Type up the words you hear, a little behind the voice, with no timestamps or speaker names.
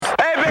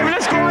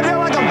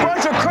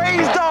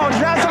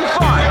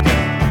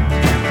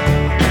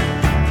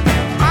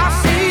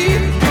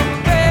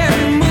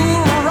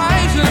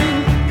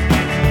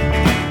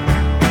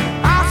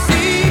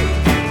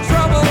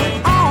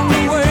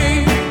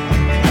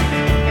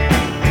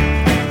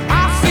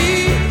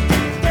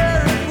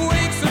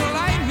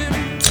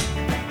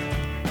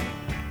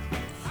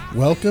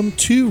welcome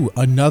to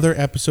another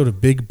episode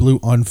of Big Blue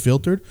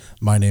Unfiltered.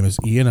 My name is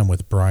Ian. I'm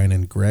with Brian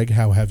and Greg.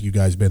 How have you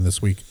guys been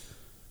this week?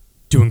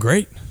 Doing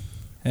great.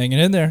 Hanging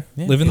in there,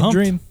 living the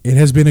dream. It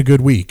has been a good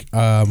week.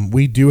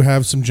 We do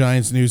have some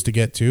Giants news to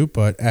get to,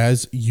 but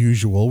as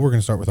usual, we're going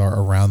to start with our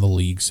Around the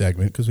League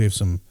segment because we have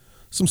some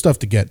stuff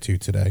to get to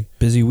today.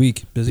 Busy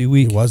week.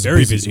 It was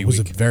very busy. It was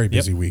a very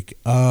busy Yep. week.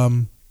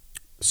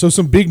 So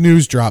some big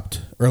news dropped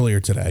earlier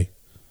today.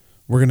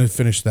 We're going to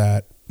finish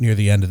that near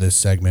the end of this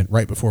segment,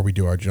 right before we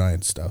do our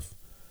Giants stuff.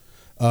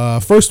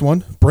 First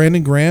one,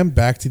 Brandon Graham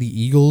back to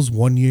the Eagles,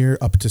 1 year,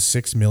 up to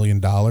 $6 million.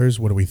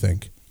 What do we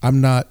think?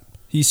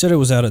 He said it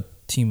was out of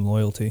team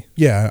loyalty.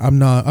 I'm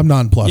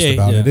nonplussed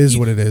about it. It is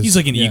what it is. He's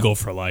like an Eagle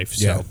for life.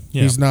 So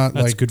he's not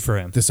that's like good for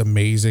him. this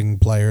amazing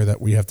player that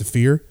we have to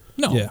fear.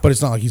 No, Yeah. But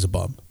it's not like he's a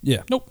bum.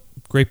 Yeah. nope.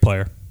 Great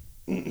player.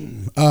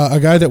 A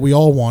guy that we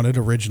all wanted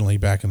originally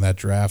back in that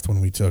draft when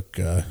we took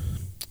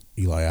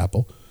Eli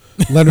Apple.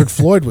 Leonard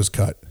Floyd was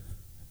cut.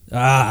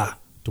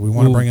 Do we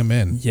want to bring him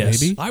in? Yes.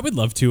 Maybe? I would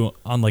love to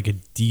on like a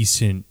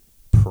decent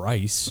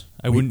price.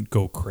 I wouldn't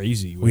go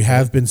crazy. With We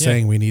have it. been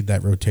saying we need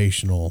that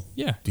rotational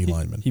Yeah. D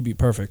lineman. He'd be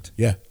perfect.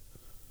 Yeah.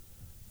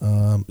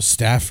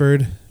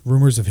 Stafford,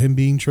 rumors of him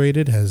being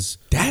traded. Has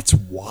That's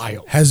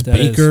wild. Has That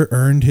Baker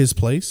earned his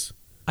place?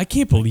 I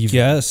can't believe it.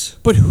 Yes.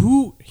 But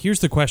who? Here's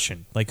the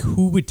question: like,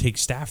 who would take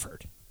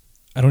Stafford?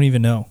 I don't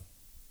even know.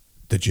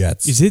 The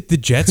Jets. Is it the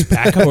Jets'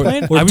 backup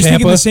plan? or I was thinking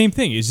Tampa? the same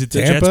thing. Is it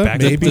the Tampa, Jets'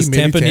 backup? maybe. Does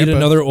Tampa need Tampa.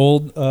 another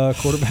old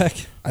quarterback?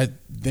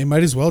 They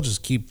might as well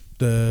just keep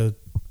the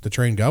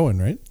train going,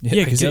 right?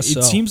 Yeah, I because guess it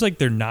so. seems like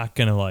they're not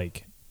gonna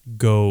like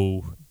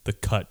go the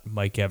cut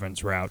Mike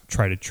Evans route,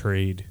 try to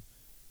trade,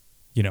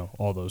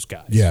 all those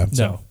guys. Yeah.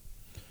 No.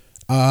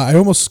 I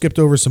almost skipped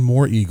over some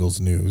more Eagles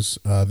news.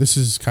 This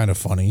is kind of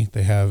funny.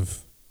 They have,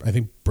 I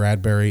think,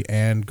 Bradbury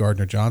and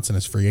Gardner Johnson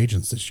as free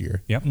agents this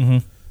year. Yep.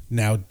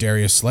 Now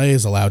Darius Slay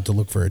is allowed to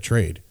look for a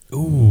trade.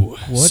 Ooh.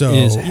 What So-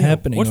 is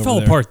happening? What over fell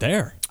there? apart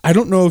there? I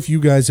don't know if you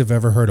guys have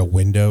ever heard a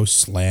window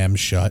slam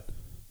shut,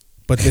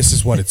 but this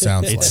is what it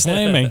sounds like. It's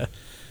slamming.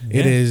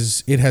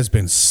 It has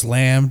been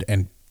slammed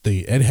and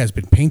it has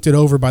been painted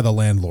over by the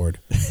landlord.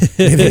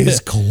 It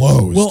is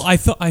closed. Well, I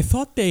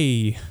thought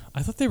they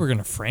were going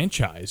to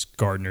franchise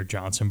Gardner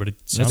Johnson, but it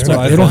sounds That's They're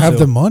what not- I they don't thought have too.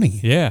 the money.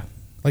 yeah.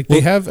 Like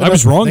they have. I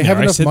was wrong They there. have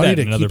I enough said money that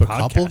to in another keep a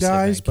couple podcast, I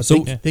guys, think. but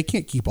So- they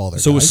can't keep all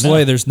their So with guys.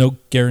 Slay, there's no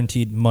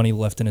guaranteed money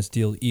left in his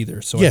deal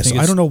either. So Yes, I,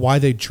 think I don't know why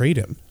they'd trade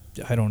him.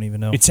 I don't even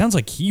know. It sounds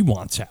like he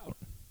wants out.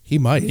 He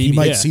might. He Maybe,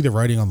 might yeah. see the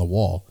writing on the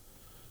wall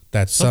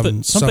that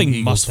Something some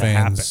Eagles must have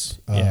fans,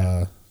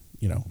 happened.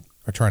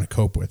 are trying to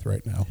cope with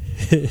right now.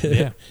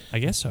 Yeah, I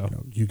guess so.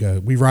 You guys,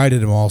 we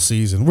rided him all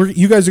season.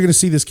 You guys are going to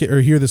see this kid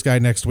or hear this guy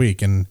next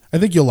week, and I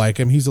think you'll like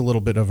him. He's a little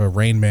bit of a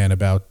Rain Man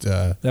about.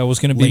 that was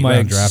going to be late my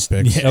round draft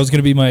picks. That was going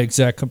to be my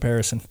exact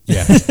comparison.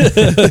 Yeah,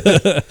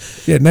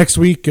 yeah. Next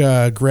week,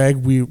 Greg,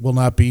 we will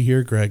not be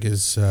here. Greg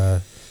is.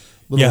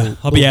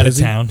 I'll be out of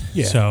town.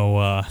 Yeah.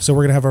 So,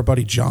 we're gonna have our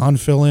buddy John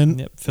fill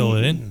in. fill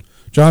it in.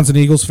 John's an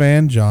Eagles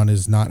fan. John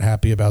is not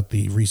happy about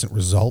the recent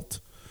result.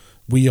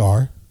 We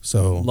are.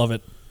 So Love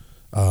it.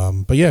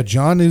 but yeah,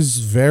 John is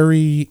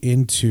very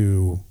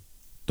into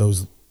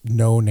those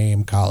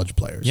no-name college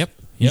players. Yep.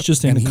 He's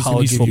just And in he's gonna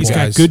college give you He's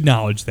football. guys- got good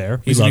knowledge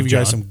there. He's we gonna love give you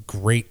guys John. some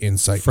great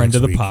insight. Friend next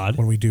of the week pod.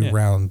 when we do Yeah.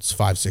 rounds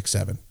 5, 6,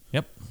 7.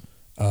 Yep.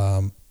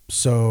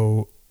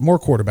 So more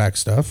quarterback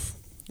stuff.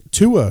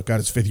 Tua got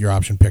his 5th-year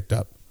option picked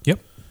up. Yep.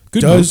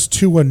 Good Does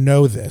Tua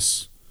know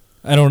this?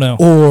 I don't know.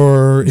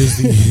 Or is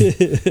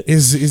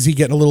is he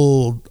getting a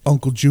little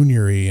Uncle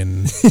Junior-y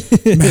and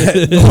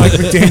Mike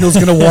McDaniel's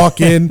going to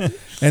walk in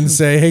and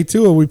say, "Hey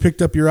Tua, we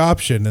picked up your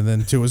option," and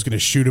then Tua's going to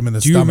shoot him in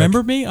the Do you stomach.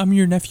 remember me? I'm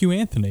your nephew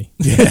Anthony.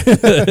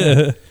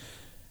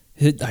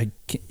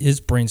 His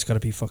brain's got to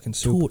be fucking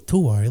soup.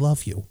 Tua, I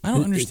love you. I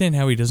don't understand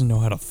how he doesn't know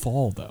how to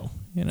fall, though.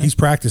 He's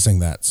practicing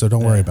that, so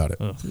don't worry about it.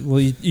 Ugh. Well,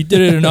 you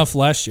did it enough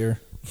last year.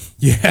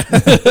 Yeah,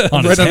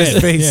 On right on his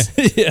head.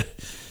 face.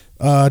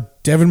 Yeah.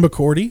 Devin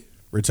McCourty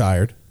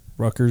retired.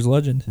 Rutgers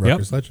legend.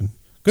 Rutgers legend.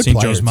 Good St.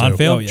 player, Joe's too.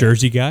 Montvale, Oh, yeah.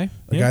 Jersey guy.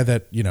 A guy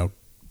that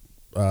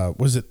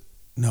was it?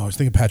 No, I was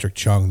thinking Patrick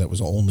Chung that was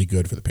only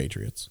good for the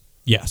Patriots.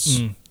 Yes.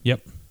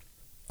 Yep.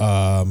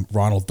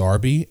 Ronald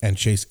Darby and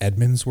Chase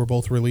Edmonds were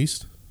both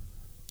released.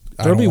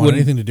 I Darby don't want wouldn't-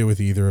 anything to do with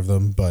either of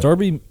them, but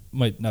Darby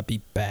might not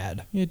be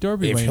bad. Yeah,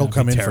 Darby. if might he'll not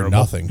come be in terrible. for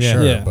nothing, Yeah.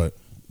 sure, Yeah. but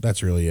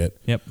that's really it.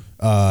 Yep.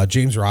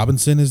 James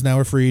Robinson is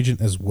now a free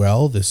agent as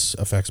well. This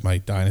affects my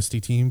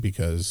dynasty team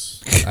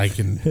because I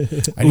need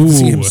to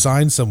see him Ooh.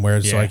 sign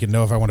somewhere so Yeah. I can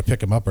know if I want to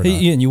pick him up or Hey,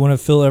 not. Ian, you want to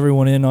fill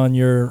everyone in on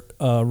your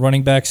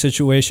running back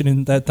situation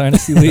in that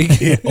dynasty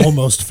league? It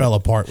almost fell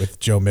apart with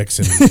Joe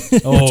Mixon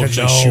Oh,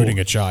 potentially no. shooting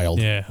a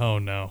child. Yeah. Oh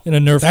no. In a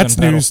Nerf That's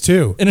gun news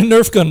battle. too. In a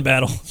Nerf gun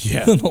battle.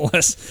 Yeah.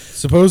 Nonetheless.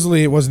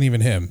 Supposedly it wasn't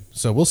even him,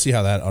 so we'll see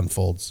how that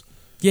unfolds.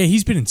 Yeah,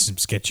 he's been in some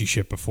sketchy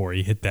shit before.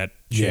 He hit that.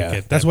 chick Yeah,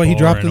 at that's that why he bar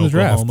dropped in the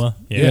draft. Oklahoma.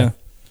 Yeah.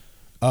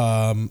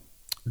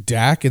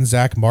 Dak and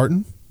Zach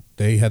Martin,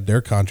 they had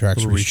their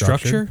contracts Little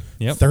restructured. restructure?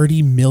 Yep.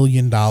 $30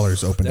 million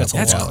opened up. That's for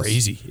That's Dallas.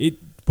 crazy.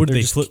 What did They're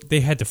they just- flip?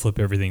 They had to flip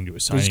everything to a They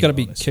signing just got to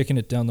be bonus. kicking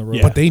it down the road.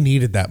 Yeah. But they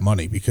needed that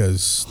money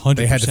because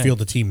they had to 100%. field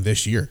the team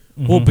this year.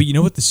 Well, but you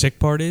know what the sick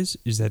part is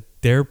that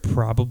they're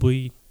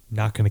probably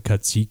not going to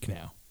cut Zeke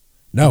now.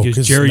 No,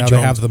 because Jerry now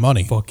Jones they have the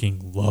money.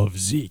 Fucking loves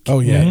Zeke. Oh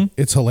yeah, Mhm.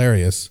 it's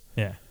hilarious.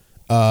 Yeah,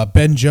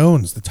 Ben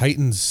Jones, the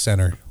Titans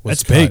center, was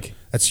That's cut. big.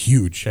 That's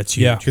huge. that's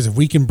huge. Yeah. Because if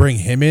we can bring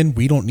him in,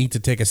 we don't need to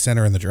take a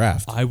center in the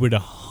draft. I would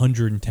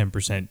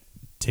 110%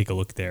 take a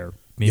look there.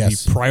 Maybe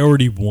Yes.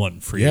 priority one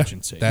free Yeah,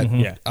 agency. that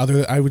Yeah,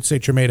 I would say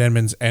Tremaine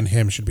Edmonds and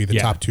him should be the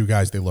Yeah. top two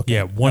guys they look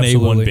yeah, at. 1A,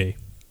 1B.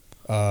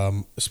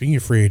 Absolutely. Speaking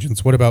of free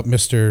agents, what about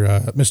Mr.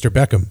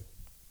 Beckham?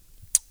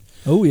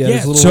 Oh yeah, Yeah,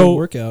 his little so-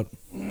 workout.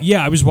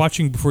 Yeah, I was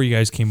watching before you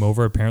guys came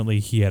over. Apparently,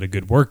 he had a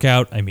good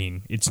workout. I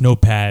mean, it's no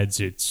pads.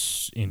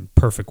 It's in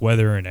perfect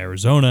weather in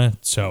Arizona,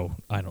 so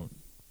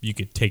you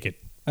could take it.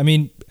 I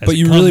mean, As but it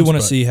you really comes, want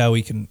to but- see how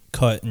he can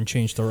cut and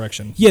change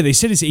direction. Yeah, they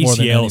said his More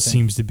than ACL anything.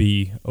 seems to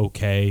be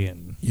okay,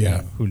 and you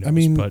know, who knows? I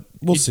mean, but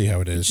we'll see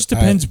how it is. It just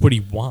depends what he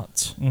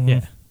wants. Mhm.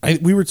 Yeah,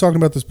 We were talking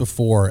about this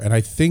before, and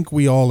I think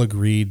we all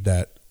agreed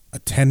that a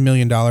 $10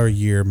 million a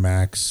year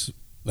max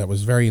that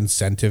was very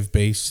incentive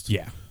based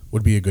yeah,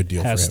 would be a good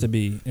deal Has for to him.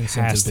 be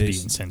incentive has to be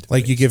based. incentive.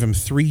 Like you give him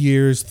 3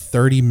 years,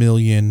 $30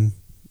 million.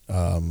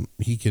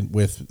 He can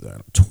with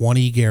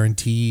 20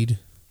 guaranteed.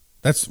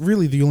 That's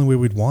really the only way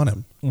we'd want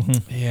him.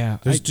 yeah.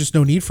 There's just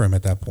no need for him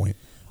at that point.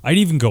 I'd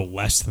even go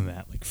less than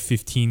that, like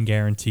 15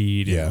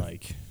 guaranteed. Yeah. And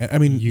like I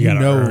mean, you gotta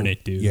know, earn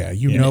it, dude. Yeah,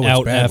 you Yeah. know And it's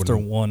out bad after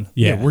when- one.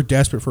 Yeah. We're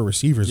desperate for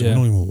receivers, and Yeah.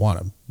 we don't even want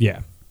him.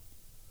 yeah.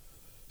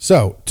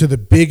 So, to the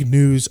big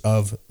news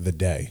of the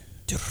day.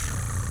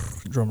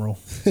 Drum roll.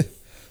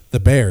 The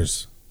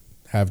Bears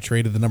have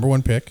traded the number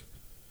 1 pick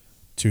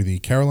to the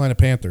Carolina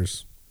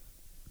Panthers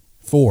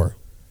for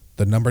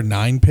the number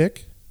 9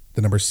 pick,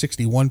 the number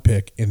 61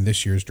 pick in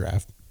this year's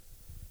draft,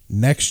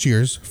 next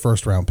year's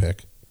first round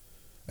pick,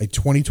 a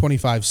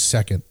 2025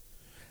 second,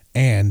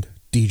 and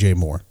DJ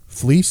Moore.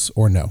 Fleece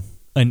or no?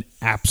 An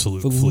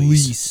absolute fleece.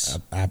 Fleece.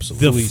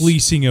 Absolutely. The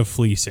fleecing of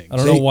fleecing. I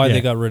don't know why yeah.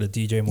 they got rid of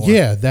DJ Moore.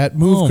 Yeah, that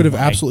move Oh could have my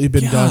absolutely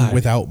been God. done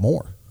without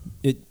Moore.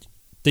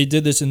 They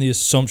did this in the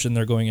assumption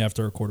they're going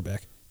after a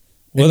quarterback.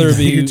 Whether it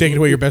be you're taking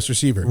away your best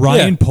receiver.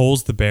 Ryan Yeah.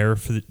 Poles, the bear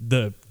for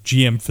the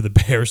GM for the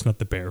Bears, not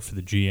the bear for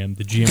the GM.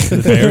 The GM for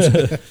the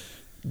Bears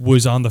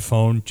was on the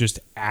phone just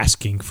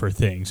asking for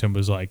things and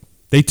was like,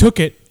 "They took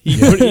it." He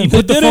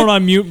put the phone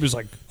on mute and was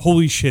like,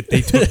 "Holy shit, they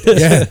took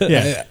this."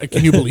 Yeah.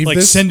 Can you believe Like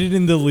this? send it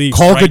in the league.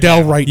 Call right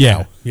Goodell now. right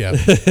Yeah. now.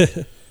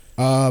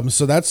 Yeah.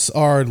 So that's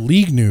our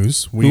league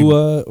news.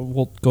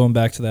 well, going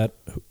back to that,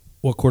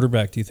 what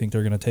quarterback do you think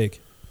they're going to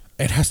take?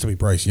 It has to be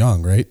Bryce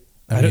Young, right?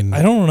 I don't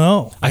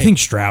know. I think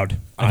Stroud.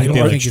 I think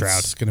they like Stroud.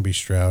 it's going to be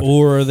Stroud.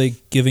 Or are they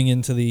giving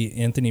into the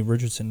Anthony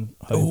Richardson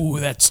hype? Oh,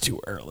 that's too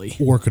early.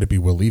 Or could it be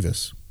Will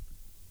Levis?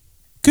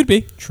 Could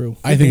be. True.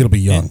 I think it'll be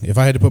Young. If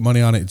I had to put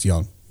money on it, it's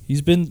Young.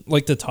 He's been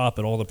like the top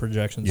at all the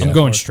projections. Yeah. so I'm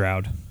going far.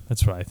 Stroud.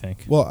 That's what I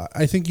think. Well,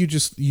 I think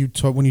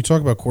when you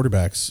talk about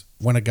quarterbacks,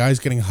 when a guy's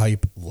getting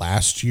hype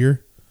last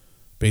year,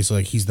 basically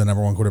like he's the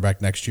number 1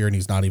 quarterback next year and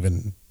he's not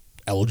even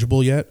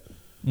eligible yet,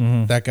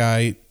 that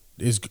guy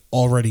is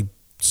already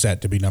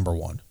set to be number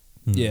 1.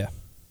 Yeah.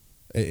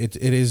 It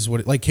is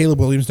what like Caleb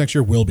Williams next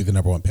year will be the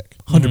number 1 pick.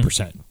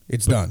 100%.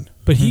 It's done.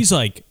 But he's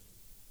like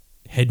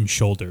head and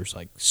shoulders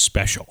like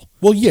special.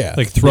 Well, yeah,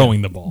 Like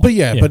throwing the ball. But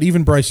but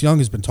even Bryce Young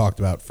has been talked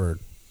about for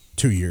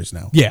 2 years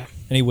now. yeah.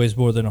 And he weighs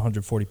more than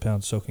 140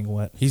 pounds soaking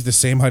wet. He's the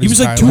same height He as was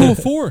like Kyler.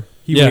 204.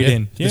 He Yeah. weighed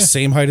in. The Yeah.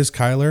 same height as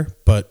Kyler,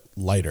 but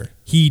lighter.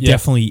 He Yeah.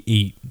 definitely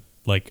ate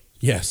like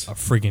Yes. a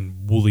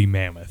friggin' woolly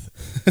mammoth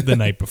the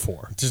night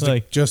before.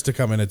 Just to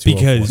come in at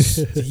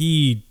 204.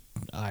 because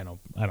I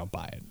don't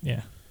buy it.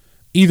 Yeah.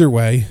 Either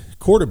way,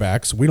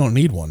 quarterbacks, we don't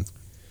need one.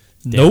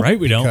 Damn right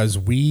we don't. Because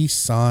we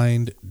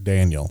signed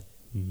Daniel.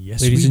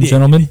 Yes, Ladies we and did.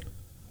 gentlemen,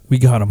 we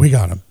got him. We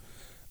got him.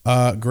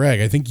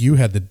 Greg, I think you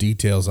had the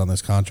details on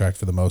this contract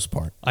for the most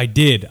part. I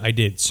did.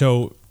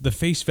 So the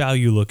face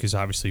value look is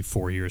obviously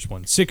 4 years,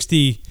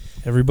 160.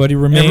 Everybody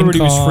remain Everybody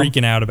was calm.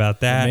 freaking out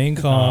about that. Remain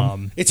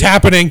calm. It's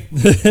happening.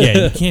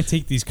 Yeah, you can't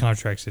take these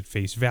contracts at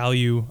face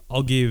value.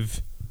 I'll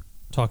give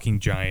Talking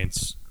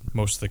Giants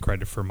most of the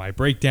credit for my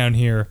breakdown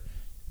here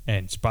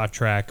and Spot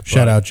Track.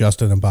 Shout but- out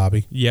Justin and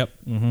Bobby. Yep.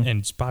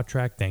 And Spot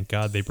Track, thank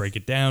God they break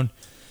it down.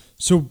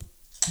 So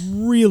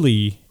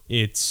really,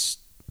 it's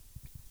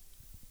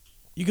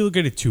you can look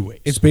at it two ways.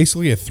 It's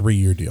basically a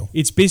 3-year deal.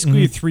 It's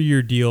basically a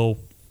 3-year deal,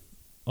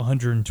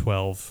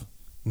 112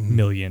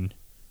 million,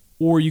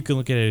 or you can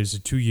look at it as a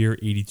 2-year,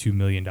 $82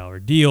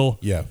 million deal.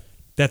 Yeah.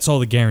 That's all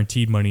the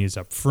guaranteed money is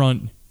up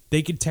front.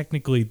 They could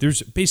technically,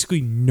 there's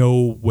basically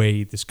no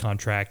way this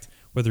contract,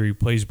 whether he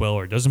plays well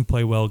or doesn't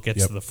play well, gets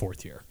Yep. to the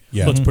 4th year.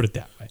 Yeah. Let's put it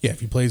that way. Yeah,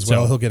 if he plays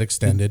well, So- he'll get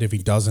extended. If he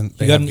doesn't,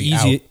 they got have an the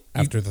easy- out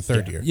after the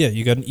 3rd year. Yeah,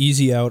 you got an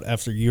easy out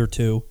after year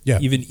 2. Yeah.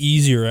 Even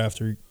easier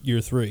after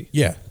year 3.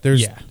 Yeah,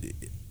 there's Yeah.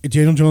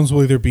 Daniel Jones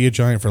will either be a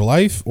Giant for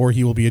life or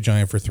he will be a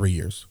Giant for 3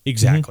 years.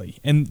 Exactly.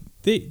 And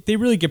they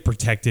really get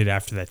protected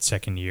after that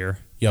second year.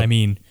 Yep. I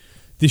mean,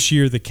 this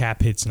year the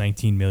cap hits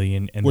 19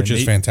 million, and Which then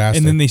is fantastic.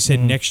 And then they said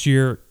next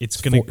year it's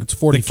going to it's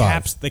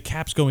 45. The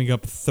cap's going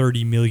up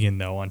 30 million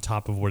though on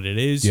top of what it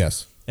is.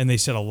 Yes. And they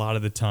said a lot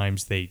of the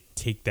times they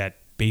take that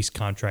base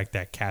contract,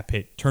 that cap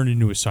hit, turn it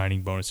into a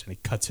signing bonus, and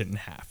it cuts it in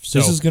half. So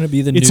This is going to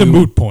be the it's new, a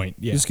moot point.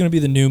 Yeah. This is going to be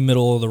the new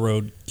middle of the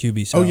road QB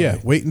Oh salary. yeah,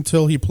 wait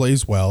until he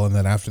plays well, and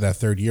then after that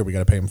third year, we got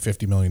to pay him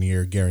 $50 million a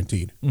year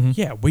guaranteed.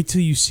 Yeah, wait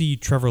till you see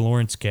Trevor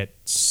Lawrence get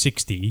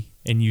 60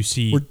 and you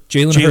see Or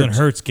Jalen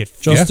Hurts get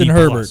 50 Justin plus.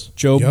 Herbert,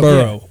 Joe Yep.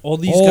 Burrow, all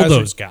these All guys,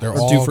 those guys. They're are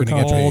all due for gonna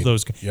get contract. paid. All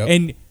those guys. Yep.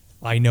 And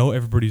I know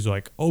everybody's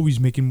like, oh, he's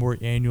making more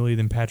annually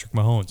than Patrick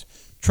Mahomes.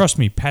 Trust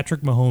me,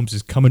 Patrick Mahomes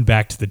is coming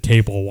back to the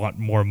table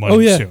wanting more money Oh,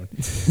 yeah. soon.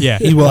 Yeah,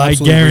 He will I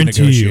absolutely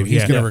guarantee you. renegotiate. He's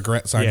yeah. going to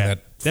regret signing Yeah.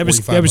 that. was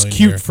 $45 million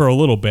cute year. for a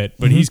little bit,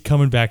 but he's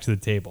coming back to the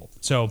table.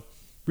 So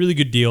really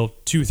good deal,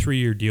 2-3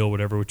 year deal,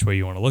 whatever which way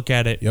you want to look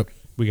at it. Yep.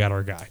 We got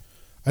our guy.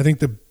 I think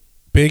the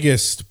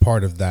biggest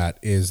part of that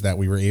is that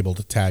we were able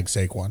to tag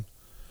Saquon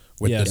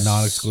with Yes. the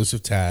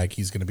non-exclusive tag.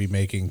 He's going to be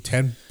making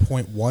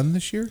 10.1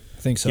 this year,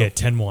 I think so. Yeah,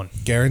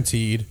 10-1.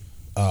 guaranteed.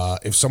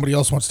 If somebody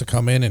else wants to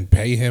come in and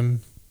pay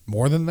him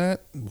more than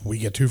that, we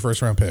get 2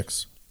 first-round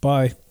picks.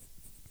 Bye.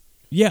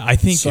 Yeah, I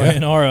think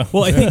Sayonara.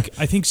 Well, I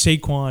think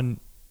Saquon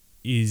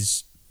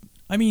is.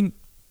 I mean,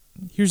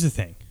 here's the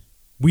thing: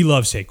 we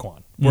love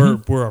Saquon.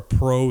 We're a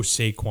pro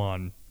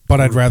Saquon. But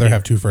I'd rather Yeah.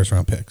 have 2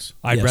 first-round picks.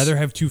 I'd Yes. rather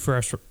have 2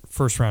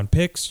 first round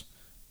picks,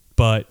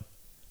 but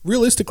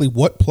Realistically,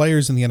 what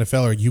players in the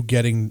NFL are you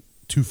getting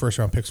 2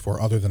 first-round picks for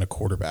other than a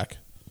quarterback?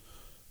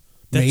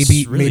 That's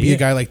Maybe really a it.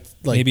 guy like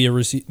maybe a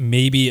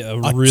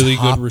a really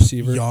top good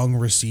receiver. young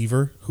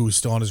receiver who's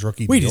still on his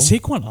rookie wait, deal. is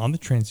Saquon on the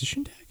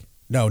transition tag?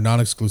 No,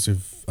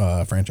 non-exclusive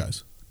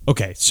franchise.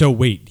 Okay, so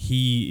wait,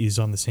 he is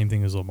on the same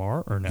thing as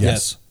Lamar, or no?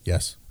 Yes.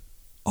 Yes.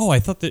 Oh, I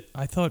thought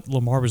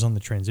Lamar was on the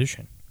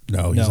transition.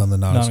 No, he's No, on the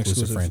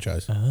non-exclusive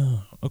non-exclusive. franchise.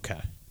 Oh, okay.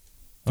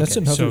 That's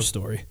Okay, another so-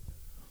 story.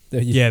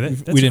 That Yeah,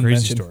 that's we a didn't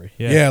crazy mention. story.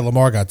 Yeah.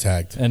 Lamar got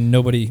tagged. And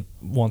nobody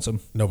wants him.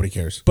 Nobody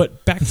cares.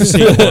 But back to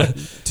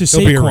Saquon. To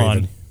He'll be a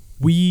Saquon,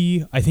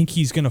 Raven. I think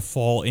he's going to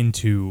fall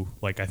into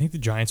I think the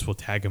Giants will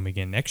tag him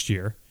again next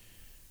year.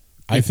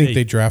 I If think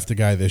they draft a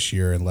guy this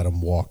year and let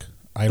him walk.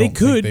 I They don't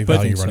could, think they but-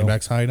 value I think running so.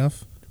 backs high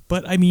enough.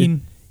 But I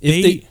mean,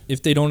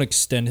 If they don't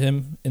extend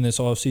him in this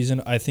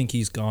offseason, I think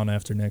he's gone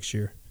after next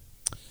year.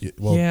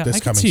 Well, Yeah, this I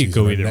could coming see it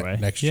season go or either way.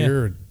 Next Yeah.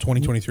 year or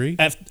 2023?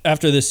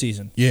 After this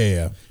season.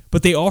 Yeah.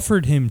 but they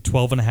offered him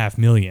 $12.5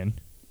 million.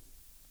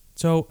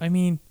 So I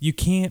mean, you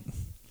can't.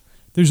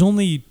 There's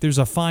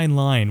a fine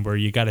line where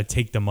you got to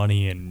take the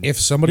money and If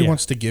somebody Yeah.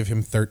 wants to give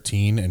him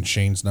 13 and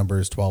Shane's number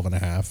is 12 and a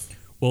half,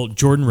 Well,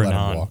 Jordan let him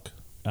Renan, walk.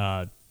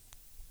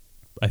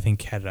 I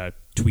think had a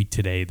tweet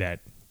today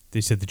that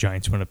they said the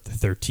Giants went up to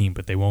 13,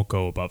 but they won't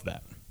go above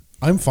that.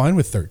 I'm fine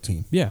with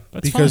 13. Yeah,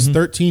 that's Because fine.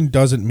 13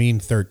 doesn't mean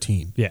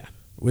 13. Yeah,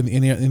 In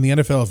the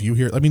NFL, if you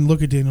hear, I mean,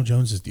 look at Daniel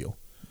Jones's deal.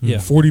 Yeah.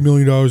 $40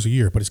 million a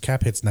year, but his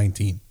cap hits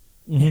 19.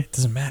 yeah, it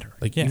doesn't matter.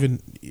 Like yeah. even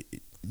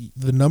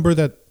the number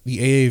that the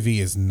AAV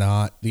is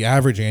not the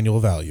average annual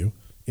value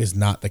is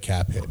not the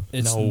cap hit.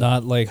 It's No.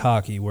 not like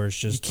hockey where it's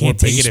just you can't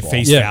take it at baseball.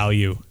 face Yeah.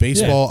 value.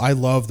 Baseball, I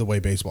love the way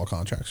baseball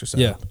contracts are set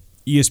Yeah. up.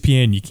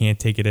 ESPN, you can't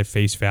take it at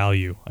face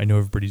value. I know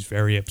everybody's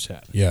very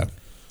upset. Yeah.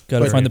 Got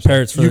to But find the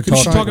parrots for you the can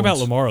Let's talk. sign talk about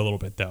ones. Lamar a little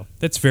bit, though.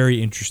 That's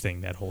very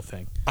interesting, that whole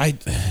thing. I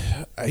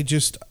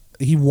just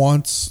he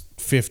wants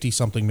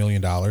 $50-something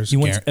million. He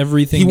wants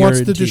everything He wants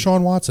the guaranteed.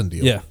 Deshaun Watson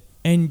deal. Yeah.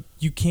 And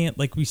you can't,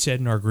 like we said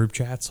in our group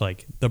chats,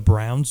 like the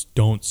Browns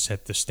don't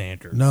set the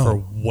standard No. for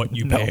what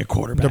you pay a The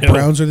quarterback.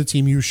 Browns are the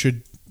team you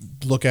should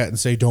look at and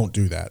say, don't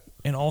do that.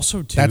 And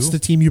also, too, That's the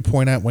team you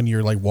point at when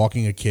you're like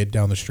walking a kid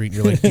down the street and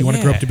you're like, do you want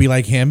to grow Yeah. up to be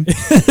like him?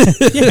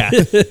 yeah.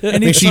 And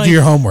Make it's sure you like, do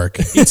your homework.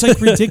 it's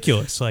like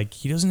ridiculous. Like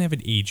he doesn't have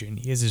an agent.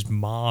 He has his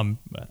mom.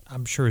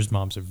 I'm sure his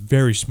mom's a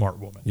very smart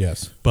woman.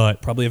 Yes.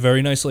 But Probably a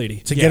very nice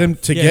lady. To Yeah. get him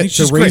to Yeah, get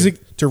she's to raise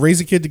great. to raise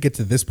a kid to get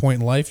to this point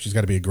in life, she's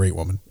got to be a great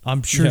woman.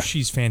 I'm sure Yeah.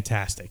 she's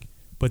fantastic.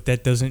 But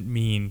that doesn't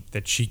mean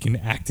that she can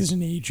act as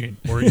an agent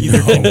or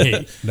either can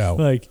he. No.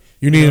 Like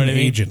You need know an what I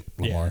mean? agent,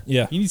 Lamar.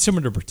 Yeah. You need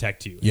someone to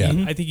protect you. Yeah.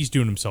 I think he's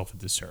doing himself a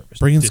disservice.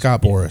 Bring in Dis-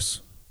 Scott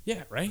Boras.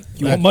 Yeah, right?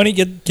 You want money?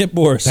 Get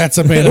Boris. That's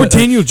a man. Or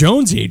Daniel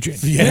Jones'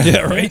 agent. yeah.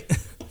 right.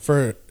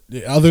 For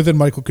other than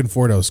Michael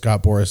Conforto,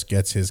 Scott Boras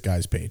gets his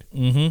guys paid.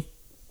 Mm-hmm.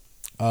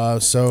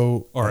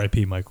 So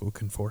R.I.P. Michael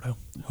Conforto.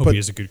 Hope But- he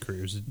has a good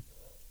career as a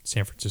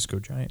San Francisco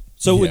Giant.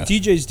 So Yeah. with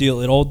DJ's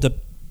deal,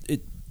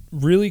 it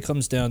really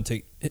comes down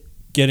to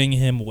getting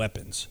him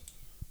weapons.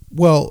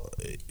 well,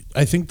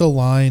 I think the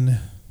line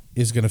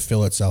is going to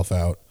fill itself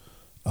out.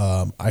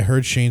 I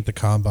heard Shane at the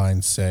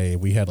Combine say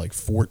we had like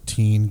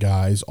 14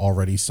 guys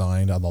already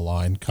signed on the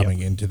line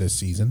coming into this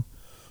season,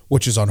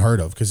 which is unheard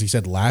of because he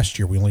said last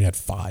year we only had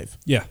 5.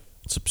 Yeah,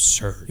 It's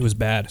absurd. it was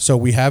bad. So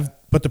we have,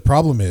 but the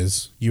problem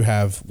is you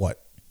have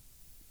what,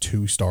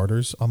 2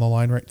 starters on the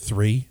line, right?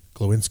 3,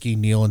 Glowinski,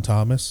 Neal, and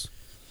Thomas,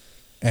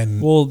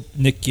 and Well,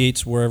 Nick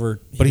Gates, wherever,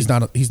 but he's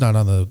not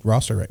on the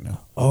roster right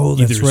now. Oh, Either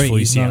that's is right.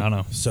 He's not-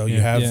 Feliciano. So you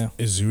Yeah. have Yeah.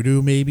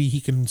 Izudu, maybe he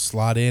can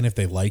slot in if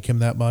they like him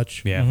that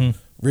much. Yeah. Mhm.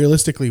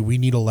 realistically, we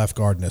need a left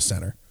guard and a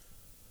center.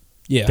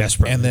 Yeah.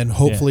 Desperately. And then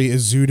hopefully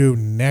Izudu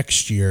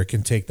next year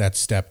can take that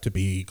step to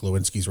be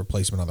Glowinski's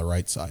replacement on the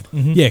right side.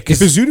 Yeah, If because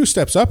Izudu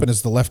steps up and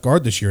is the left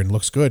guard this year and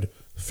looks good,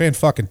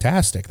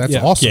 fan-fucking-tastic. That's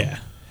Yeah. awesome. yeah,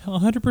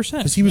 100%.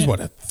 Because he was, what,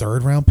 a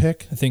third-round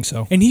pick? I think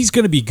so. and he's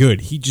going to be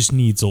good. He just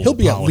needs a little. He'll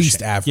be at polishing.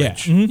 least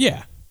average. Yeah,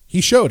 yeah.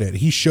 He showed it.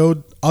 He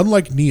showed,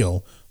 unlike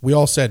Neil, we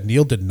all said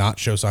Neil did not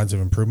show signs of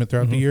improvement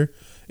throughout the year.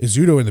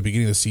 Izudo in the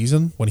beginning of the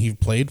season, when he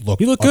played,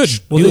 He looked good.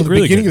 Well, He at looked the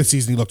really beginning good. of the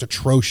season, he looked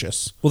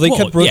atrocious. Well, they Well,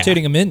 kept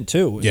rotating him in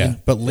too. Yeah,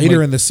 And- but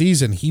later in the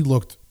season, he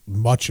looked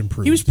much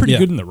improved. He was pretty Yeah.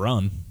 good in the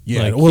run.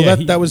 Yeah, well, that-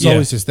 he- that was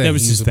always his thing. That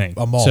was He's his thing.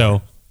 a mauler.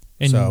 So,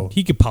 and So-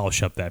 he could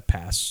polish up that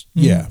pass.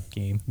 Yeah.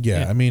 Game.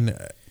 Yeah, I mean,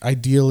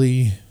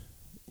 ideally,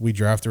 we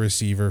draft a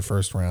receiver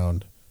first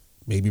round,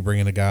 maybe bring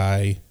in a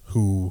guy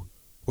who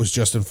was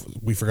just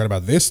we forgot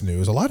about this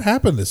news. A lot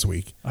happened this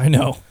week. I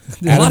know.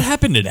 A lot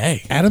happened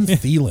today. Adam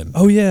Thielen.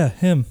 Oh yeah,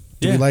 him.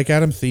 Do we yeah. like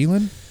Adam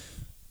Thielen?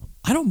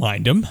 I don't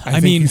mind him. I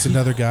mean, he's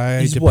another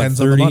guy. He's Depends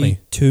what, on the money.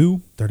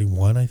 32?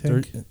 31, I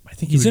think. I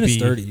think He's he in would his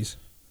be- 30s.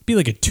 Be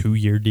like a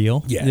 2-year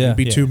deal. Yeah, Yeah. it'd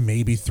be Yeah. 2,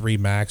 maybe 3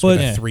 max. But-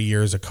 But Yeah. 3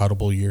 years, a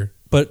cuttable year.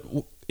 But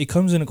it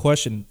comes into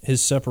question his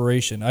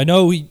separation. I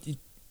know he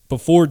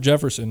before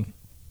Jefferson.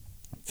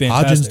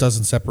 Fantastic. Hodgins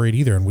doesn't separate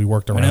either, and we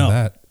worked know. around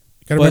that.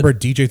 You got to But- remember,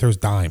 DJ throws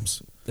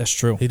dimes. That's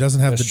true. He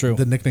doesn't have That's true.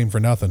 the nickname for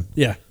nothing.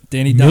 Yeah,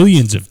 Danny Dimes.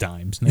 Millions of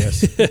dimes. Now.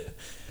 Yes,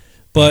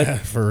 But Yeah,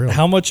 for real.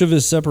 how much of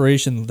his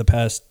separation the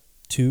past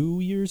 2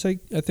 years? I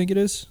think it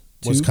is.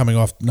 Was Two? coming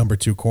off number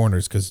 2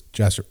 corners because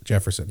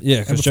Jefferson. Yeah,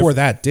 and 'cause before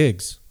that,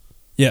 Diggs.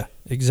 Yeah,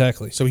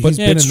 exactly. So But- he's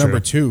yeah, been it's a number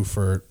true. 2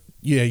 for.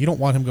 Yeah, you don't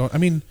want him going. I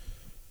mean,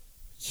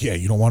 yeah,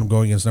 you don't want him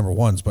going against number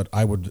 1s, but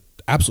I would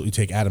absolutely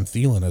take Adam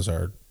Thielen as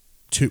our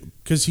 2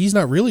 because he's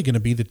not really going to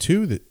be the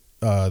 2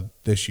 that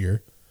this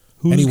year.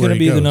 who's anywhere going to he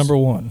be the goes. number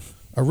 1?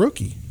 A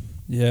rookie.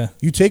 Yeah,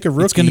 You take a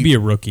rookie. It's going to be a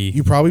rookie.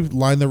 You probably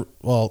line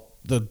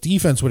the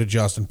defense would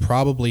adjust and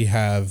probably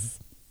have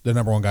the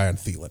number 1 guy on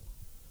Thielen.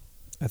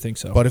 I think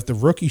so. But if the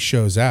rookie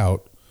shows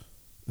out,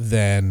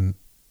 then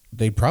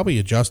they probably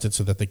adjust it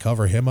so that they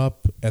cover him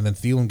up, and then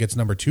Thielen gets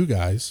number 2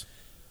 guys.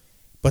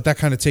 But that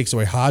kind of takes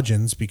away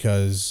Hodgins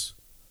because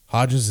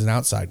Hodgins is an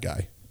outside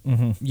guy.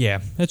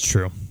 yeah, that's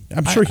true.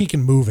 I'm sure he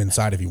can move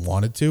inside if he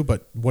wanted to,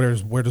 but where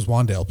does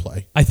Wandale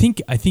play? I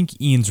think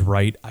Ian's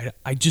right.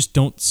 I just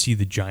don't see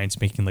the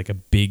Giants making like a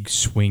big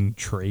swing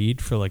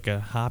trade for like a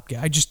hop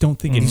guy. I just don't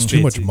think it's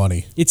Too much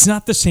money. It's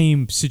not the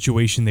same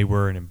situation they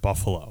were in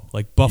Buffalo.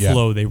 Like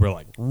Buffalo, they were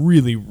like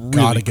really,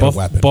 Gotta get a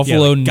weapon.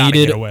 Buffalo Yeah, like, gotta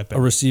needed get a weapon.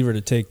 receiver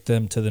to take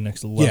them to the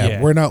next level.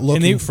 Yeah, we're not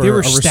looking and for they were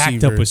a stacked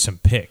receiver. up with some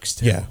picks.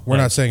 Too. Yeah, we're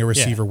Like, not saying a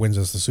receiver wins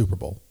us the Super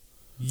Bowl.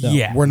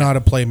 Yeah, We're not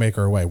a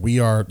playmaker away. We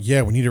are.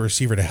 Yeah, we need a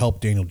receiver to help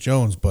Daniel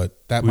Jones,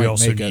 but that We might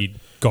also make need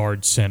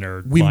guard,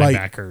 center, we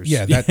linebackers.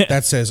 might. Yeah,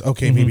 that says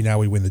okay. Maybe now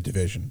we win the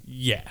division.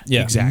 yeah,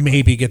 Yeah. exactly.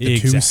 Maybe get the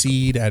 2 Exactly.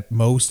 seed at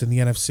most in the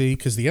NFC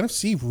because the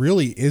NFC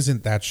really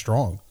isn't that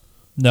strong.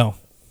 No,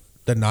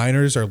 The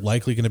Niners are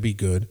likely going to be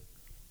good.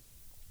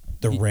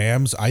 The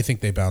Rams, I think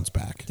they bounce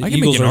back. The I can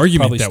Eagles make an are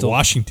argument probably that still-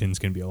 Washington's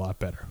going to be a lot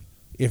better.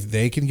 If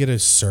they can get a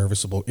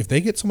serviceable, if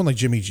they get someone like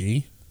Jimmy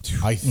G,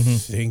 I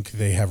think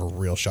they have a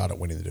real shot at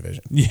winning the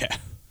division. Yeah,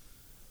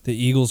 the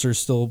Eagles are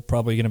still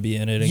probably going to be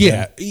in it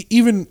Yeah, again.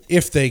 even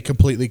if they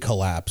completely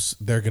collapse,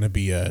 they're going to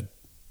be a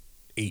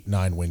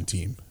 8-9 win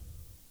team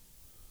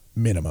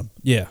minimum.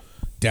 Yeah.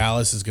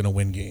 Dallas is going to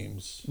win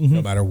games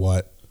no matter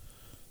what.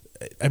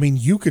 I mean,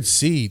 you could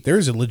see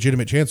there's a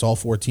legitimate chance all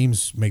 4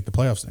 teams make the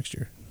playoffs next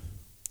year.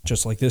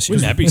 Just like this year.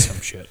 wouldn't that be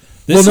some shit?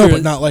 This well, no, year-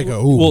 but not like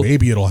well,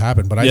 maybe it'll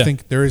happen. But I Yeah.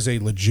 think there is a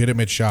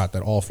legitimate shot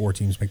that all 4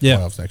 teams make the Yeah.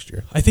 playoffs next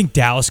year. I think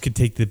Dallas could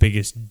take the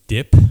biggest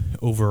dip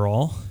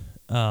overall.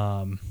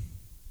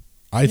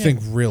 I think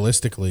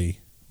realistically,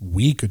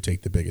 we could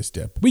take the biggest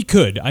dip. We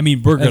could. I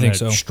mean, we're I going think to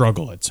so.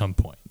 struggle at some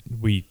point.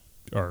 We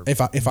are.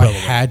 If I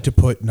had to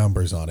put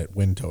numbers on it,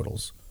 win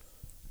totals,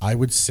 I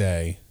would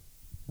say,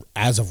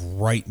 as of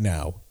right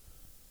now,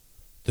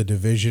 the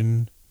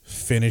division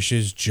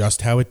finishes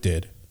just how it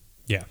did,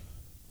 yeah,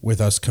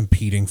 with us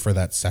competing for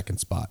that second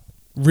spot.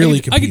 Really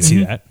I competing. can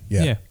see that.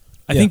 Yeah. Yeah.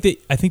 I Yeah.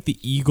 think the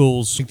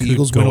Eagles. I think the could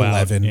Eagles go win out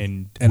 11,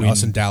 and and win.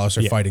 us and Dallas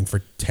are Yeah. fighting for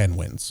 10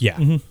 wins.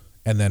 Yeah,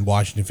 And then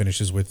Washington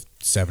finishes with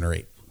 7 or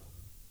 8.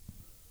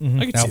 I could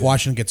Now, see if that.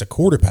 Washington gets a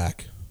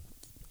quarterback,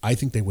 I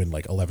think they win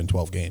like 11,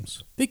 12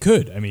 games. They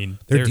could. I mean,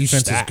 Their they're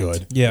defense stacked. is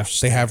good. Yeah.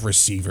 They have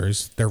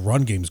receivers. Their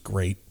run game's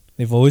great.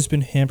 They've always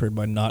been hampered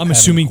by not. I'm having a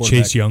assuming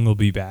quarterback. Chase Young will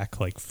be back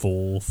like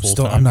full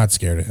Still, time. I'm not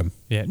scared of him.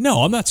 Yeah,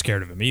 no, I'm not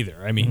scared of him either.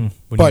 I mean,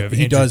 when But you have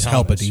he Andrew does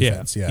help a Thomas,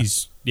 defense, yeah.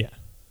 he's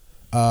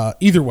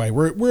Either way,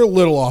 we're a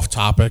little off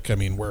topic. I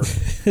mean, we're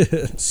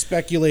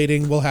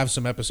speculating. We'll have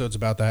some episodes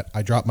about that.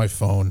 I dropped my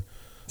phone.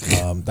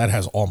 That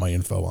has all my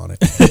info on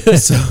it.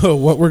 So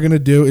what we're going to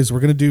do is we're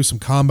going to do some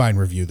combine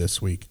review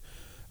this week.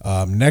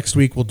 Next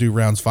week, we'll do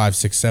rounds 5,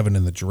 6, 7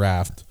 in the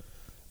draft.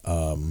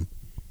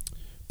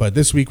 But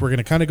this week, we're going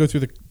to kind of go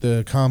through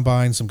the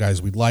combine, some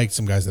guys we liked,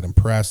 some guys that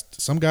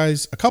impressed,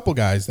 a couple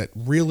guys that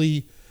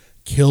really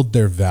killed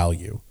their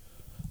value.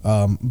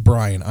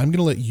 Brian, I'm going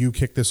to let you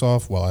kick this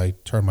off while I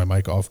turn my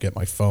mic off, get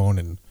my phone,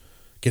 and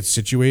get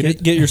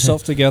situated. Get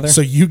yourself together.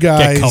 So you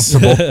guys,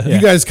 comfortable. you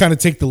guys kind of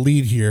take the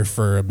lead here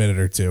for a minute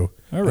or two,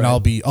 All and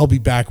right. I'll be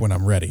back when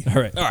I'm ready.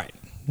 All right. All right.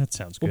 That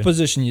sounds What good.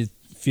 position you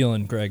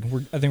feeling, Greg?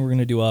 I think we're going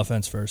to do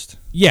offense first.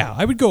 Yeah,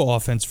 I would go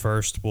offense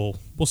first. We'll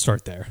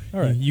start there. All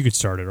right. You could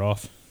start it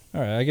off.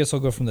 All right. I guess I'll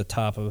go from the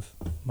top of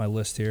my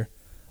list here.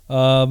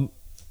 Wide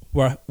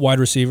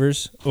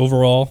receivers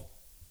overall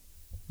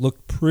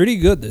looked pretty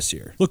good this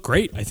year. Look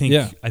great. I think.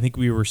 Yeah. I think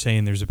we were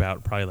saying there's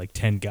about probably like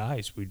 10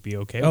 guys we'd be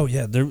okay. Oh with.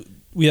 yeah,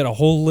 we had a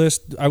whole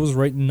list. I was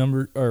writing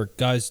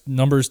guys'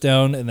 numbers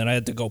down, and then I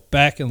had to go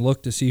back and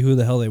look to see who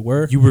the hell they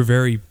were. You were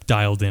very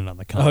dialed in on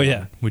the combine.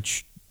 yeah.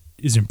 which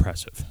is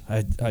impressive.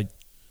 I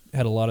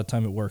had a lot of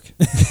time at work.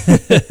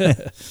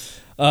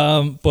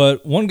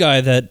 But one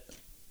guy that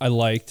I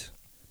liked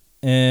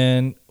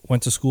and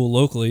went to school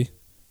locally,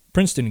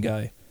 Princeton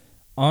guy,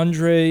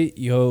 Andre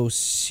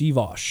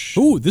Yosivash.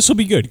 Ooh, this will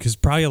be good because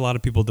probably a lot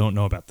of people don't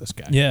know about this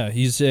guy. Yeah,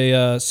 he's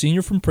a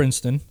senior from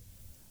Princeton,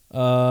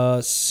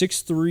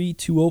 6'3",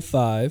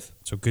 205.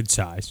 So good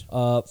size.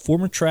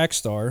 Former track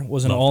star,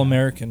 was an Love that.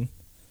 All-American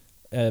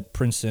at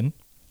Princeton.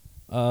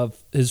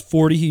 His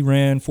 40, he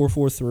ran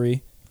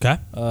 4.43.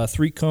 Okay.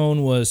 Three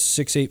cone was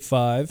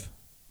 6.85.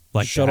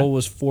 Like Shuttle that.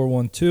 was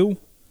 4.12.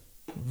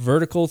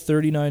 Vertical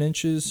 39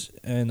 inches,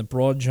 and the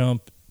broad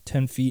jump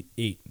 10 feet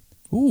 8.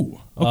 Ooh.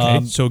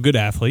 Okay. So a good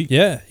athlete.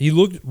 Yeah, he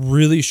looked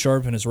really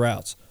sharp in his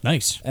routes.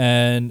 Nice.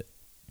 And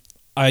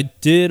I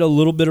did a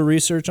little bit of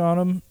research on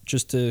him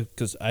just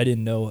because I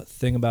didn't know a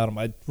thing about him.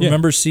 I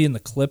remember seeing the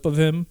clip of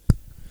him.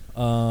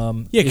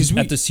 Yeah, 'cause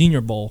at the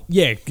Senior Bowl.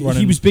 Yeah,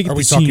 Running- he was big at Are the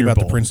we talking Senior about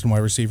Bowl. the Princeton wide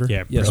receiver?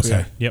 Yeah. Yes, Princeton.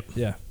 okay. Yep.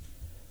 Yeah.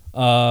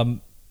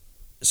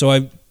 So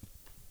I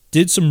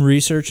did some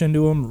research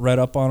into him, read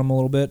up on him a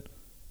little bit.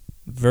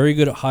 Very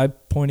good at high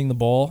pointing the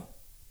ball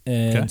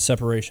and Okay.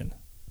 separation.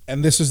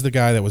 And this is the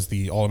guy that was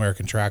the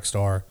All-American track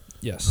star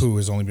Yes. who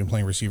has only been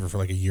playing receiver for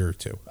like a year or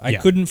two. I Yeah.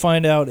 couldn't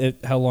find out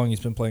how long he's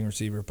been playing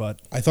receiver,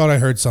 but I thought I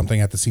heard something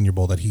at the Senior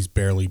Bowl that he's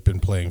barely been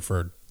playing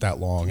for that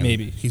long. And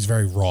Maybe. He's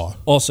very raw.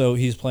 also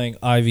he's playing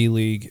Ivy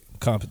League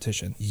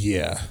competition.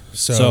 Yeah.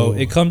 So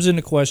it comes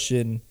into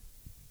question,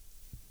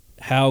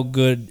 how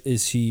good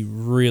is he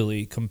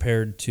really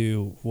compared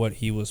to what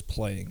he was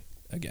playing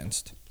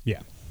against?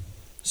 Yeah.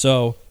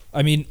 So,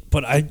 I mean,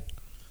 but I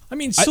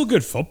mean, still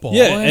good football.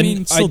 Yeah, I and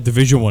mean, still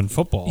Division I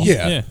football.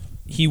 Yeah.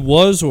 he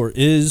was or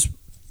is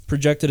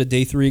projected a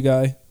day 3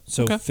 guy,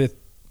 so Okay.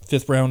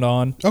 fifth round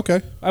on.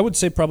 Okay. I would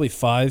say probably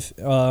 5.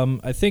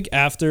 I think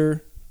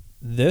after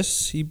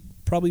this, he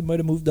probably might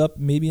have moved up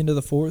maybe into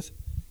the 4th.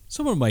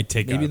 Someone might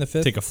take Maybe in the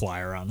fifth? take a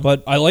flyer on him.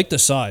 But I like the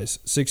size,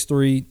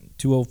 6'3",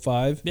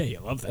 205. Yeah, you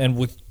love that. And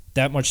with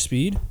that much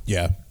speed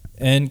Yeah.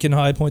 and can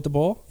high point the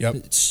ball, Yep.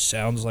 it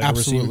sounds like a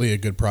receiver. Absolutely a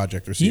good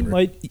project He receiver.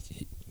 might,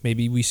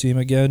 maybe we see him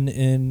again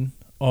in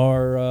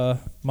our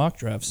mock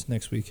drafts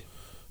next week.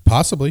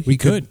 Possibly. we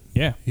could.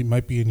 Yeah. He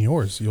might be in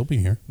yours. You'll be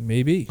here.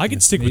 Maybe. I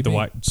could stick with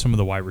Maybe. some of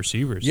the wide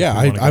receivers. Yeah, if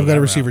we wanna go I've got that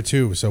a receiver route.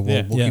 too, so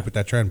we'll Yeah. keep with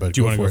that trend. But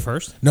Do you want to for go it.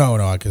 first? No,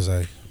 because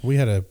we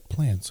had a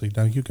plan, so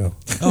now you go.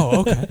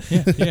 Oh, okay.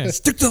 Yeah, yeah.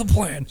 Stick to the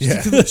plan.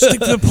 Yeah.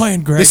 Stick to the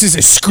plan, Greg. This is a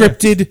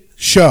scripted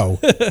show.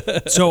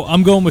 So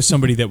I'm going with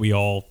somebody that we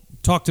all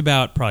talked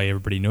about, probably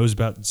everybody knows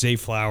about, Zay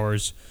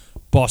Flowers,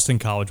 Boston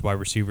College wide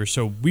receiver.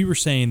 So we were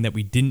saying that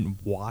we didn't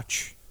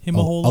watch him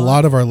a whole A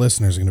lot of our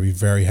listeners are going to be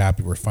very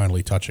happy we're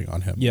finally touching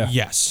on him. Yeah.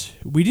 Yes.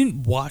 We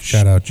didn't watch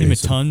Shout out, him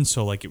Jason. a ton,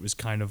 so like it was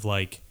kind of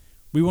like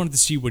we wanted to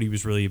see what he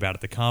was really about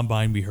at the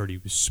combine. We heard he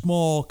was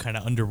small, kind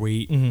of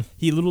underweight.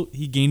 Mm-hmm.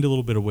 He gained a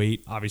little bit of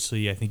weight.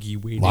 Obviously, I think he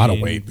weighed A lot of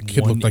in weight. The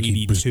kid looked like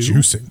he was 182.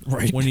 juicing.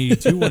 Right.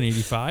 182,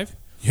 185.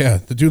 Yeah,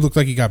 the dude looked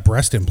like he got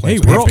breast Hey,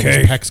 implants. we're all,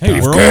 His pecs hey,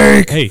 got- we're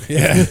all, hey,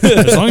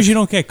 as long as you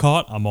don't get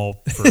caught, I'm all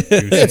for juice.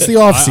 It's the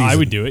off season. I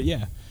would do it,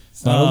 yeah.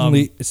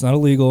 It's not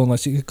illegal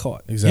unless you get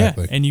caught.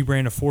 Exactly. Yeah, and you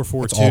ran a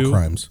 4.42. It's all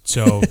crimes.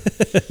 So,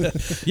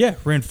 yeah,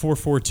 ran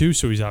 4.42.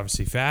 So he's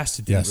obviously fast.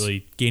 It didn't Yes.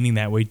 really gaining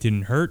that weight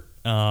didn't hurt.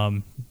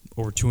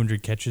 Over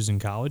 200 catches in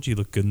college. He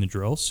looked good in the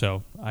drill.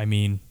 So I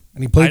mean,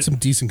 And he played some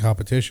decent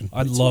competition.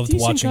 I some loved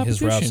decent watching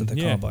his routes at the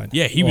competition. combine.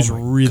 Yeah, he Oh was my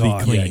really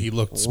God. clean. Yeah, he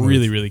looked smooth.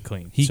 really, really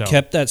clean. He So,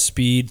 kept that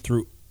speed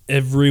through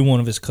every one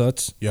of his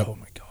cuts. Yep. Oh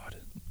my God,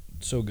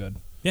 so good.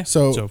 yeah.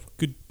 So-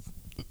 good.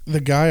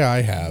 The guy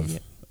I have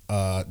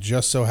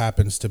just so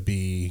happens to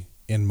be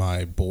in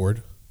my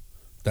board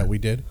that we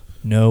did.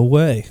 No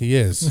way. He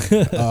is.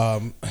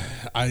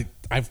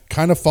 I've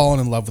kind of fallen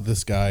in love with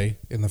this guy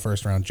in the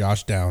first round,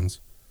 Josh Downs,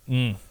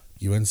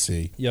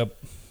 UNC. Yep.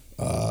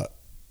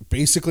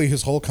 Basically,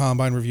 his whole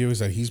combine review is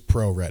that he's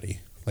pro ready.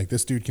 Like,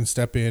 this dude can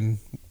step in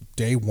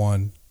day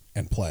one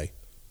and play.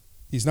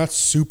 He's not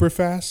super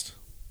fast.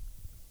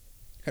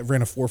 I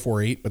ran a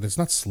 4.48, but it's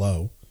not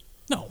slow.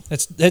 No,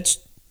 That's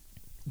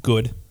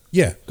good.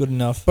 Yeah, Good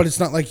enough. but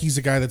it's not like he's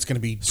a guy that's going to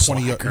be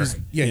 20 Slacker. yards.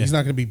 He's not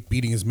going to be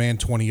beating his man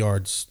 20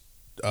 yards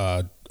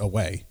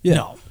away.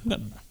 Yeah. no.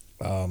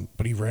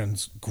 But he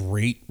runs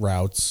great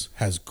routes,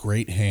 has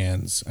great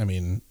hands. I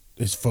mean,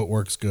 his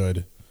footwork's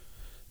good.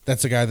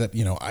 That's a guy that,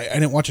 I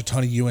didn't watch a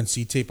ton of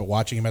UNC tape, but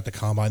watching him at the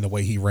combine, the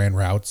way he ran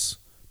routes,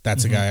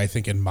 that's a guy I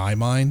think in my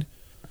mind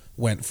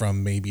went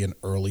from maybe an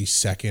early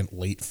second,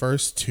 late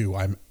first to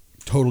I'm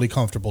totally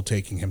comfortable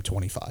taking him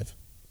 25.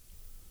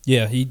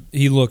 Yeah,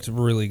 he looked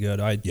really good.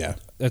 Yeah.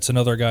 That's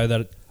another guy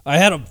that I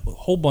had a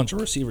whole bunch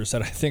of receivers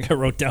that I think I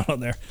wrote down on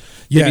there.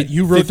 Yeah, Maybe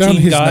you wrote down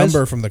 15 his guys,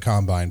 number from the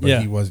combine, but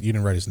Yeah. you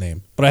didn't write his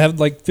name. but I have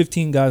like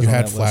 15 guys You on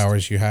had that Flowers,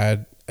 list. you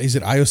had, is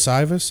it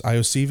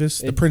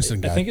Iosivas, the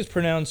Princeton guy? I think it's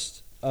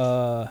pronounced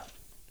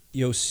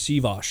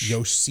Yosivash.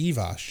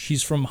 Yosivash.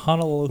 He's from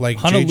Honolulu. Like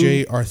Honolulu.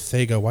 J.J.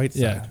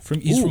 Arthega-Whiteside. Yeah,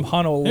 he's from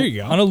Honolulu. there you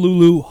go.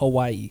 Honolulu,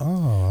 Hawaii.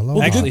 Oh, I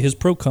love Actually, that. his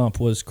pro comp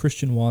was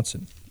Christian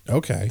Watson.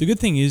 Okay. The good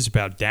thing is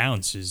about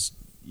Downs is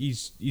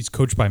he's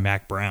coached by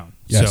Mac Brown.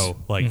 Yes. So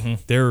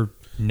like they're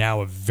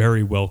now a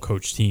very well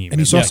coached team. And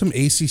he saw Yeah. some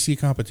ACC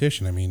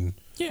competition. I mean,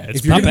 yeah, it's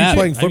if you're not going to bad. be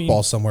playing I mean-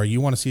 football somewhere, you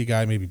want to see a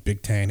guy maybe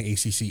Big Ten,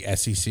 ACC,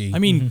 SEC. I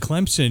mean,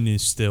 Clemson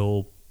is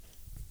still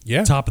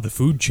yeah. top of the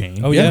food chain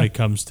Oh, yeah. when it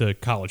comes to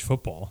college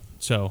football.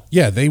 So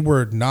Yeah, they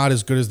were not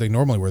as good as they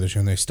normally were this year,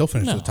 and they still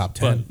finished in the top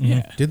 10. but,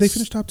 yeah. Did they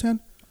finish top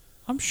 10?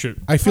 I'm sure.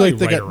 I feel like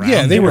they probably got right yeah,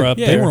 around they there. were up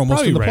they there. were almost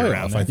Probably in the right playoff,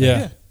 around I there.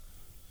 think. Yeah.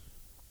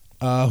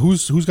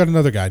 Who's got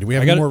another guy? Do we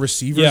have any more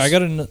receivers? Yeah, I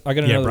got another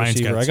Brian's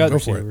receiver. got I got some Go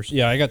for it. receivers.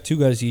 Yeah, I got two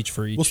guys each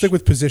for each. We'll stick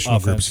with positional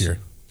offense. groups here.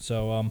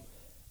 So,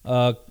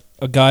 a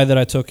guy that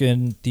I took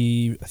in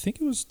I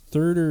think it was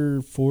third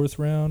or fourth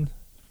round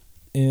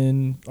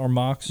in our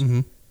mocks,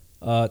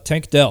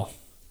 Tank Dell.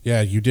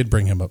 Yeah, you did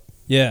bring him up.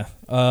 Yeah,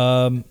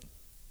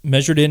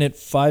 measured in at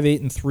 5'8"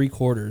 and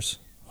 3/4,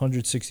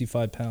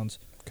 165 pounds.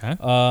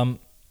 Okay.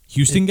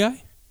 Houston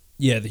guy?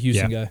 Yeah, the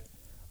Houston guy.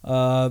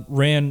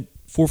 Ran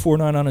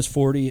 4.49 on his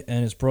 40,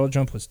 and his broad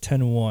jump was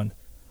 10.1.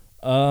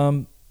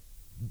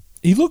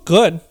 He looked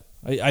good.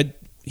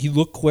 He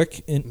looked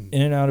quick in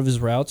and out of his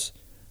routes,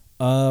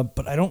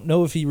 but I don't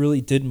know if he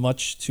really did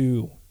much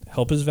to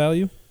help his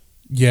value.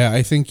 Yeah,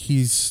 I think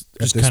he's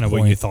at Just this kind of what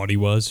point- you thought he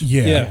was.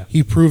 Yeah, Yeah.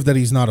 he proved that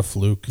he's not a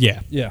fluke.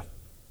 Yeah. Yeah,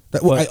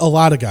 A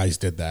lot of guys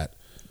did that.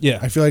 yeah.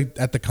 I feel like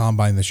at the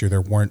combine this year,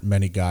 there weren't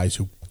many guys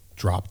who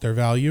dropped their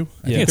value.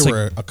 I Yeah. think It's there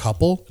like- were a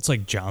couple. It's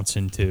like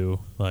Johnson too.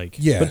 Like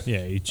Yeah.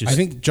 yeah. He just I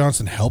think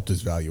Johnson helped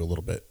his value a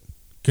little bit.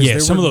 Yeah, there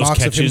some were of those mocks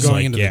him catches, going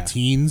like, into yeah. the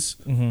teens,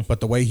 but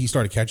the way he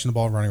started catching the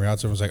ball and running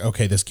routes, everyone was like,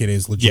 okay, this kid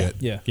is legit.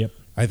 Yeah. Yep.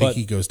 I think But-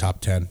 he goes top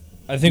 10.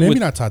 I think maybe with-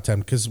 not top 10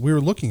 because we were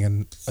looking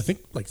and I think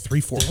like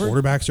 3-4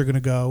 quarterbacks are going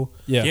to go.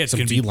 Yeah. Yeah, it's Some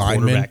going to be D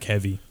linemen. quarterback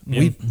heavy.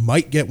 We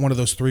might get one of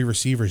those 3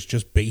 receivers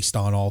just based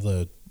on all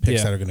the picks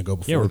Yeah. that are going to go Yeah,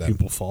 before where them.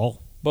 people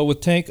fall. But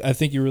with Tank, I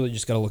think you really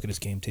just got to look at his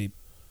game tape,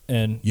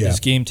 and Yeah. his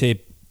game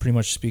tape pretty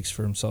much speaks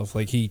for himself.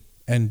 Like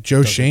And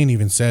Joe Shane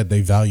even said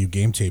they value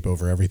game tape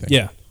over everything.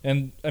 yeah.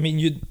 And I mean,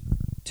 you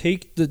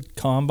take the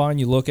combine,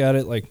 you look at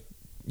it, like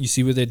you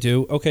see what they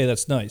do. Okay,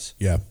 that's nice.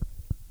 Yeah.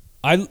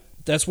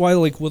 That's why,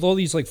 like, with all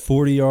these like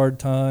 40-yard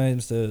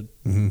times, the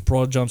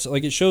broad jumps,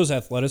 like it shows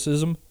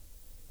athleticism.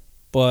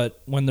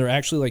 But when they're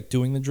actually like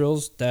doing the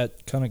drills,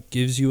 that kind of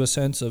gives you a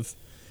sense of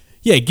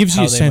Yeah, it gives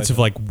you How a they sense might of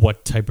like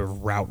what type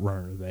of route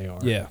runner they are.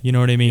 Yeah. You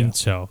know what I mean? Yeah.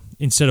 So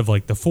instead of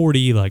like the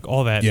 40, like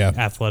all that Yeah.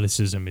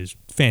 athleticism is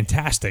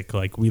fantastic.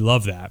 Like we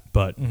love that.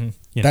 But you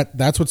know,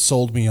 That's what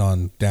sold me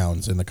on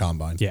Downs in the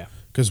combine. Yeah.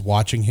 Because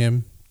watching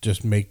him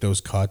just make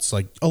those cuts,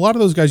 like a lot of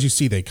those guys you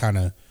see, they kind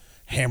of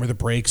hammer the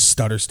brakes,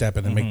 stutter step,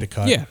 and then make the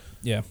cut. yeah.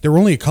 yeah. There were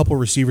only a couple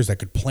receivers that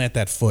could plant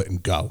that foot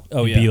and go.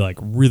 Oh It'd yeah. be like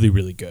really,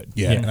 really good.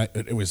 Yeah. And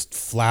it was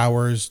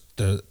Flowers,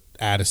 the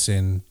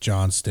Addison,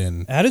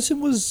 Johnston. Addison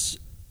was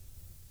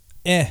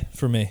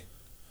for me.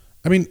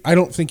 I mean, I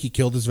don't think he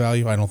killed his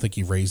value. I don't think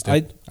he raised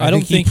it. I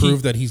don't think think he he-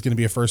 proved that he's going to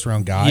be a first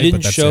round guy. He didn't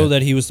but that's show it.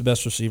 that he was the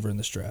best receiver in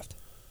this draft.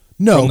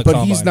 No, from the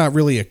but he's combine. not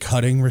really a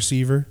cutting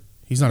receiver.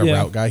 He's not a Yeah.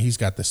 route guy. He's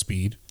got the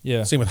speed.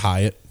 Yeah. Same with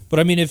Hyatt. But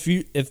I mean, if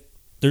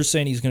they're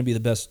saying he's going to be the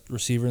best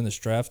receiver in this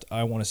draft,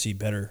 I want to see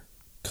better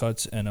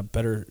cuts and a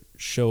better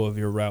show of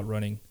your route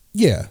running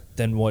Yeah.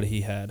 than what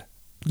he had.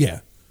 Yeah.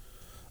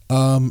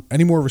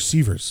 Any more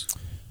receivers?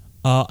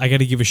 I got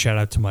to give a shout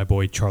out to my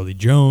boy Charlie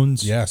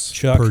Jones. Yes.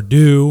 Chuck.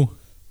 Purdue.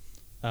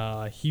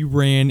 He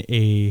ran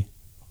a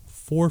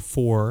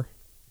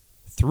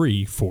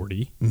 4.43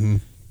 40.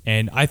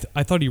 And I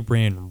thought he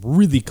ran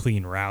really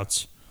clean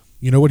routes.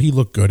 You know what he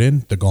looked good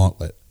in? The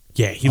gauntlet.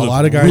 Yeah, he A looked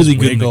lot of guys really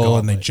good in the wiggle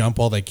and they gauntlet. jump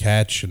all they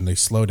catch and they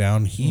slow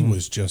down. He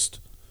was just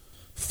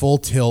full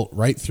tilt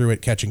right through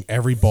it, catching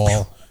every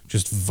ball,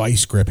 just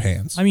vice grip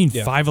hands. I mean,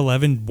 Yeah.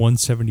 5'11",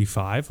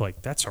 175.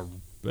 Like that's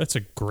a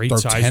great Throw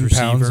size 10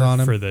 pounds receiver on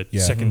him. for the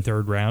Yeah. second,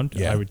 third round.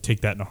 Yeah. I would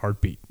take that in a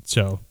heartbeat.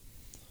 So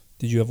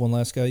Did you have one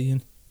last guy,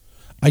 Ian?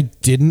 I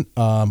didn't.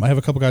 I have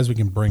a couple guys we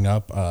can bring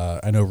up.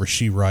 I know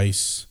Rashee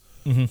Rice.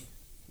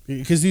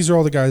 Because these are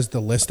all the guys,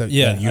 the list that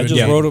Yeah, that you I had just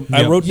made. wrote.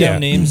 I wrote Yeah.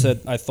 down names that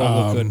I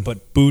thought looked good,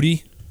 but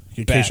Booty,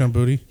 bad. Keyshawn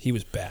Booty. He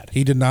was bad.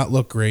 He did not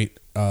look great,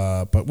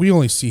 but we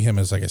only see him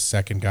as like a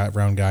second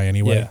round guy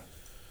anyway.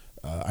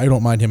 Yeah. I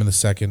don't mind him in the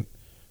second.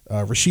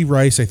 Rashee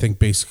Rice, I think,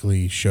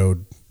 basically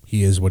showed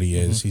he is what he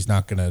is. He's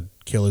not going to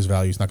kill his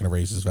value. He's not going to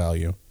raise his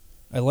value.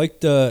 I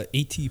liked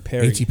A.T.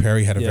 Perry. A.T.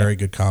 Perry had a Yeah. very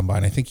good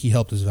combine. I think he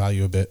helped his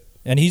value a bit.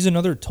 And he's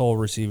another tall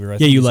receiver. I Yeah,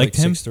 think you he's liked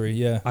like him? 6'3",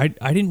 yeah. I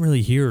didn't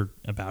really hear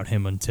about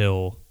him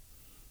until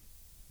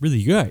really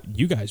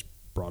you guys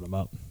brought him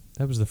up.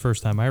 That was the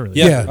first time I really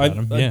Yeah, heard about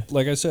him. Yeah.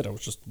 like I said, I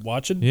was just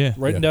watching, Yeah.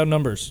 writing Yeah. down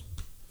numbers.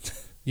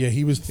 Yeah,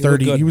 he was looked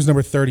 30. good. He was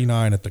number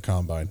 39 at the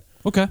combine.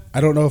 Okay. I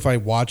don't know if I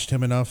watched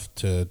him enough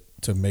to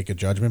make a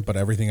judgment, but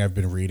everything I've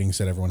been reading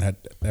said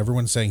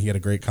everyone's saying he had a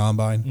great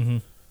combine. Mm-hmm.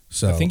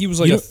 So I think he was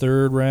like You a know-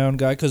 third round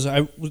guy because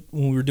when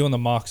we were doing the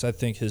mocks, I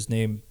think his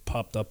name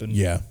popped up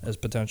as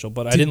potential,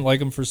 but I didn't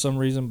like him for some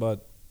reason.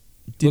 But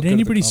Did looked good at the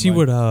anybody see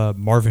combine. what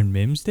Marvin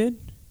Mims did?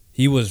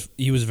 he was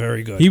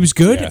very good. He was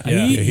good.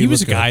 Yeah. He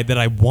was a looked guy that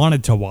I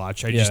wanted to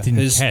watch. I just Yeah.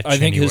 didn't catch. I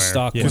think his anywhere.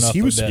 stock Yeah. went 'Cause up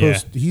he was a bit.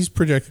 supposed. He's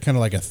projected kind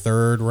of like a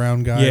third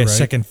round guy. Yeah, right?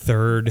 second,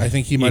 third. I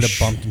think he might have ish.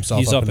 bumped himself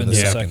He's up into in the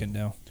the second. second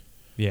now.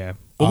 Yeah.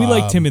 Well, we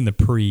liked him in the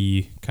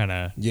pre kind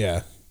of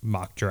Yeah,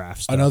 mock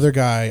draft stuff. another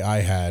guy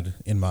I had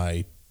in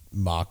my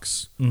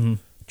mocks, Mm-hmm.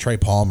 Trey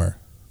Palmer,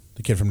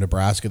 the kid from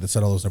Nebraska that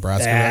set all those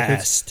Nebraska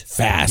records.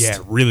 Fast. Yeah,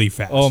 really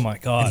fast. Oh my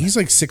And god, he's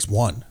like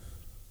 6'1".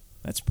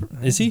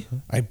 is he?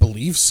 I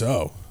believe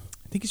so.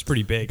 I think he's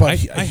pretty big. But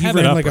he have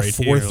ran it up like a right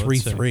here. Let's see.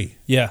 4.33.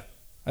 Yeah,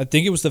 I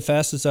think it was the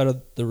fastest out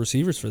of the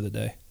receivers for the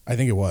day. I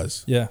think it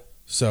was. Yeah,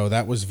 So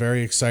that was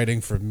very exciting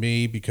for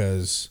me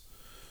because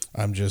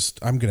I'm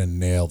gonna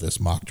nail this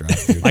mock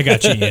draft, dude. I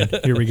got you, Ian.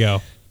 Here we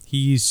go.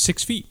 He's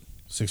 6 feet,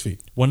 6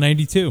 feet.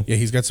 192. Yeah,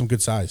 he's got some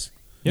good size.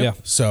 Yep.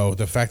 yeah. So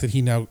the fact that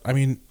he now, I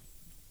mean,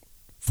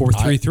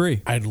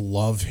 4.33. I'd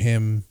love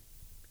him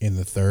in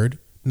the third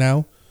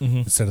now Mm-hmm.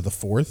 instead of the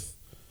fourth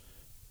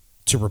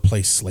to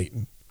replace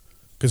Slayton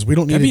because we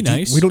don't need That'd a be deep,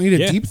 nice. we don't need a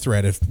Yeah. deep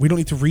threat if we don't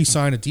need to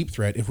re-sign a deep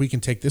threat if we can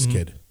take this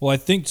kid. Well, I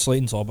think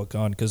Slayton's all but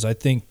gone because I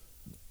think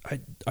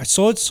I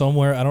saw it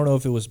somewhere. I don't know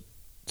if it was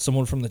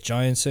someone from the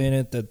Giants saying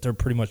it that they're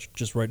pretty much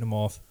just writing him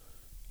off.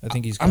 I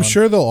think he's. I'm gone.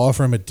 sure they'll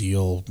offer him a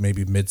deal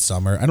maybe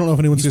midsummer. I don't know if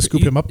anyone's gonna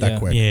scoop him up that yeah.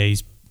 quick.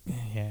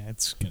 Yeah,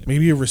 it's gonna.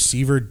 Maybe a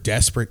receiver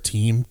desperate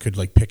team could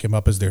like pick him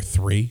up as their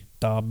 3.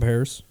 the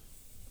Bears.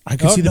 I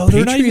could Oh, see the no,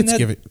 they're not even Patriots that.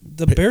 give it.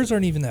 The Bears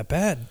aren't even that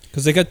bad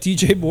because they got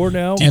DJ Moore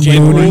now, DJ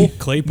Claypool,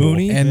 Claypool.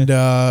 Mooney, And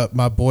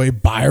my boy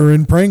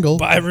Byron Pringle.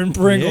 Byron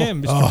Pringle. Yeah,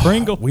 Mr. Oh,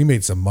 Pringle. We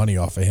made some money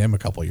off of him a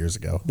couple years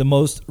ago. The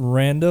most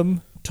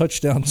random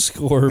touchdown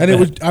scorer.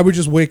 And I would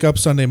just wake up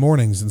Sunday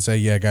mornings and say,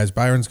 "Yeah, guys,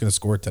 Byron's going to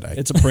score today."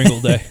 It's a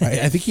Pringle day.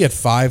 I think he had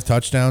 5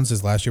 touchdowns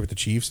his last year with the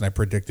Chiefs, and I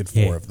predicted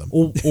 4 of them.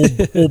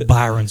 Old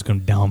Byron's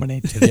gonna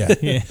dominate today.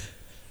 Yeah.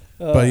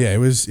 But yeah, it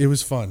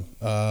was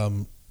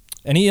fun.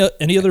 Any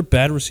other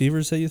bad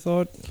receivers that you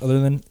thought other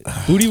than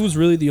Booty was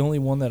really the only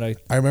one that I.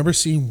 I remember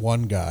seeing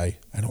one guy.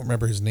 I don't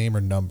remember his name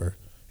or number.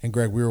 And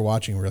Greg, we were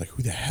watching. We were like,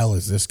 "Who the hell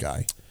is this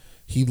guy?"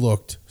 He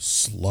looked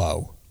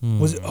slow.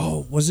 Was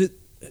it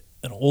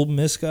an Old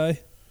Miss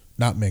guy?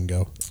 Not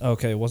Mingo.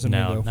 Okay, it wasn't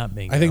No, Mingo. not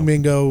Mingo. I think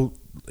Mingo.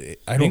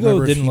 I don't Mingo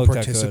remember if didn't he look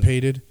that good.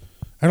 participated.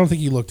 I don't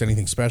think he looked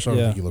anything special. I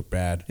don't Yeah. think he looked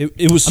bad.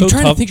 It was so I'm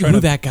trying tough to think of who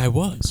that guy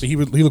was. But he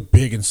looked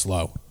big and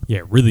slow.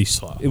 Yeah, really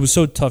slow. It was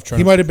so tough trying.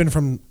 He to, might have been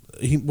from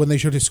when they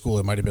showed his school.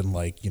 It might have been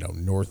like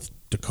North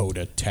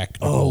Dakota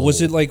Technical. oh,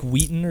 was it like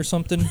Wheaton or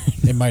something?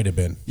 It might have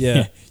been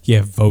Yeah.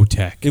 Yeah,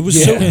 Votech. It was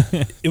Yeah. so.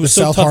 It the was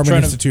so South tough Harmon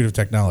trying to. Institute of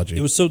Technology.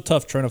 It was so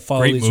tough trying to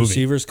follow Great these movie.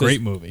 receivers. 'Cause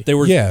Great movie. They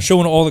were Yeah.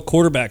 showing all the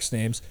quarterbacks'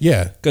 names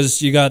yeah.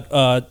 because you got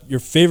your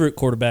favorite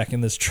quarterback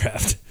in this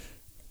draft.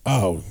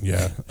 Oh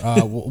yeah.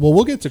 Well,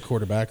 we'll get to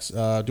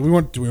quarterbacks. Do we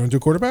want to do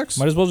quarterbacks?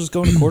 Might as well just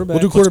go into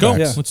quarterback. We'll do quarterbacks.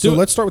 Yeah. Let's so do it.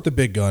 let's start with the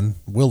big gun,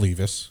 Will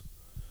Levis.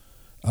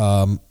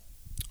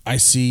 I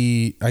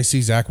see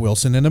Zach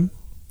Wilson in him,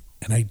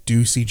 and I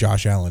do see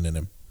Josh Allen in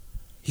him.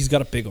 He's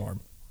got a big arm.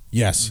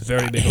 Yes,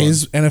 Very big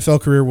His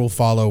NFL career will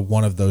follow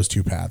one of those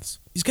two paths.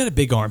 He's got a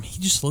big arm. He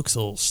just looks a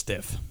little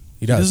stiff.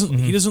 He does.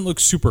 He doesn't look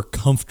super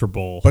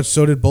comfortable. But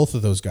so did both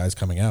of those guys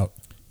coming out.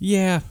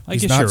 yeah, I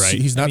He's guess not, you're right.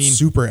 He's not I mean,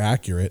 super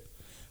accurate.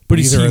 but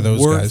is either he of those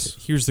worth? guys.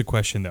 Here's the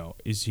question though: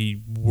 is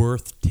he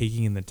worth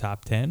taking in the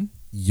top 10?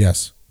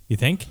 Yes. You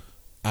think?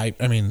 I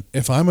mean,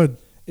 if I'm a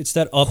It's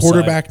that upside.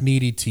 quarterback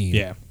needy team,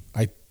 Yeah.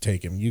 I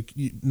take him. You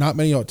not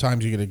many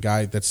times you get a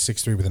guy that's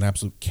 6'3" with an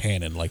absolute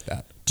cannon like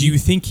that. Do you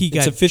think he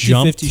got It's a 50-50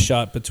 jumped?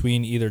 shot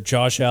between either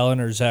Josh Allen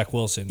or Zach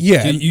Wilson.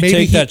 Yeah, you maybe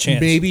take that chance.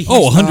 Maybe he's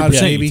 100% not,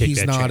 maybe you take he's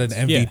that not chance.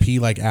 an MVP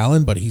like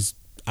Allen, but he's.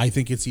 I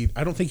think it's.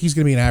 I don't think he's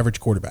going to be an average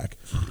quarterback.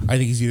 I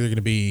think he's either going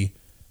to be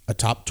a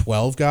top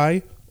 12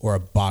 guy or a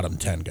bottom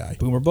 10 guy.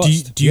 Boomer Do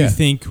you, bust. do you Yeah.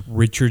 think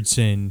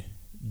Richardson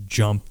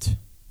jumped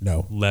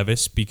No,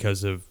 Levis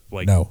because of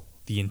like No.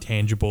 the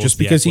intangibles? just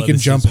the because he can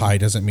jump athleticism? high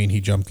doesn't mean he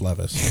jumped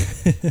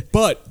Levis.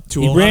 But to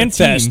He a lot ran of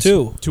fast, teams,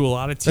 too. To a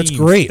lot of teams, That's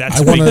great. That's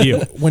I a big wanna- deal.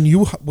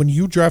 when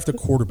you draft a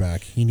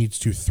quarterback, he needs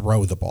to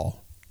throw the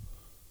ball.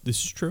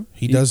 This is true.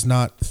 He does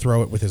not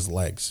throw it with his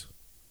legs.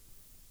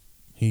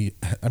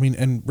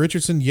 And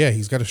Richardson, yeah,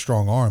 he's got a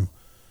strong arm,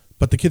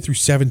 but the kid threw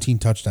 17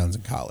 touchdowns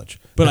in college.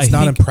 But it's I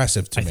not think-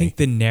 impressive to I me. think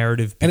the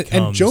narrative and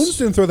becomes Jones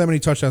didn't throw that many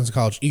touchdowns in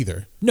college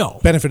either. No.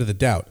 Benefit of the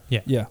doubt.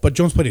 Yeah. Yeah. But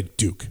Jones played at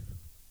Duke.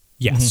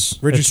 Yes,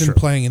 Richardson that's true.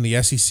 playing in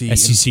the SEC.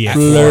 SEC at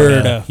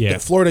Florida. Yeah.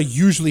 Florida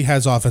usually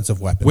has offensive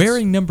weapons.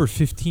 Wearing number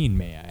 15,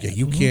 may I? Yeah,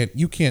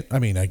 you can't. I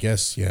mean, I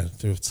guess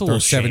It's a throw little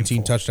 17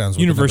 shameful. touchdowns. With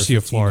the University number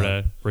of 15 on.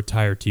 Florida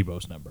retired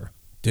Tebow's number.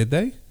 Did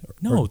they?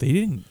 No, they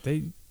didn't.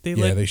 They Yeah,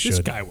 let they this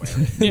should. guy wear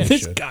it. Yeah,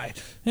 This should. guy.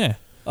 yeah.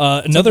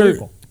 Another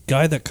unbelievable.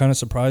 guy that kind of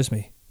surprised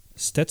me,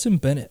 Stetson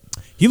Bennett.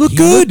 He looked He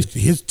good. looked-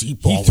 his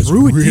deep ball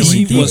threw was a really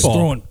decent good. He was ball.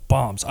 throwing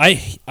bombs.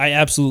 I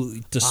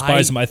absolutely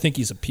despise I- him. I think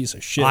he's a piece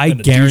of shit. I and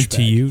a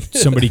guarantee douchebag. you,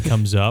 somebody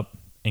comes up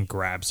and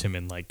grabs him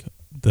in like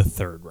the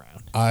 3rd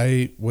round.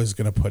 I was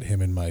gonna put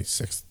him in my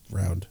 6th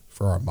round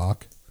for our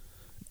mock,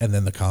 and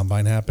then the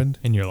combine happened,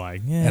 And you're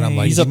like, yeah. and I'm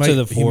like, He's he up might,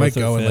 to the he might 4th or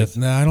go in like, 5th.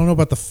 nah, I don't know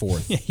about the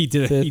 4th, yeah, he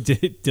did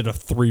a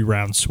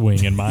 3-round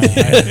swing in my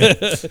eye.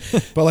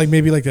 but like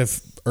maybe like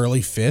the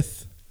early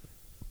 5th,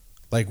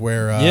 like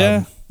where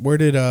Yeah. where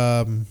did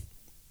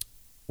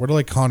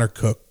like Connor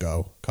Cook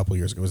go a couple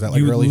years ago? Was that like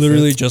You early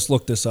literally 5th? just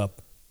looked this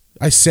up.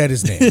 I said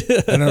his name.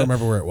 I don't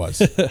remember where it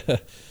was.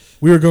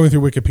 We were going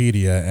through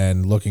Wikipedia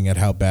and looking at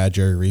how bad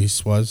Jerry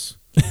Reese was,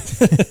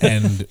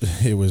 and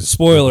it was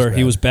Spoiler,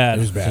 he was bad.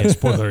 It was bad. Yeah,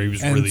 spoiler, he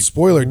was And really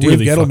spoiler, Dave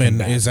really fucking Gettleman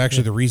bad. is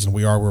actually the reason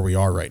we are where we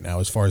are right now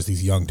as far as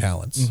these young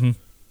talents. Mm-hmm.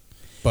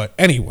 But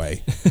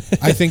anyway,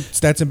 I think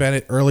Stetson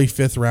Bennett, early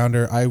 5th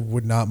rounder, I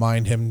would not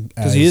mind him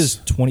Because as he is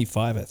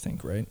 25, I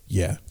think, right?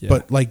 Yeah. Yeah.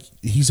 But like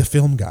he's a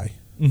film guy.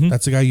 Mhm.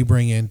 That's the guy you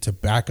bring in to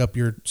back up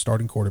your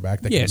starting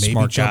quarterback that Yeah, can maybe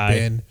smart jump guy.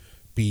 in,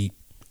 be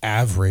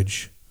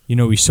average. You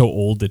know, he's so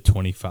old at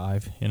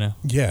 25, you know?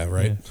 Yeah,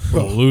 right. Yeah.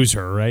 What a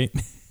loser, right?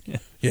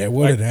 Yeah,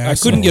 what an I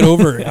asshole. couldn't get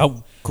over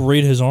how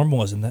great his arm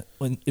was in that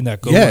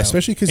go Yeah, round.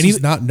 especially because And he's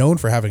he- not known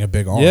for having a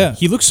big arm. Yeah.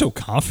 He looks so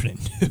confident,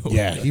 too.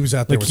 Yeah, he was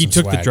out there Like, with he some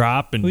took the swag.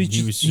 drop and Well,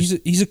 he was just...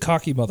 he's a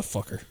cocky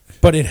motherfucker.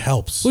 But it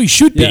helps. Well, he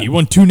should be. Yeah. He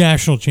won 2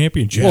 national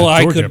championships. Well,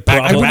 Georgia,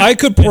 I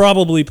could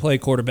probably play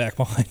quarterback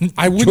behind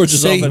I wouldn't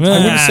Georgia's say offense. I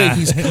wouldn't say Ah.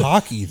 he's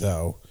cocky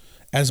though,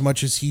 as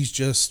much as he's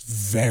just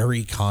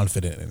very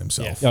confident in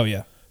himself. Oh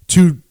yeah,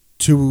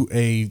 To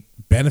a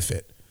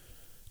benefit.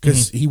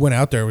 Because he went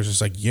out there and was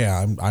just like,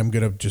 yeah, I'm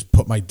gonna just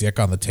put my dick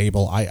on the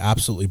table. I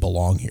absolutely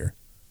belong here.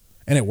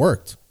 And it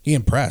worked. He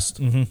impressed.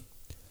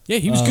 Yeah,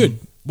 he was good.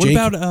 What Jake,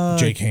 about...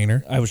 Jake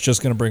Hayner? I was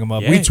just gonna bring him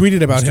up. Yeah. We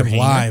tweeted about Mr. him Hayner.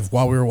 live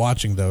while we were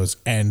watching those,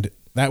 and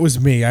that was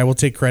me. I will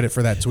take credit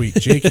for that tweet.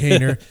 Jake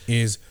Hayner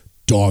is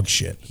dog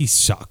shit. He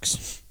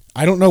sucks.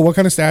 I don't know what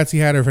kind of stats he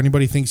had or if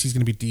anybody thinks he's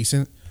going to be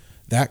decent.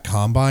 That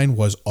combine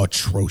was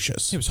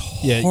atrocious. It was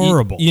Yeah,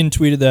 horrible. Ian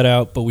tweeted that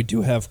out, but we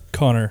do have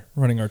Connor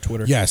running our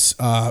Twitter. Yes,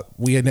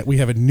 we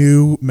have a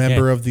new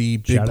member Yeah. of the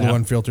Big Shout Blue out.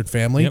 Unfiltered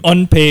family. Yep.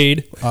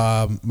 Unpaid.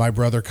 My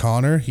brother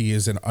Connor, he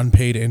is an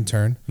unpaid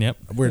intern. Yep.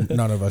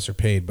 None of us are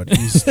paid, but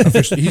he's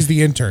officially, he's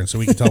the intern, so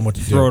we can tell him what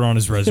to do. Throw it on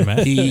his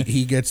resume.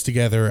 He gets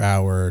together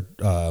our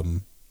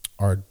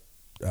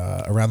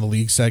around the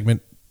league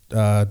segment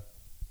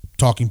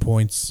talking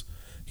points.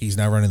 He's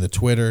now running the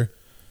Twitter.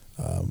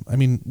 I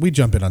mean, we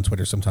jump in on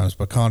Twitter sometimes,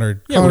 but Connor's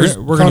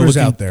look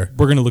out there.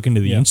 We're going to look into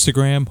the Yeah.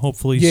 Instagram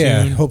hopefully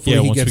Yeah, soon. hopefully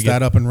he once gets we get-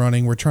 that up and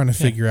running. We're trying to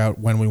figure out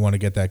when we want to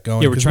get that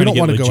going. Yeah, we're because trying we to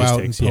don't want get to go out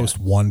and logistics, yeah. post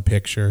one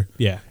picture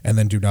Yeah. and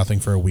then do nothing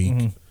for a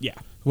week. Yeah.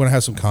 We want to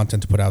have some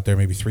content to put out there,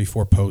 maybe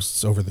 3-4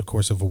 posts over the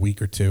course of a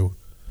week or two.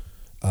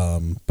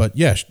 But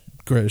yeah,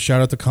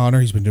 shout out to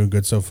Connor. He's been doing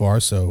good so far.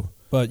 So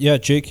But yeah,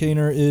 Jake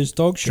Hayner is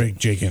dog shit.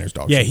 Jake Hayner's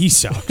dog. Yeah, shit. he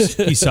sucks.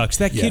 He sucks.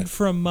 That Yeah. kid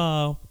from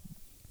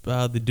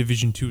the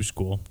Division II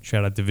school.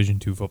 Shout out Division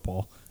II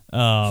football.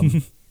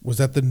 Was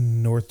that the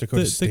North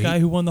Dakota The State? guy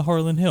who won the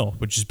Harlan Hill,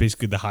 which is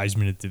basically the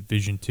Heisman at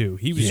Division II.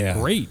 He was Yeah.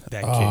 great.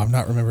 That Oh, kid. I'm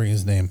not remembering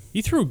his name.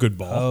 He threw a good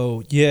ball.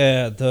 Oh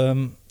yeah,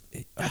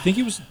 I think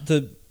he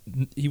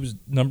was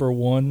number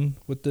 1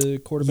 with the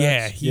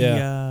quarterbacks.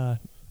 Yeah.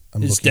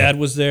 I'm His looking dad up-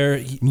 was there.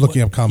 I'm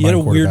looking up He combine had a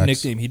weird quarterbacks.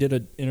 nickname. He did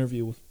an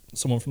interview with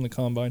someone from the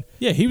combine.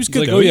 Yeah, he was He's good.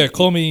 like, though. oh yeah,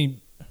 call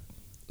me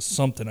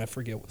something. I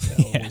forget what the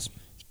hell it Yeah. was.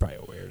 He's probably a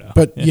weirdo.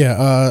 But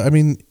yeah, I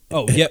mean,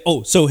 Oh yeah.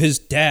 Oh, so his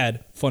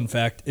dad, fun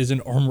fact, is an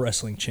arm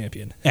wrestling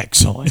champion.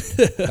 Excellent.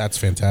 that's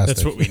fantastic.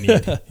 That's what we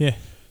need. Yeah.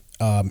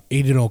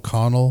 Aiden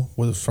O'Connell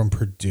was from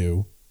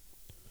Purdue.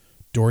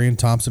 Dorian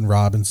Thompson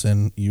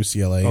Robinson,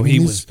 UCLA. Oh, I mean, he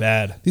these- was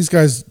bad. These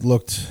guys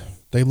looked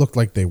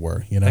like they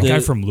were, you know. That guy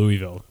The- from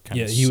Louisville.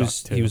 Yeah, Kinda he was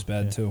sucked, too. he was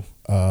bad Yeah. too.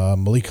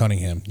 Malik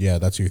Cunningham. Yeah,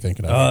 that's who you're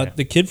thinking of.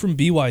 The kid from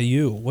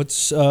BYU.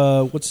 What's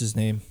his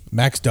name?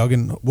 Max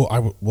Duggan.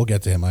 Well, we'll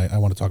get to him. I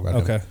want to talk about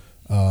him. Okay.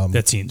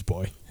 That's Ian's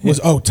boy.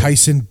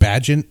 Tyson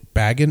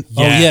Baggin?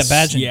 Oh Yes, yeah,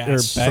 Badgett yes. or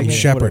From From Baggett,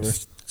 Shepherd. whatever.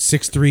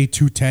 6'3",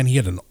 210. He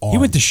had an arm. He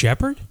went to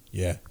Shepherd?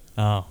 Yeah.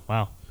 Oh,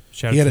 wow.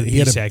 Shout He out had to a- he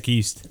had a- BSAC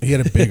East. He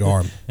had a big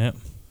arm. Yep.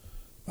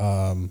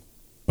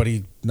 But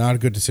he not a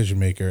good decision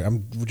maker.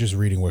 I'm just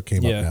reading what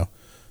came Yeah. up now.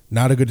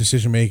 Not a good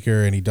decision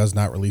maker, and he does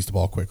not release the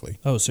ball quickly.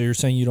 Oh, so you're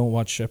saying you don't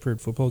watch Shepherd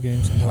football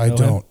games? I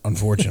don't,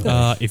 unfortunately.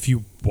 If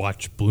you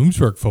watch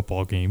Bloomsburg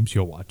football games,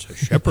 you'll watch a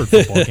Shepherd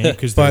football game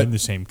because they're But- in the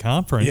same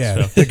conference.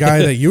 yeah, So. the guy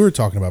that you were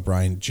talking about,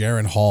 Brian,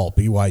 Jaron Hall,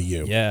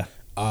 BYU. Yeah.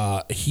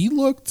 He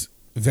looked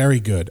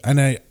very good, and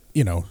there's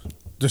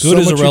Good so is a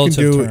much you can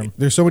relative do. term.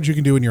 There's so much you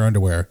can do in your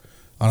underwear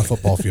on a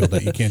football field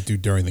that you can't do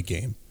during the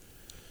game.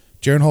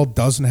 Jaren Hall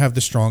doesn't have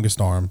the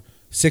strongest arm,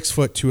 6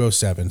 foot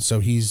 207, so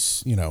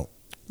he's, little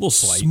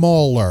slight.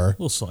 smaller,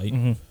 little slight.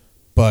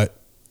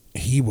 but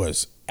he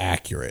was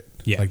accurate.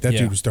 Yeah. Like that Yeah.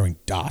 dude was throwing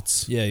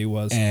dots. Yeah, he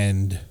was.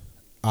 And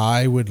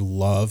I would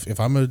love if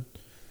I'm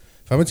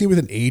a team with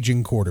an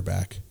aging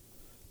quarterback,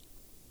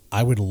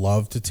 I would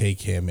love to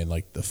take him in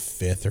like the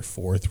 5th or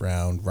 4th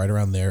round, right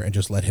around there, and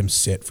just let him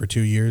sit for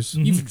 2 years.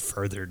 Even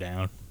further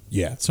down.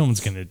 Yeah, Someone's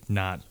gonna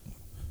not.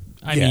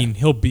 I Yeah. mean,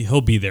 he'll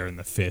be there in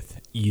the 5th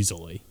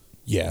easily.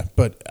 yeah,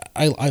 but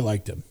I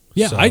liked him.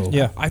 Yeah, So,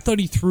 I thought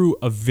he threw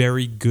a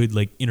very good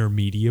like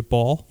intermediate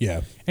ball.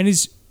 yeah, And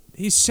his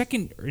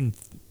second and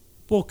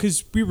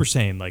because we were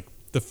saying like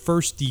the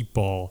first deep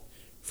ball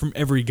from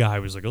every guy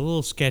was like a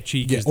little sketchy.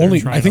 yeah. 'Cause they're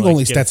Only trying I think to, like,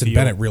 only get a Stetson feel.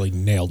 Bennett really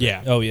nailed it.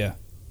 Yeah, Oh yeah.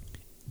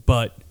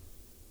 but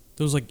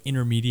those like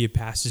intermediate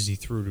passes he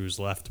threw to his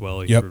left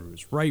well, he Yep. threw to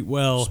his right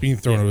well. Being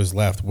thrown to his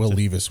left, Will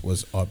Levis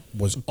was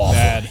awful.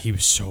 Bad. He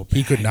was so bad.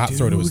 He could not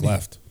throw to his dude.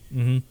 left.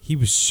 He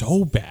was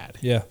so bad.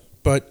 Yeah.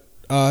 But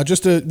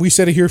we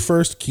said it here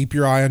first. Keep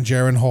your eye on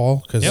Jaren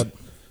Hall because, Yep.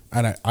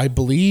 and I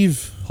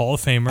believe Hall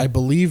of Famer. I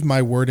believe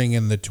my wording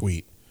in the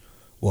tweet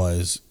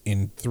was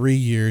in 3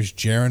 years,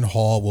 Jaren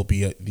Hall will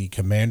be the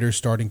Commanders'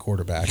 starting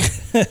quarterback,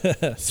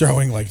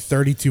 throwing like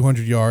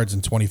 3,200 yards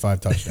and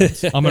 25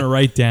 touchdowns. I'm gonna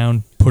write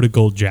down, put a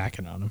gold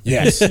jacket on him.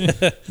 Yes,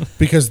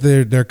 because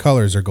their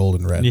colors are gold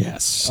and red.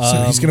 Yes. So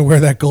he's going to wear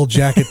that gold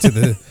jacket to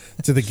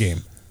the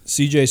game.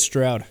 CJ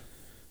Stroud.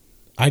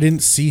 I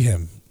didn't see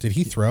him. Did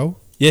he throw?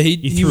 Yeah,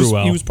 he threw was,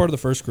 well. He was part of the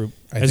first group.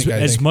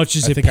 As much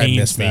as I it think I pains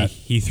missed me, that.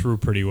 he threw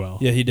pretty well.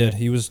 Yeah, he did.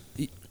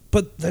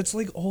 But that's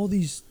like all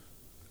these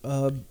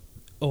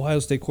Ohio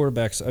State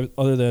quarterbacks,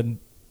 other than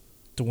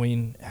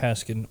Dwayne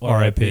Haskin,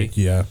 R.I.P.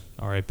 R.I.P. Yeah.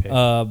 R.I.P.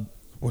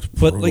 What a But,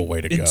 brutal like,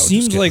 way to it go.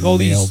 seems Just get like all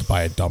these- nailed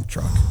by a dump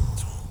truck. Not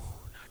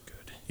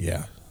good.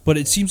 Yeah. But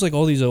it seems like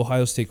all these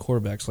Ohio State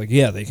quarterbacks, like,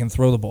 yeah, they can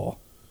throw the ball.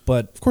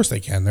 But Of course they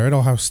can. They're at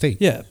Ohio State.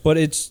 yeah, but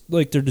it's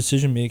like their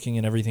decision making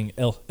and everything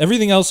else.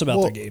 Everything else about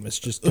Well, their game is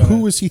just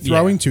Who is he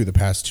throwing to the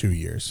past 2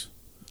 years?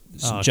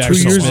 Jackson 2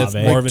 years, Smith, Olave.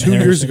 like Marvin 2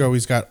 years Harrison. ago,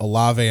 he's got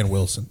Olave and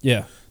Wilson.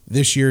 Yeah,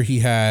 This year he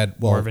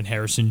had Marvin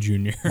Harrison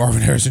Jr.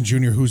 Marvin Harrison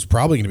Jr., who's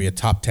probably going to be a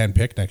top 10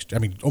 pick next. I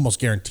mean, almost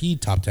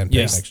guaranteed top 10 pick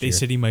Yes, next They year.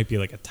 said he might be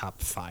like a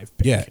top 5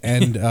 pick. Yeah,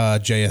 and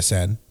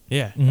JSN.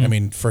 Yeah. I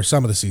mean, for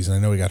some of the season, I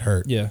know he got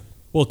hurt. yeah.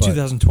 Well, But-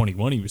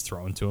 2021 he was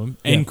throwing to him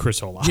and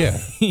Chris Olave. Yeah.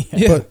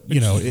 Yeah. But, Which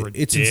is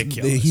it's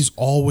ridiculous. he's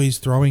always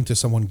throwing to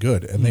someone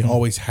good, and they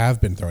always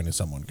have been throwing to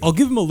someone good. I'll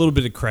give him a little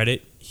bit of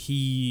credit.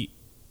 He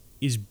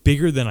is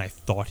bigger than I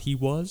thought he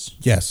was.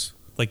 Yes.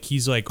 Like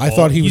he's like I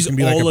thought he was he's gonna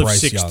be like all a of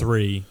Bryce Young.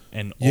 6'3"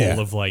 and Yeah. all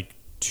of like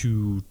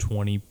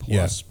 220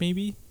 plus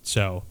maybe.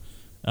 So,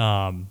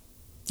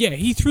 yeah,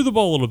 he threw the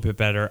ball a little bit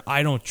better.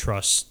 I don't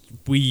trust.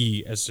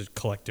 We as a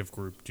collective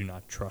group do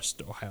not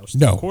trust Ohio State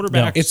No.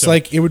 quarterbacks. It's so-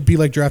 like it would be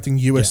like drafting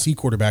USC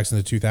quarterbacks in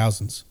the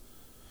 2000s.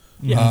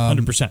 yeah,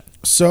 100%.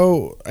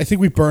 So I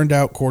think we burned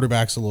out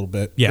quarterbacks a little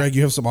bit. Yeah. Greg,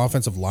 you have some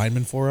offensive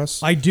linemen for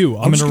us. I do.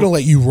 I'm just going to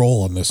let you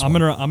roll on this I'm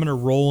one. gonna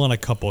roll on a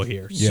couple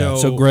here. Yeah.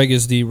 So Greg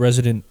is the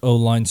resident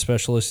O-line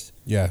specialist.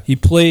 Yeah. He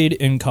played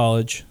in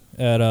college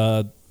at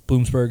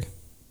Bloomsburg,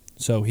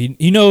 so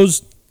he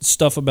knows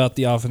stuff about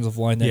the offensive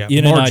line that Yeah,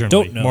 Ian and I marginally,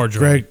 don't know.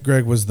 marginally.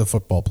 Greg was the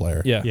football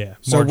player. Yeah, Yeah.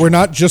 So marginally. we're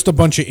not just a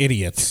bunch of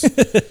idiots.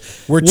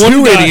 We're One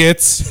two guy-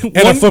 idiots and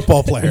a one-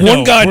 football player.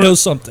 One guy we're- knows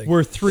something.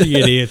 We're 3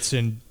 idiots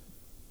and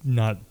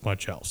not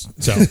much else.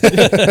 So,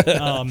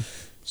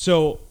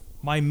 so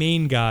my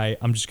main guy,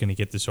 I'm just going to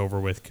get this over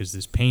with because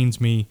this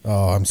pains me.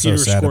 Oh, I'm so Peter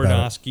sad about it.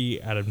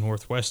 Skordowski out of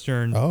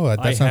Northwestern. Oh,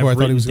 that's not have who I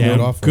thought he was written gonna lead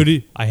down off with.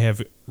 good. I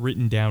have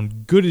written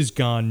down good is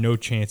gone. No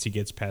chance he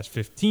gets past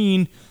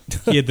 15.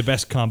 He had the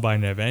best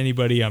combine of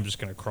anybody. I'm just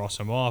going to cross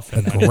him off.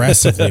 And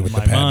Aggressively in with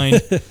my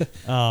the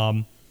pen.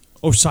 mind.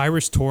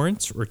 Osiris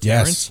Torrance or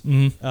Yes.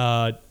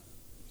 Terrence.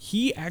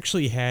 He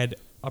actually had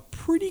a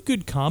pretty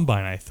good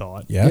combine, I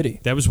thought. Yeah. Did he?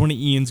 That was one of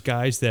Ian's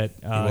guys that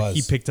was.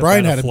 he picked up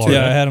Brian out had of him too. Florida.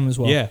 Yeah, I had him as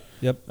well. Yeah.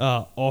 Yep.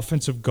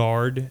 Offensive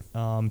guard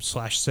 /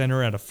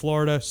 center out of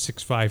Florida,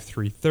 6'5",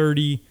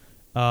 330.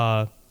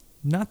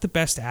 Not the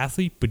best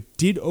athlete, but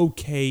did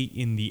okay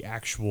in the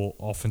actual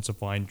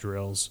offensive line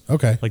drills.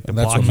 Okay. Like the And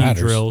that's what blocking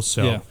matters. drills.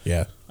 So Yeah.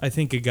 Yeah. I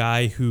think a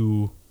guy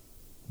who,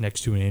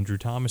 next to an Andrew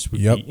Thomas, would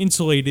Yep. be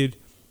insulated.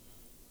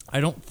 I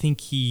don't think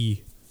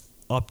he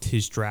upped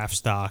his draft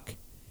stock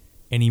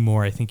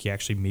anymore. I think he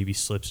actually maybe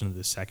slips into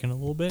the second a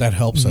little bit. That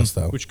helps us,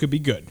 though. Which could be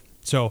good.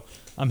 So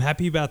I'm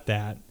happy about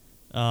that.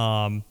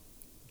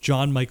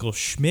 John Michael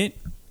Schmidt,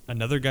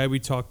 another guy we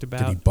talked about.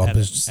 Did he bump out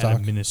his of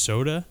stock?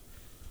 Minnesota.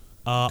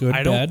 Good,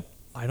 bad? bad?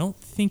 I don't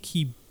think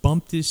he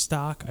bumped his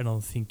stock. I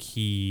don't think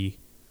he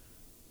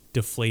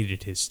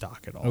deflated his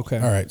stock at all. Okay.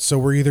 All right. So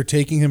we're either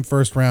taking him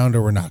first round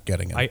or we're not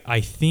getting him. I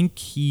think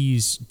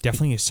he's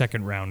definitely a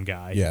second round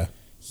guy. yeah.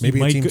 He Maybe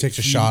a might team go- takes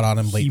a he- shot on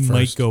him late He first.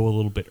 might go a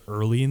little bit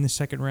early in the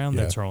second round.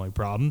 Yeah. That's our only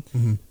problem.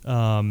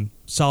 Mm-hmm.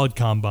 Solid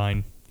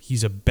combine.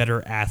 He's a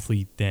better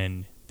athlete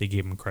than they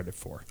gave him credit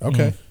for.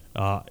 Okay.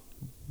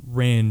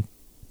 Ran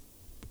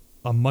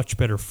a much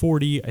better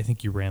 40. I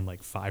think he ran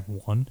like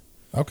 5.1.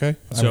 Okay.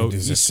 So I mean,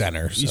 he's a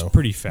center. He's So.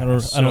 pretty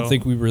fast. I don't so-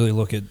 think we really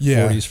look at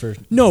Yeah. 40s for.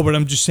 No, but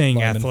I'm just saying,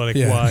 Lineman.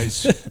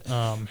 athletic-wise,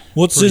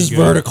 What's pretty his good.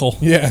 vertical?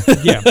 Yeah.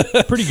 yeah,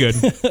 pretty good.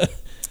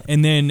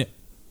 And then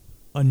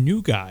a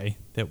new guy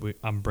that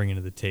I'm bringing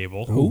to the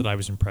table Who? that I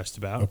was impressed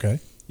about Okay.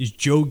 is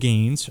Joe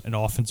Gaines, an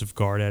offensive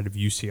guard out of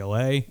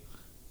UCLA.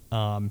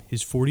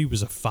 His 40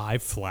 was a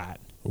 5 flat,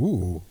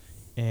 Ooh.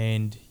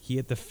 and he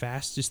had the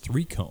fastest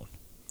 3-cone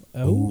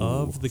Oh.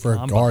 of the For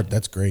combine. a guard,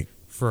 that's great.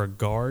 For a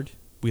guard,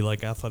 we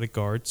like athletic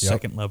guards, Yep.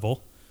 second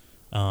level.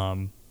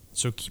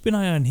 So keep an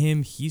eye on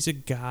him. He's a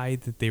guy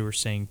that they were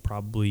saying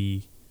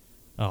probably.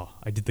 Oh,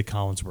 I did the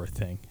Collinsworth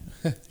thing.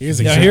 Here's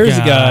a Yeah, guy. here's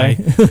a guy.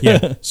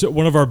 yeah. So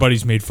one of our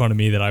buddies made fun of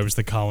me that I was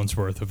the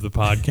Collinsworth of the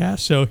podcast.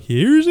 So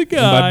here's a And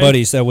guy. my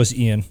buddies, that was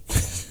Ian.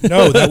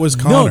 No, that was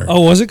Connor.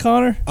 Oh, was it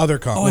Connor? Other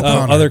Connor. Oh,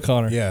 Connor. other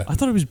Connor. Yeah, I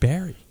thought it was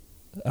Barry.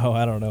 Oh,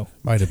 I don't know.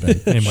 might have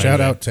been. might have Shout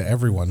been. out to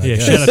everyone. I Yeah,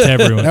 guess. shout out to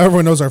everyone. Now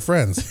everyone knows our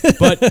friends.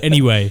 But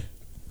anyway,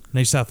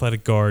 nice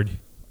athletic guard.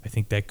 I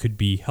think that could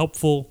be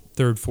helpful.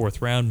 3rd,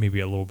 4th round, maybe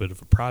a little bit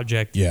of a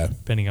project. Yeah.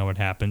 Depending on what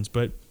happens.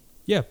 But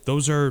yeah,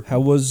 those are. How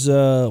was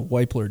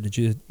Weipler? Did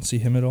you see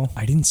him at all?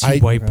 I didn't see I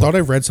Wiper. thought I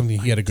read something.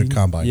 He had a good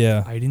combine.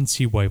 Yeah. I didn't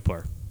see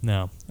Wipler.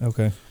 No.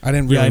 Okay. I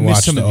didn't Yeah, I really missed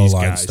watch some the of these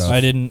O-line guys. stuff.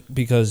 I didn't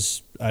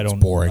because I don't.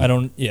 boring. I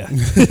don't. Yeah.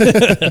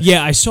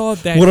 Yeah, I saw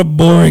that. What a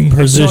boring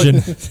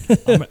position.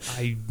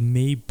 I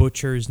may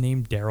butcher his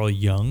name, Daryl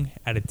Young,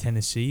 out of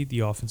Tennessee, the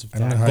offensive I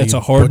don't know tackle. how That's you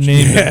a hard butcher-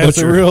 name to Yeah, it's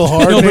a butcher. real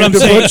hard No, but name I'm to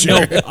saying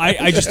butcher. no.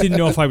 I just didn't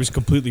know if I was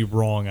completely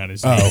wrong on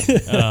his name.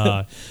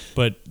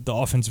 But the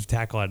offensive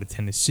tackle out of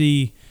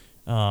Tennessee,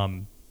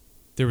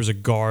 there was a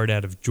guard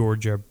out of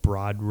Georgia,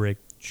 Broderick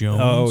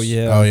Jones. Oh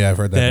yeah. Oh yeah, I've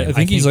heard that. That name. I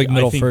think he's like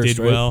middle I think first, did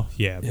right? well.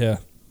 Yeah. Yeah.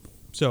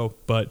 So,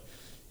 but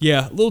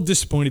yeah, a little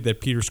disappointed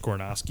that Peter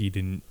Skornowski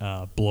didn't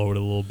blow it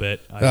a little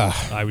bit.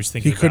 I was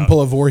thinking he couldn't about-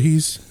 pull a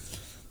Voorhees.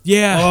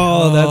 Yeah.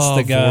 Oh, that's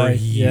the guy.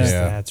 Voorhees,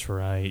 Yeah. That's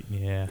right.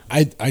 Yeah.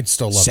 I'd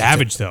still love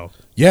Savage though.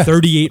 Yeah.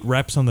 38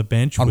 reps on the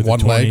bench On with one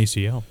a torn leg.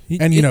 ACL.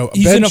 And, you know, a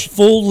he's in a bench-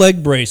 full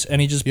leg brace and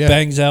he just Yeah.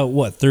 bangs out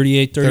what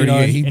 38, 39.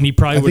 38. And he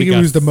probably I think would've it got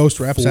was the most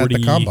reps at the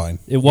 40. combine.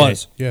 It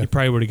was. Yeah. He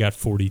probably would have got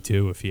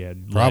 42 if he had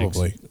legs.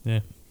 Probably. Yeah.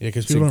 Yeah,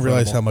 because It's people don't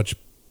realize incredible.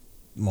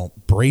 how much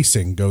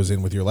bracing goes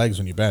in with your legs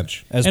when you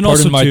bench. As And part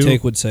also, of my too-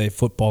 take would say,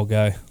 football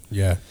guy.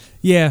 Yeah.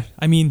 Yeah,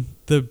 I mean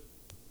the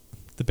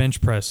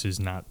bench press is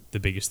not the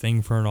biggest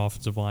thing for an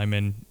offensive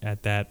lineman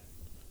at that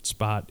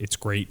spot. It's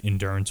great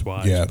endurance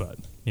wise, Yeah. but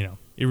you know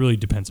it really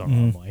depends on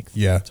arm length.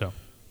 Yeah. So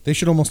They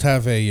should almost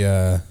have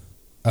a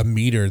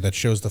meter that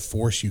shows the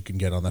force you can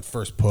get on that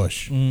first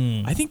push.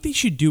 I think they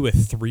should do a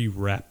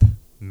 3-rep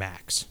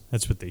max.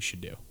 That's what they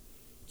should do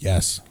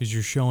Yes. because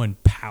you're showing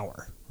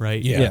power,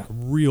 right? Yeah. Like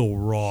real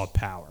raw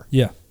power.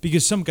 Yeah.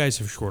 Because some guys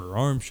have shorter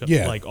arms.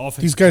 Yeah. Like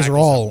offensive These guys are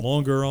tackles all have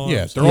longer arms.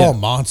 Yeah, they're Yeah. all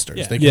monsters.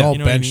 Yeah. They can Yeah. all You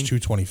know what I bench mean?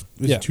 220. Is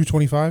Yeah. it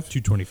 225?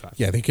 225.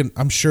 Yeah, they can.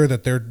 I'm sure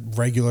that they're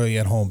regularly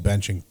at home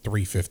benching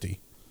 350.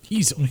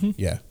 Easily.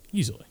 Yeah.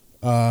 Easily.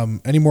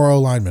 Any more O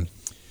linemen?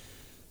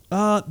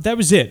 That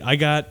was it. I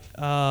got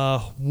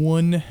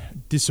one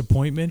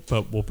disappointment,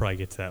 but we'll probably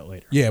get to that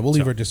later. Yeah, we'll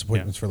leave So, our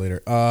disappointments for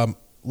later.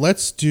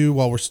 Let's do,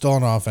 while we're still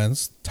on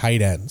offense,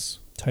 tight ends.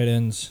 Tight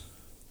ends.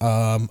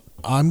 I'm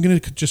going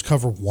to just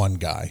cover one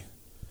guy.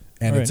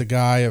 And All it's right. a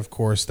guy, of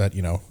course, that,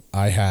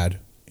 I had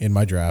in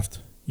my draft.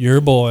 Your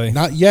boy.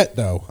 Not yet,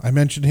 though. I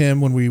mentioned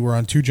him when we were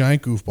on Two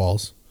Giant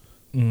Goofballs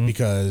Mhm.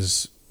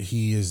 because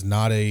he is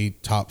not a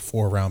top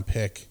 4-round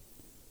pick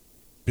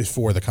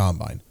before the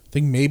combine. I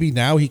think maybe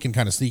now he can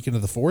kind of sneak into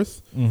the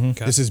 4th.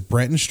 Okay. This is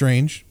Brenton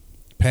Strange,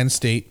 Penn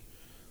State.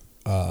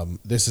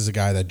 This is a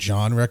guy that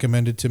John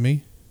recommended to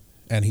me,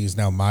 and he's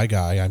now my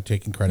guy. I'm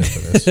taking credit for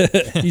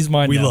this. He's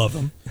mine. We now. love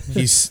him.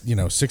 He's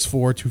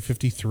 6'4",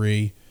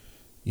 253.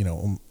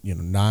 9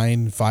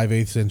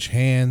 5/8 inch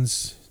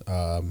hands.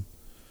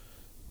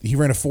 He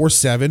ran a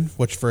 4.7,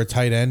 which for a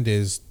tight end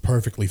is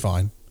perfectly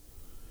fine.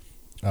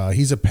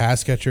 He's a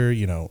pass catcher.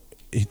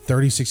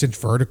 36-inch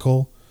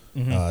vertical,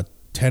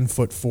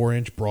 10-foot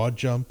 4-inch broad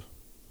jump,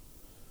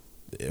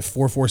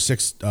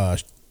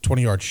 4.46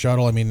 20-yard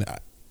shuttle. I mean,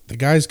 the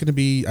guy's going to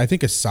be, I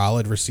think, a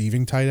solid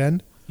receiving tight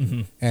end.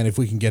 And if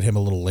we can get him a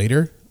little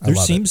later, There I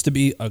love seems to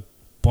be a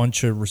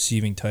bunch of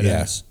receiving tight Yeah.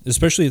 ends,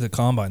 especially at the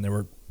combine.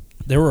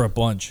 There were a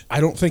bunch. I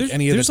don't think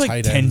any of the there's like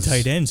tight 10 ends.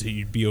 tight ends that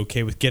you'd be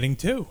okay with getting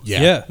too.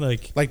 Yeah.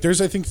 Like There's,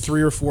 I think,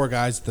 3 or 4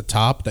 guys at the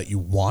top that you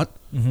want.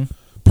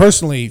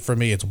 Personally, for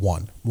me, it's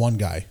one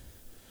guy,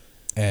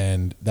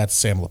 and that's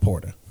Sam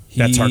Laporta.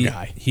 That's our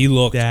guy. He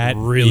looked that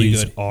really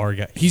is good. our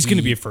guy. He's going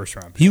to be a first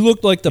round pick. He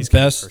looked like the He's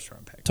gonna be a best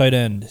first-round pick. tight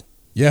end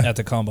Yeah, at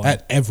the combine.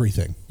 at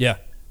everything. Yeah.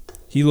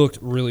 He looked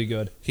really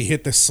good. He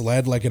hit the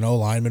sled like an O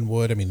lineman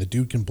would. I mean, the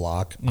dude can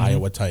block.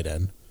 Iowa tight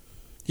end.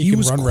 He, He can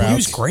was run gr- routes. he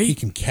was great. He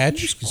can catch.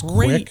 He's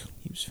Great. quick.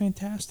 He was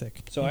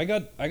fantastic. So I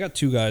got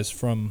two guys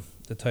from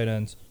the tight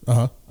ends.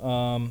 Uh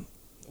huh.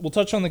 We'll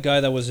touch on the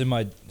guy that was in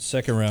my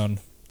second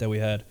round that we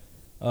had.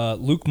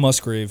 Luke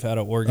Musgrave out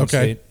of Oregon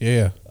Okay. State.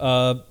 Yeah.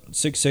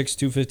 6'6",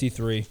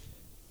 253.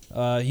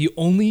 He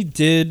only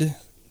did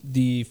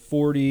the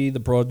 40, the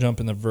broad jump,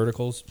 and the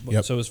verticals.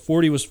 Yep. So his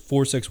 40 was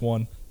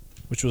 4.61,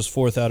 which was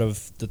fourth out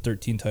of the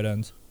 13 tight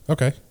ends.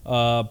 Okay.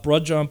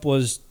 Broad jump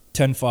was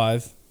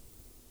 10.5,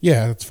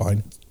 Yeah, that's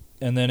fine.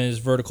 and then his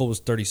vertical was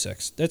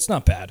 36. That's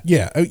not bad.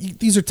 Yeah,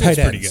 these are tight That's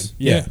ends. pretty good.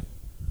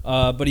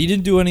 Yeah. But he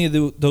didn't do any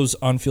of those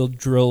on-field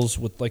drills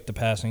with like the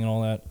passing and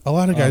all that. A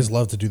lot of guys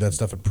love to do that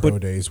stuff at pro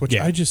days, which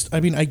yeah. I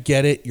mean, I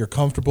get it. You're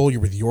comfortable.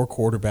 You're with your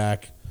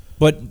quarterback.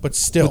 But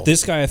still. with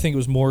this guy, I think it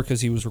was more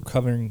because he was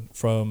recovering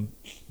from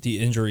the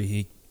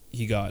injury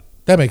he got.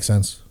 That makes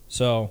sense.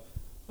 So,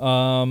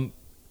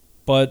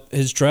 but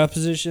his draft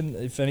position,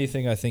 if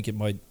anything, I think it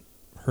might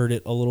hurt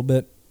it a little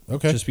bit.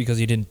 Okay. Just because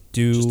he didn't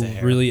Just do a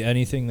hair. really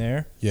anything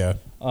there. Yeah.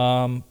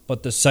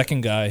 But the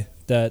second guy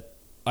that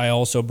I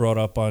also brought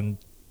up on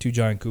Two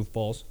Giant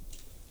Goofballs,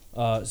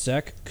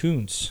 Zach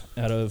Kuntz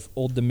out of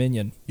Old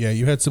Dominion. Yeah,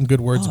 you had some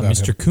good words about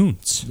Mr. him.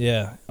 Kuntz.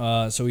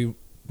 Yeah. So he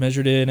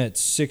measured in at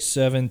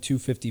 6'7",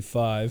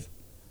 255,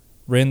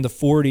 ran the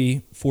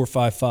 40,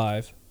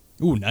 4.55.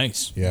 Ooh,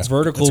 nice. Yeah. His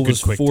vertical That's a good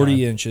was quick 40 time.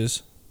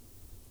 inches.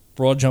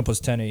 Broad jump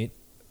was 10.8.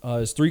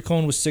 His three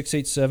cone was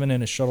 6.87,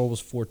 and his shuttle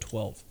was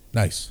 4.12.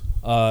 Nice.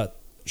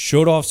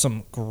 Showed off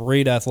some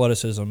great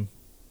athleticism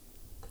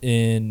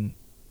in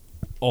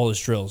all his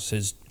drills.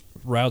 His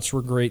routes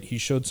were great. He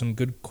showed some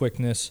good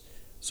quickness,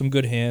 some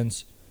good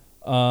hands.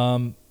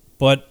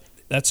 But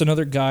that's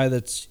another guy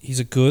he's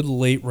a good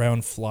late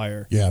round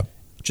flyer, Yeah.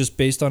 just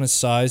based on his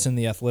size and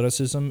the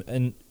athleticism.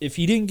 And if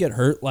he didn't get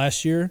hurt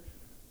last year,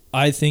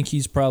 I think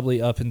he's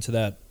probably up into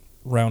that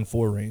round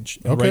 4 range.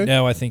 And Okay. right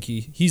now, I think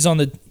he's on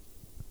the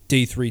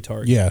day 3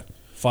 target. Yeah.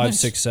 5, Nice.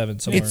 6, 7,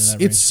 somewhere in that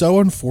range. It's so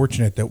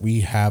unfortunate that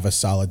we have a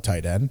solid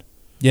tight end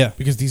Yeah.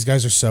 because these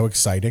guys are so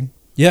exciting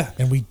Yeah.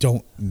 and we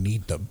don't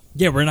need them.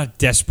 Yeah, we're not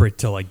desperate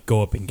to like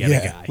go up and get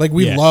a guy. Like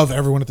we Yeah. love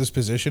everyone at this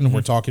position and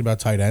we're talking about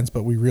tight ends,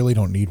 but we really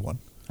don't need one.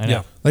 I know.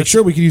 Yeah. Like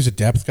sure we could use a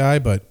depth guy,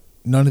 but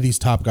none of these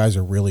top guys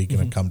are really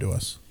going to come to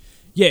us.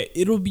 Yeah,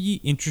 it'll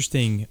be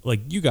interesting. Like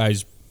you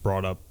guys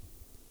brought up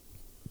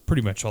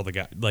pretty much all the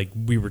guys. Like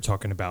we were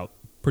talking about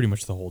pretty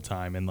much the whole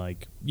time, and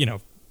like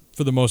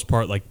for the most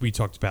part, like we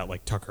talked about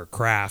like Tucker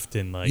Kraft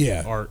and like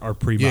Yeah. our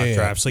pre-mock Yeah.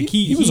 drafts. Like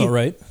he was all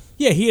right.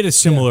 Yeah, he had a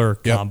similar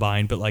Yep.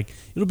 combine, but like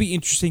it'll be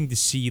interesting to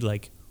see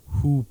like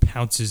who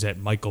pounces at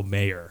Michael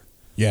Mayer.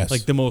 Yes.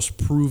 Like the most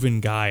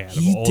proven guy out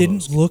of He all didn't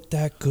those. look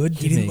that good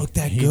to He didn't me. look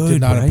that he good.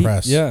 did not right?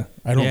 impress. Yeah.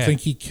 I don't Yeah.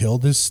 think he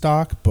killed his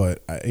stock,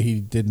 but he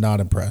did not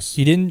impress.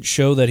 He didn't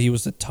show that he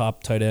was the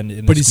top tight end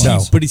in But his is he?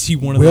 class. But is he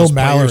one of Will those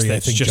Mallory, players I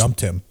that's think, just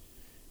jumped him.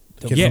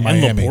 The kid yeah, from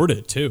and Miami.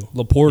 Laporta too.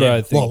 Laporta, Yeah.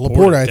 I think. Well,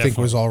 Laporta, I think,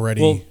 definitely. was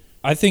already. Well,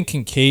 I think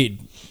Kincaid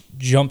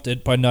jumped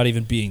it by not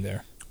even being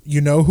there.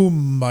 You know who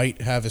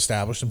might have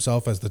established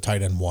himself as the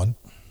tight end 1?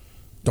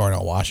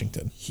 Darnell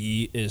Washington.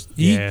 He is.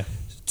 Yeah.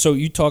 So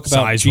you talk about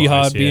Size-wise,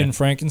 Jihad yeah. being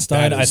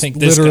Frankenstein. That I is think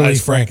this literally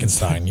guy's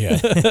Frankenstein. Yeah.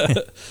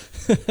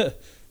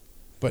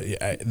 But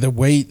yeah, the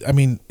way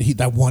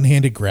that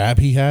one-handed grab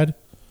he had.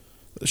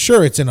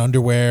 Sure, it's in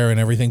underwear and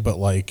everything, but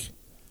like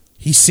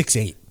he's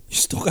 6'8". You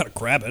still got to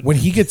grab it. When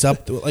he gets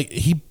up, like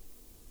he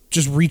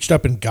just reached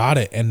up and got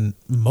it, and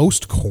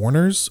most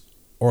corners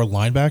or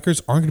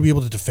linebackers aren't going to be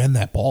able to defend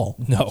that ball.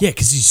 No. Yeah,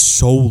 because he's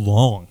so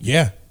long.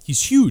 Yeah.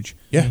 He's huge.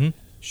 Yeah.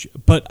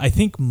 But I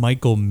think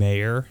Michael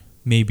Mayer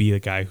may be a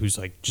guy who's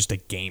like just a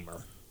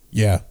gamer.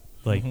 Yeah.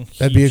 Like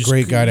That'd he be a just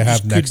great guy to he have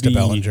just next could to be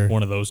Bellinger.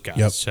 One of those guys.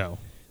 Yep. So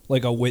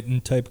Like a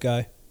Witten type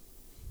guy.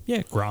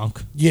 yeah,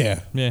 Gronk.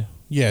 Yeah. Yeah.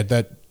 Yeah.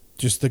 That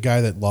just the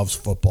guy that loves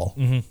football.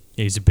 Yeah,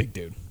 he's a big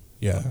dude.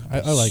 Yeah. I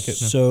like it.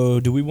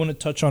 So do we want to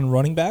touch on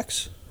running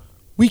backs?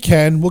 We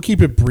can. We'll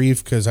keep it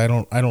brief because I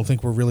don't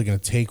think we're really going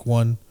to take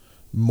one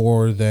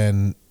more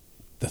than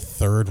the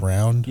 3rd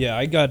round. Yeah,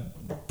 I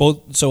got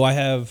both. So I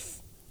have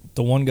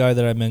the one guy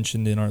that I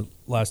mentioned in our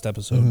last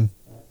episode.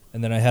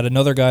 And then I had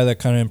another guy that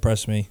kind of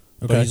impressed me.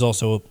 But Okay. he's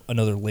also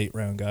another late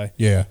round guy.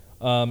 Yeah.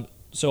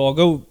 So I'll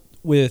go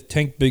with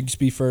Tank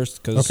Bigsby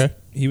first because Okay.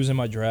 he was in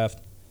my draft.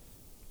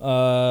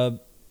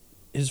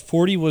 His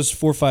 40 was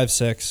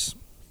 4.56.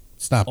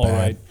 It's not All bad.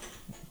 right.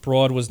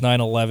 Broad was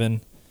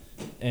 9.11,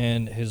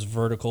 and his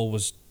vertical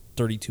was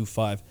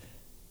 32.5.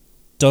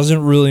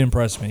 Doesn't really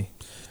impress me.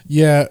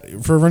 Yeah.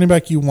 For a running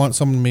back, you want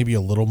someone maybe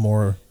a little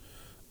more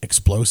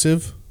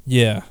explosive.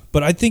 Yeah,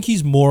 but I think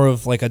he's more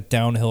of like a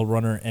downhill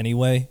runner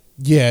anyway.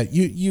 Yeah.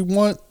 You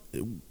want,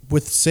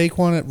 with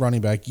Saquon at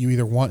running back, you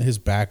either want his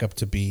backup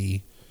to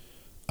be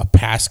a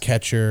pass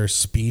catcher,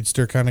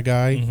 speedster kind of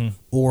guy,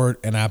 or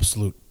an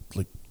absolute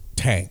like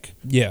tank.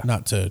 Yeah.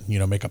 Not to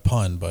make a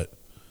pun, but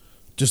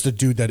just a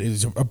dude that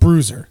is a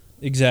bruiser.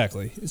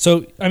 Exactly.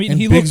 So I mean,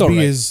 And he looked all Bigsby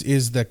right.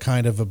 is the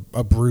kind of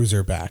a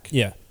bruiser back.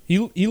 Yeah, he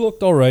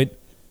looked all right.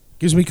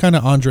 Gives me kind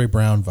of Andre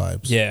Brown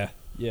vibes. Yeah,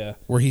 yeah.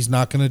 Where he's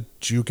not going to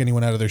juke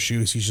anyone out of their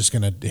shoes. He's just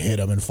going to hit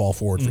them and fall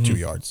forward for 2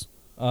 yards.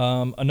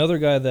 Another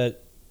guy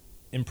that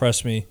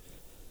impressed me,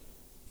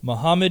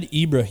 Muhammad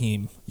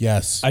Ibrahim.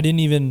 Yes. I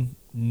didn't even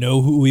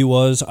know who he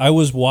was. I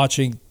was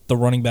watching the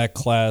running back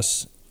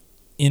class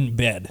in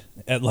bed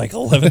at like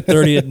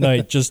 11:30 at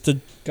night just to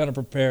kind of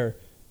prepare.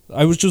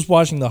 I was just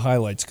watching the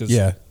highlights because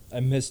Yeah. I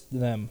missed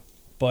them,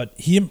 but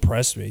he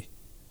impressed me.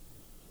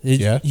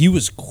 Yeah? He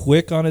was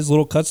quick on his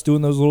little cuts,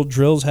 doing those little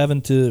drills,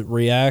 having to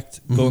react,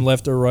 going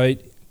left or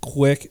right,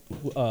 quick,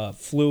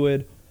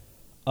 fluid.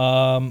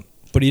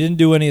 But he didn't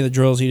do any of the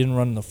drills. He didn't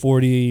run the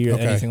 40 or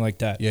anything like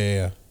that.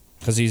 Yeah.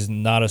 Because he's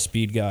not a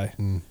speed guy.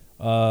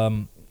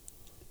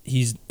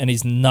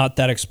 He's not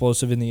that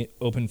explosive in the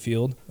open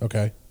field.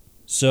 Okay.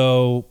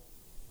 So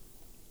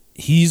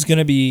he's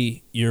gonna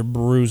be your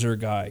bruiser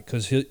guy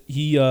because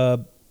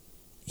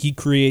he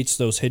creates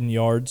those hidden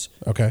yards.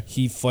 Okay.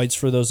 He fights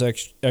for those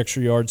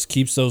extra yards,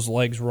 keeps those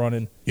legs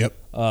running. Yep.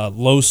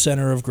 Low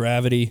center of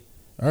gravity.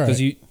 All right. Because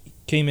he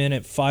came in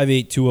at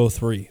 5'8",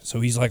 203,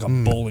 so he's like a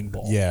bowling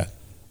ball. Yeah.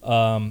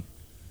 And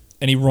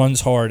he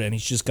runs hard, and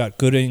he's just got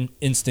good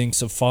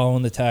instincts of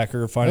following the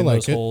tacker, finding like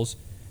those it. holes.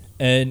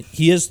 And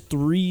he has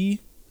 3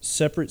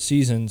 separate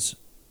seasons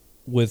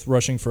with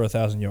rushing for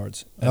 1,000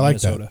 yards at I like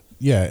Minnesota. that.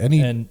 Yeah,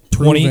 And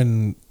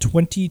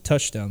 20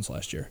 touchdowns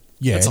last year.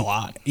 Yeah, That's a and-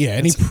 lot. Yeah,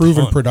 any That's a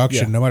proven ton.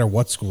 production, Yeah. no matter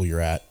what school you're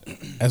at,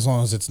 as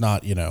long as it's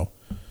not,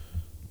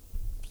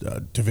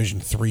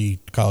 Division III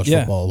college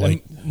football.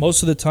 Like, and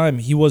most of the time,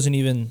 he wasn't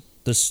even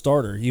the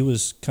starter. He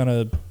was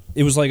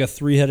it was like a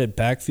 3-headed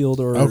backfield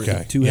or a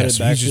 2-headed yeah, so he's just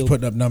backfield.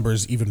 putting up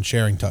numbers, even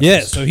sharing touches.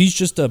 Yeah, so he's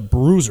just a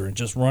bruiser and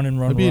just run.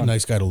 That'd be a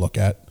nice guy to look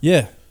at.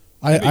 Yeah.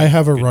 I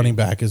have a running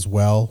back as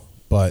well,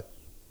 but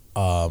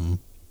I'm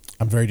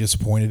very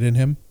disappointed in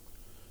him,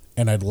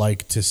 and I'd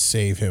like to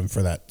save him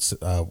for that.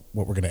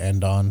 What we're going to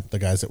end on, the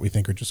guys that we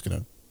think are just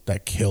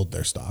that killed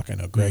their stock. I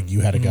know, Greg,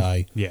 you had a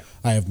guy. Yeah.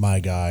 I have my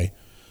guy.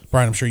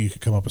 Brian, I'm sure you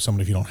could come up with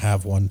someone if you don't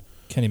have one.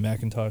 Kenny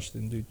McIntosh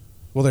didn't do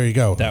Well, there you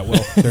go. that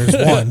well. There's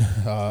one.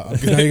 Now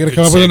you're going to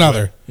come up with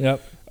another.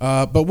 Yep.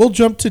 But we'll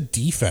jump to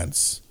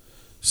defense.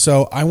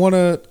 So I want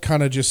to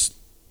kind of just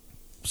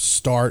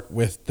start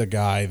with the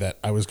guy that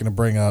I was going to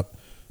bring up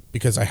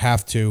because I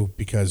have to,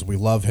 because we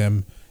love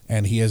him,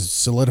 and he has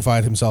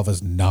solidified himself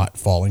as not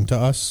falling to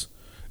us,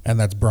 and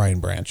that's Brian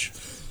Branch.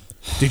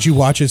 Did you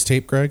watch his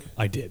tape, Greg?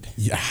 I did.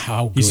 Yeah,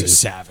 how good He's a is-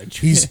 savage.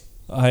 He's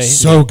I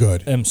so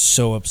good. am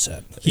so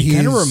upset. He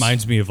kind of He's-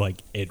 reminds me of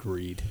like Ed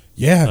Reed.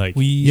 Yeah, Like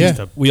yeah. just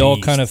a We all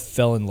beast. kind of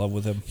fell in love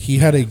with him. He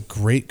had a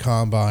great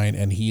combine,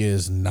 and he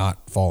is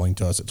not falling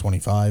to us at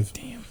 25.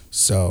 Damn.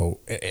 So,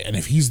 and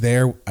if he's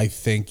there, I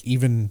think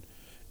even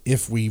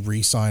if we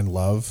re-sign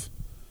Love,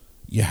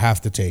 you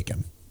have to take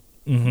him.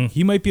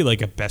 He might be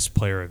like a best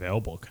player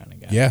available kind of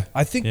guy. Yeah,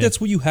 I think Yeah. that's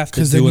what you have to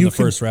because do then in you the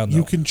first round.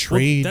 You Though. can Well,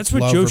 trade. that's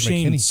what Love Joe or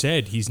Shane McKinney.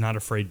 said. He's not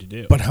afraid to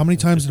do. But how many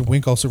times did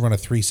Wink also run a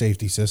 3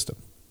 safety system?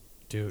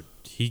 Dude,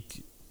 he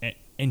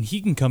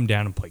can come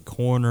down and play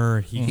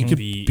corner. He can could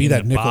be be in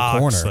that the nickel box.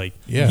 corner. Like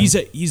Yeah.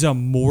 he's a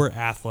more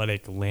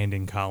athletic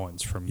Landon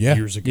Collins from Yeah.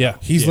 years ago. Yeah.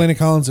 He's Yeah. Landon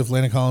Collins if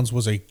Landon Collins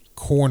was a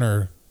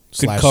corner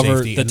slash cover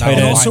safety the and tight not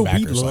a end. Also, we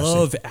linebacker slash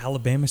love safety.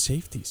 Alabama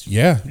safeties.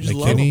 Yeah, We just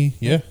love McKinney.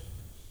 Yeah,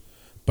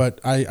 but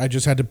I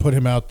just had to put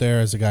him out there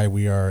as a guy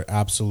we are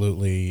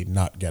absolutely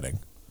not getting.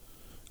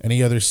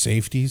 Any other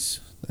safeties?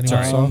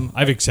 Anyone Sorry. saw?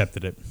 I've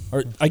accepted it.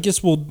 Or I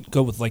guess we'll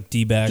go with like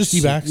D-backs. Just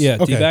D-backs? Yeah,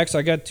 Okay. D-backs.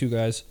 I got 2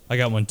 guys. I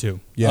got one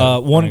too. Yeah,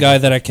 One I guy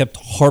got- that I kept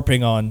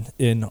harping on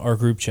in our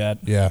group chat,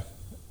 yeah,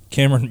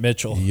 Cameron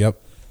Mitchell. yep.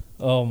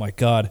 Oh my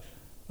God.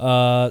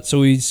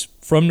 So he's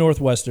from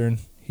Northwestern.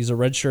 He's a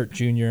redshirt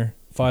junior,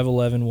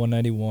 5'11",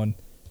 191.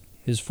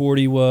 His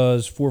 40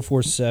 was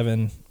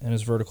 4.47, and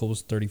his vertical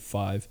was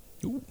 35.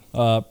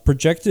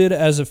 Projected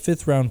as a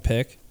 5th round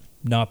pick,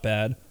 not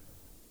bad.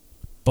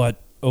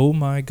 But oh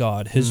my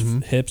God, his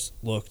hips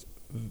looked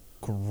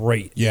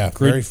great. Yeah,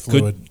 Good- very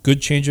fluid.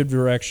 Good change of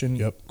direction.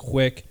 Yep.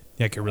 Quick.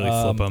 Yeah, I could really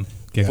flip him.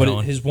 Get But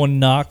going. his one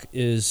knock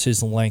is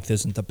his length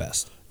isn't the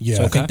best. Yeah.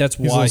 So I Okay. think that's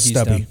He's a why little he's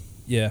stubby. down.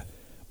 Yeah.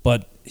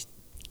 But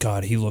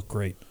God, he looked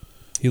great.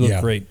 He looked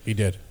Yeah, great. He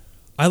did.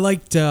 I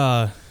liked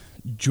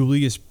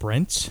Julius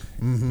Brents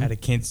out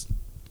of Kansas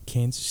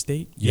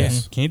State.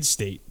 Yes. Yeah, Kansas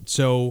State.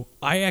 So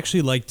I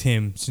actually liked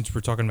him. Since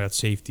we're talking about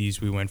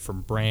safeties, we went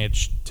from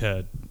Branch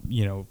to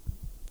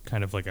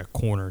kind of like a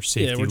corner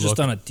safety. Yeah, we're just look.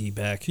 on a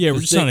D-back. Yeah,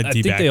 we're just on a I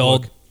think D-back they all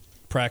look.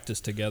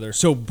 practice together.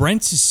 So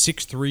Brents is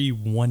 6'3",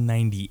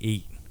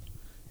 198,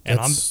 and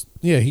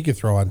Yeah, he could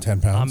throw on 10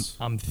 pounds.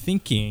 I'm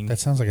thinking That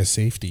sounds like a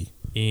safety.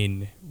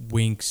 in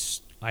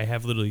Wink's. I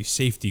have literally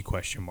safety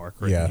question mark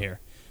written Yeah. here.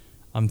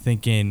 I'm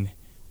thinking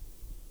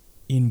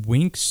in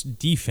Wink's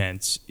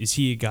defense, is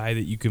he a guy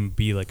that you can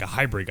be like a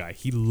hybrid guy?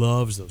 He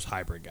loves those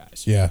hybrid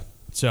guys. Yeah.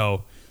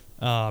 So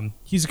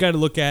he's a guy to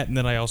look at. And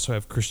then I also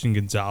have Christian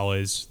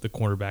Gonzalez, the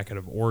cornerback out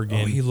of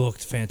Oregon. Oh, he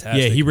looked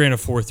fantastic. yeah, he ran a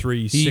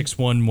 4.3,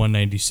 6'1",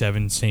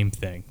 197, same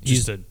thing.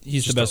 He's Just the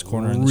just best a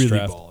corner in this really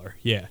draft. baller.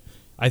 Yeah.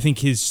 I think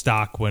his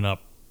stock went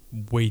up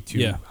way too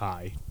Yeah.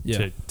 high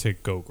Yeah. to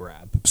go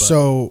grab. But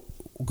So,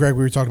 Greg,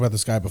 we were talking about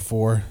this guy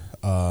before.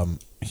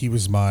 He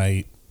was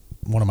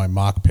one of my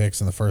mock picks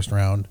in the first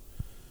round.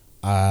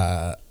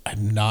 I'm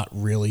not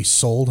really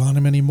sold on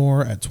him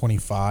anymore at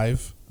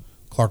 25.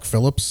 Clark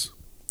Phillips.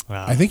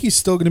 I think he's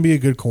still going to be a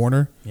good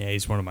corner, yeah,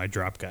 he's one of my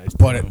drop guys.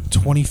 but at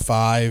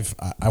 25,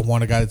 I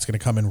want a guy that's going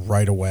to come in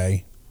right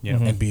away Yeah.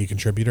 and be a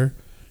contributor.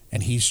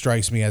 And he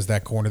strikes me as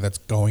that corner that's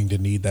going to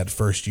need that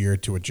first year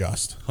to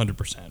adjust.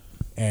 100%.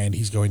 And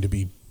he's going to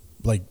be,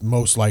 like,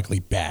 most likely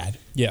bad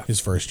his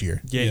first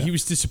year. Yeah, he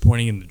was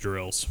disappointing in the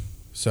drills.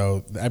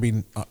 So, I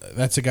mean,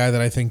 that's a guy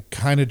that I think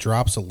kind of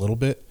drops a little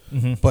bit,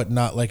 but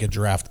not like a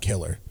draft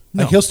killer.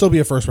 No. Like, he'll still be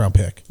a first-round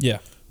pick. Yeah.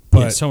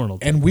 But, someone will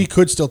take and we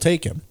could still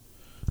take him.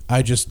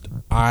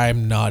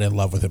 I'm not in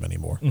love with him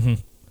anymore.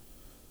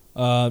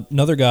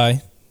 Another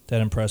guy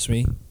that impressed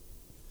me,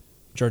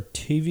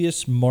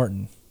 Jartavius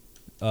Martin,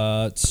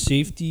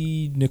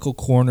 safety nickel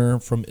corner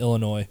from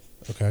Illinois.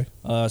 Okay.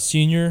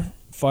 Senior,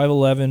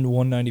 5'11",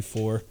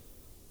 194.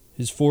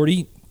 His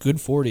 40,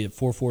 good 40 at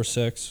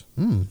 4.46.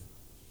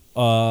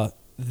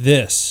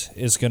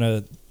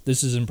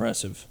 This is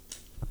impressive.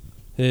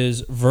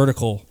 His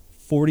vertical,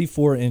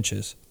 44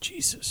 inches.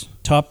 Jesus.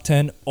 Top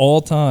 10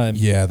 all time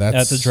Yeah,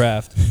 at the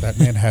draft. That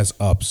man has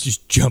ups.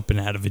 Just jumping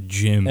out of a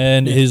gym.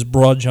 And his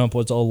broad jump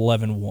was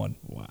 11.1.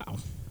 Wow.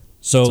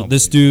 So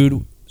this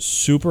dude,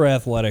 super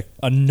athletic.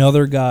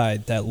 Another guy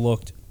that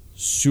looked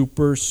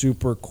super,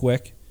 super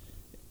quick,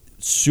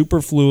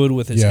 super fluid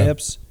with his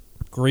hips,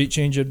 great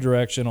change of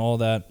direction, all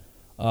that.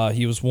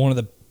 He was one of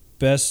the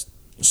best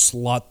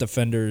slot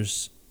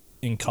defenders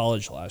in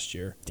college last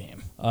year.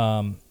 Damn.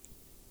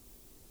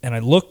 And I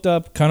looked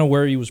up kind of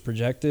where he was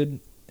projected,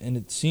 and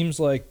it seems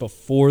like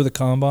before the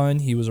combine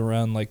he was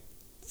around like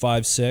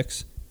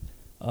 5'6".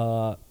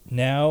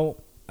 Now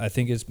I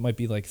think it might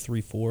be like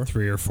 3'4".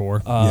 3 or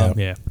 4.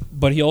 Yeah.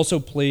 But he also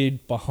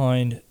played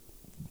behind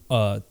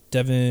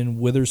Devin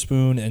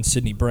Witherspoon and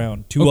Sidney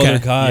Brown, two other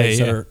guys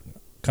that are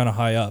kind of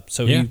high up.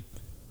 So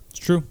it's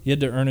true. He had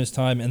to earn his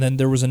time. And then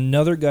there was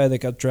another guy that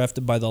got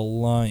drafted by the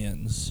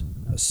Lions,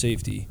 a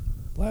safety,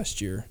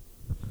 last year.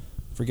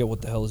 Forget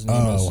what the hell his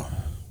name is.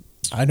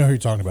 I know who you're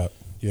talking about.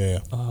 Yeah.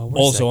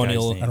 Also on I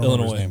don't remember his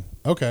Illinois. name.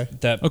 Okay.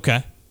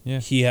 That Yeah.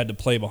 he had to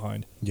play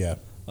behind. Yeah.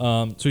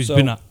 So he's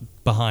been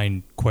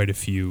behind quite a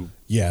few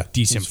decent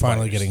He's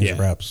finally players. getting his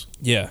reps.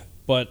 Yeah.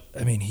 But,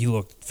 I mean, he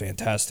looked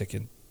fantastic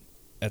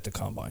at the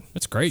combine.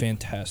 That's great.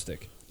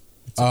 Fantastic.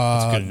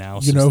 That's good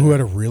analysis. You know who there.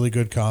 had a really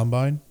good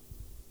combine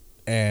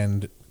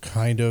and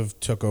kind of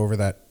took over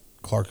that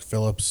Clark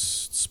Phillips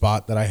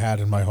spot that I had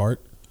in my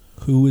heart?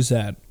 Who is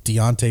that?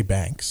 Deontay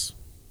Banks.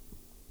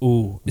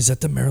 Ooh, is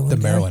that the Maryland The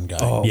guy? Maryland guy.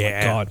 Oh, Yeah.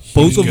 my God. He's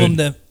Both of good.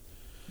 them,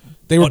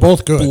 They were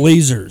both good.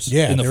 Blazers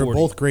Yeah, in the they 40. were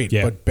both great.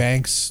 Yeah. But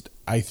Banks,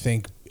 I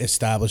think,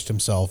 established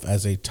himself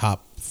as a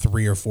top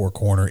 3 or 4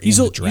 corner He's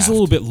in a, the draft. he's a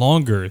little bit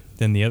longer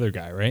than the other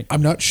guy, right?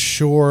 I'm not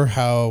sure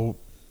how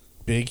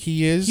big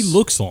he is. He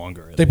looks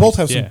longer. at They both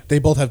least. have They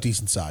both have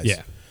decent size.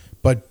 Yeah.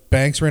 But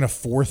Banks ran a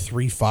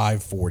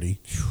 4.35 40,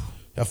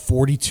 a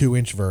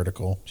 42-inch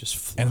vertical,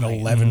 Just and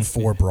an flying.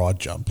 11.4 broad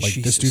jump. Like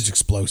Jesus. this dude's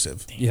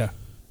explosive. Yeah.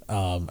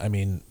 I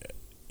mean,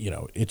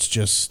 it's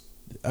just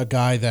a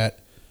guy that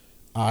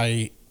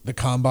the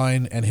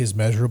combine and his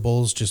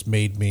measurables just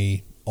made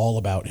me all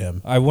about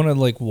him. I want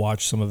to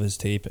watch some of his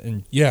tape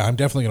and Yeah, I'm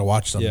definitely gonna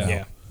watch some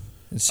now.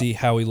 and see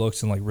how he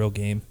looks in real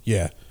game.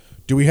 Yeah.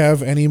 Do we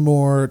have any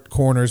more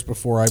corners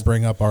before I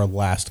bring up our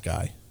last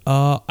guy?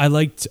 I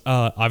liked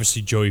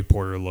obviously Joey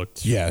Porter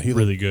looked Yeah, he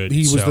really looked- good.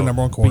 he was the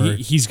number one but corner.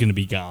 he's going to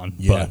be gone.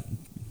 Yeah. But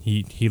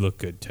he looked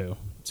good too.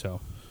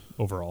 So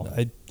overall,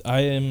 I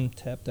am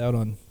tapped out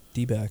on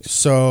D-backs.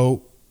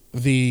 So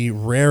the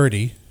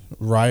rarity,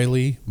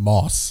 Riley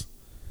Moss,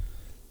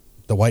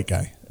 the white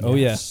guy. Oh,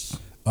 yeah.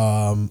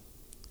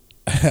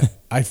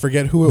 I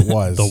forget who it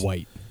was. the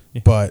white.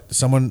 But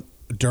someone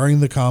during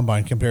the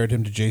combine compared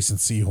him to Jason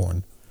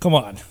Sehorn. Come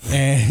on.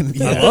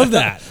 And I love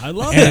that. I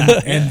love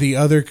that. and the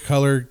other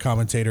colored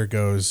commentator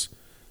goes,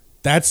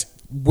 "That's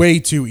way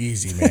too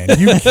easy, man.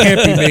 You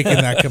can't be making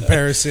that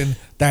comparison.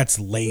 That's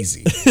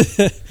lazy."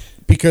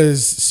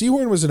 Because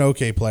Sehorn was an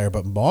okay player,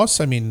 but Moss,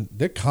 I mean,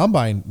 the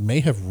combine may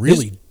have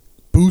really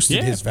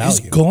boosted his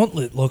value. His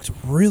gauntlet looked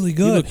really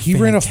good. He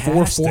ran a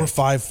fantastic.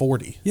 4.45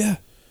 40. Yeah.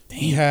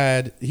 He's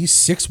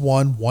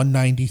 6'1",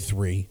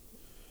 193.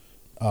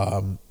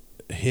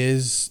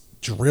 His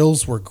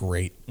drills were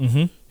great.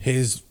 Mm-hmm.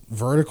 His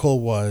vertical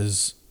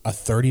was a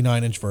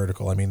 39-inch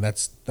vertical. I mean,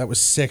 that was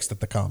 6th at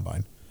the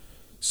combine.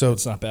 So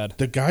It's not bad.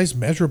 the guy's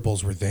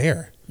measurables were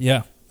there.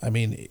 Yeah. I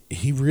mean,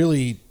 he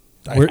really.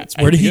 Where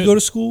did he go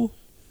to school?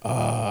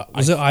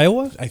 Was it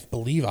Iowa? I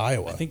believe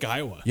Iowa. I think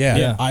Iowa. Yeah,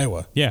 Yeah.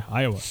 Iowa. Yeah,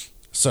 Iowa.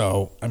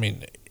 So I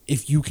mean,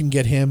 if you can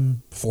get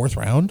him 4th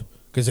round,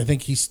 because I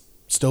think he's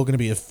still going to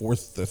be a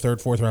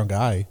 3rd, 4th round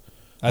guy.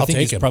 I I'll think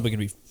take he's him. probably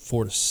going to be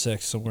 4 to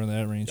 6, somewhere in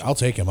that range. I'll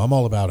take him. I'm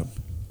all about him.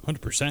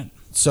 100%.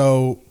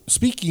 So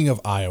speaking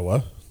of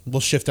Iowa, we'll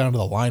shift down to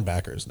the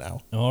linebackers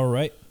now. All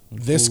right.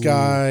 This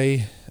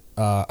guy,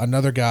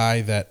 another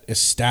guy that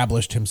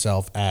established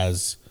himself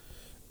as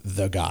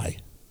the guy,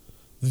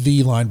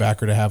 the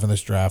linebacker to have in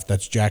this draft.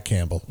 That's Jack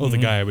Campbell. Oh, the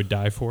guy I would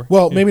die for.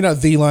 Well, maybe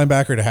not the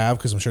linebacker to have,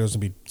 because I'm sure there's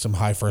going to be some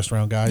high 1st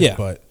round guys. Yeah.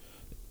 But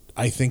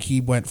I think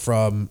he went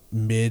from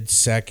mid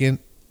 2nd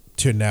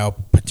to now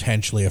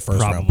potentially a 1st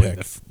round Probably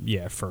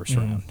pick. first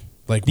round.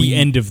 Like the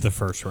end of the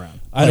first round.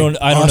 I don't know.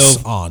 us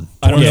If, on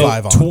I don't know.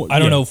 25 on. I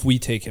don't Yeah. know if we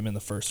take him in the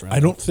first round. I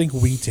don't think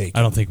we take.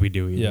 I don't think we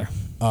do either.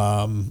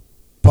 Yeah.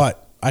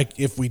 But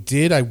if we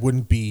did, I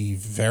wouldn't be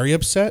very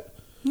upset.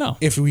 No.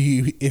 If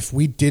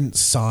we didn't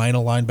sign a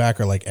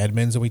linebacker like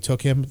Edmonds and we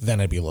took him,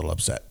 then I'd be a little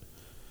upset.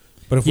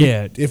 But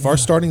if our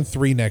starting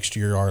 3 next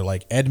year are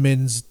like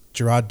Edmonds,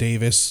 Gerard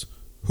Davis,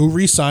 who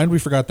re-signed, we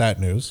forgot that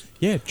news.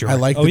 Yeah, I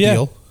like Oh, the yeah.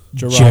 deal.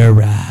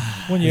 Gerard.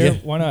 1 year. Yeah.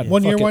 Why not?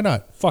 1 year, Fuck it. why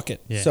not? Fuck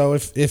it. Yeah. So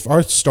if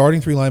our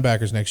starting 3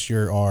 linebackers next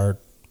year are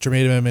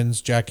Jermaine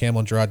Edmonds, Jack Campbell,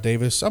 and Gerard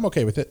Davis, I'm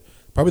okay with it.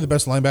 Probably the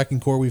best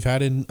linebacking core we've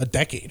had in a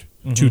decade,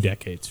 2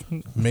 decades.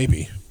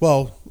 maybe.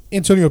 Well,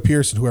 Antonio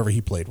Pierce and whoever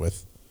he played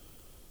with.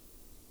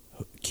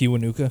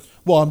 Kiwanuka.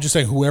 Well, I'm just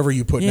saying whoever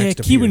you put Yeah, next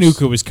to Pierce.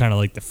 Kiwanuka was kind of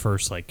like the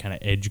first like kind of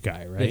edge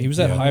guy, right? Yeah, he was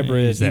that Yeah.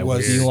 hybrid. He's that He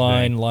was weird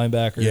D-line thing.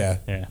 linebacker. Yeah.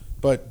 Yeah.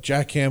 But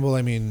Jack Campbell,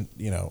 I mean,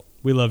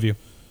 We love you.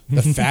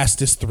 the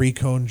fastest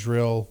 3-cone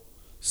drill,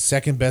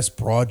 second best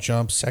broad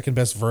jump, second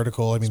best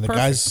vertical. I mean,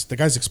 It's the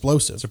guy's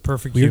explosive. It's a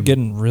perfect We're human.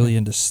 getting really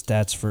into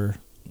stats for.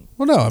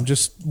 Well, no, I'm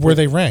just where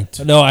they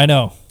ranked. No, I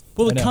know.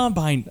 Well, I the know.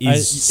 combine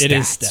is it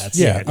is stats. stats.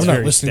 Yeah, it's I'm not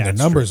very listing the stats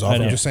numbers driven. off. I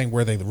I'm know. just saying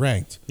where they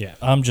ranked. Yeah.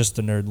 I'm just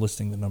the nerd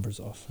listing the numbers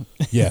off.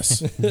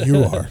 Yes,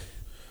 you are.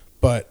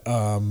 But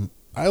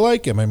I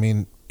like him. I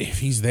mean, if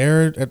he's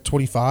there at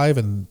 25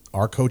 and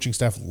our coaching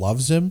staff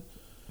loves him,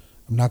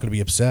 I'm not going to be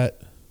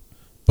upset.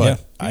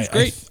 But Yeah, he's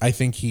great. I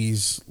think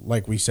he's,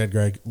 like we said,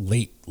 Greg,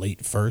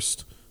 late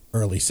first,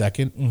 early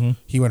second. Mm-hmm.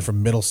 He went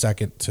from middle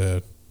second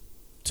to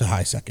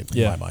high second in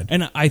Yeah. my mind.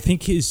 And I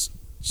think his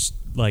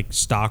like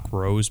stock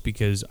rose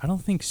because I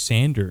don't think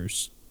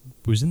Sanders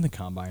was in the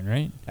combine,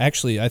 right?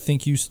 Actually, I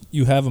think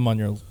you have him on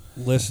your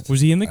list.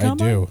 Was he in the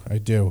combine? I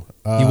do.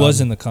 He was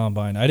in the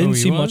combine. I didn't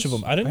he see much was? of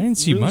him. I I didn't didn't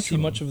see really much see of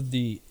him. much of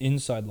the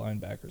inside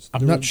linebackers.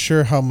 I'm There not were-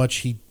 sure how much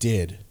he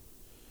did,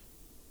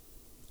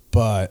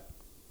 but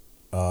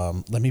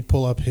let me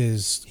pull up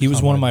his. He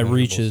was one of my combine measurables.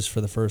 reaches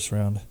for the first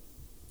round.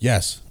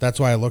 Yes, that's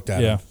why I looked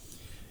at Yeah. him.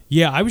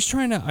 Yeah, I was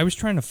trying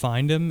to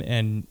find him,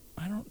 and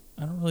I don't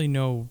really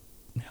know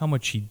how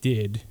much he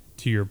did.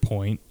 To your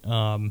point,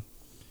 I'm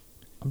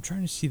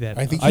trying to see that.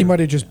 I think he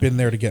might have just been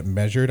there to get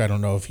measured. I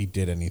don't know if he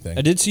did anything.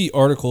 I did see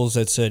articles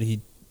that said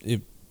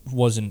it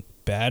wasn't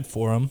bad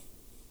for him.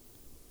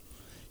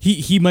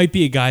 he might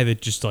be a guy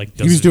that just like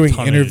does He was a doing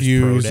ton at his pro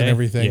interviews and day.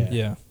 everything. Yeah,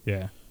 Yeah.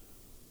 yeah.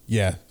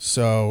 Yeah,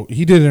 so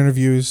he did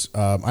interviews.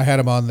 I had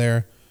him on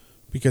there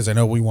because I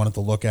know we wanted to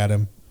look at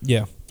him.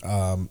 Yeah.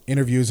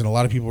 Interviews, and a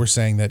lot of people were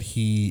saying that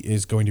he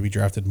is going to be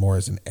drafted more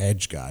as an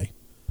edge guy.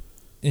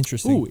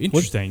 Interesting. Ooh,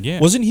 interesting. Yeah.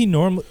 Wasn't he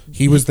normal?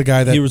 He was the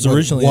guy that He was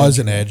originally was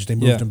edge. an edge. They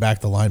moved Yeah. him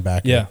back to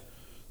linebacker. Yeah.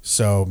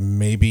 So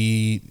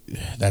maybe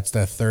that's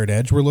that third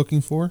edge we're looking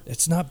for.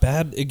 It's not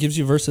bad. It gives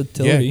you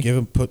versatility.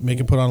 Yeah, make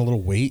him put on a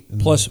little weight. And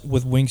Plus,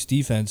 with Wink's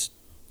defense,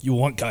 you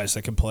want guys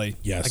that can play.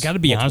 yes, I got to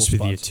be multiple honest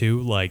with you spots.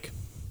 too. Like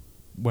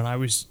when I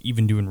was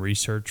even doing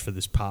research for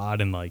this pod,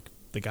 and like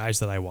the guys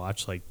that I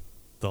watch, like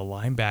the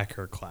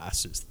linebacker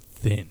class is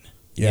thin.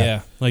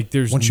 yeah. Like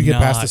there's Once you get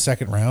past the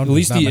second round, At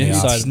least there's not the many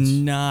inside- options. it's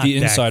not the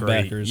that inside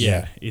great. backers. Yeah,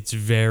 Yeah. it's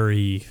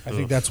very. I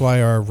think ugh. that's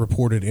why our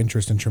reported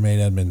interest in Tremaine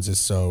Edmonds is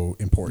so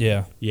important.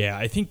 Yeah. Yeah,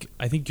 I think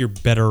you're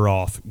better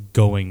off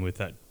going with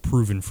that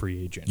proven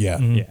free agent. Yeah.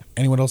 Mhm. Yeah.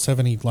 Anyone else have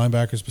any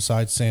linebackers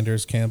besides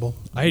Sanders, Campbell?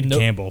 I had No-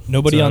 Campbell.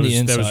 nobody so on that the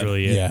was- That was inside.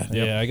 really it. Yeah.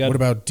 Yep. Yeah, I got What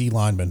about D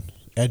linemen?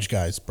 Edge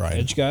guys, Brian.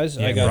 edge guys.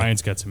 Yeah, I got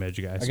Brian's got some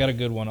edge guys. I got a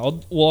good one.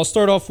 I'll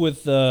start off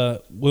with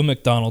Will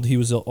McDonald. He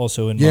was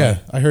also in Yeah,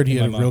 I heard he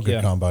in had a my real mock, good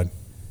yeah. combine.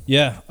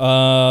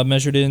 Yeah,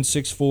 measured in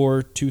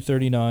 6'4",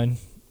 239.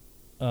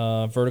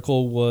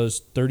 Vertical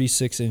was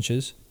 36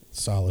 inches,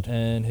 Solid.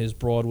 and his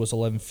broad was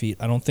 11 feet.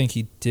 I don't think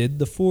he did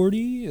the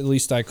 40. At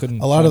least I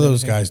couldn't. A lot of find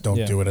those anything. guys don't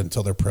Yeah. do it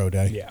until their pro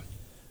day. Yeah.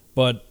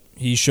 But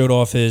he showed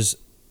off his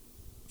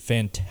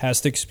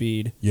fantastic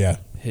speed, Yeah.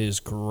 his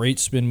great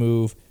spin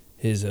move,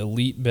 his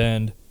elite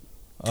bend.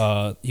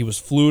 He was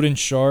fluid and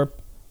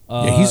sharp.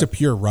 Yeah, he's a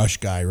pure rush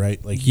guy,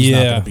 right? Like he's not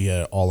yeah. going to be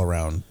an all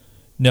around.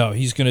 No,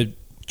 he's gonna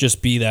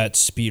just be that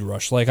speed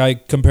rush. Like I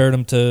compared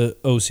him to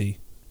OC.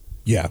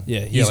 Yeah.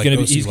 Yeah, he's like gonna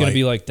be OC he's gonna light.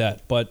 be like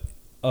that. But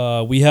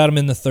we had him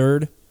in the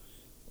third.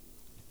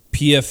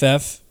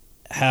 PFF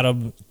had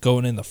him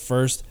going in the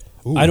first.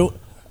 Ooh. I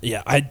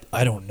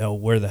don't know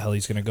where the hell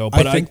he's gonna go.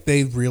 But I think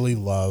they really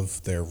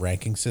love their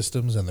ranking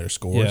systems and their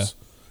scores. Yeah.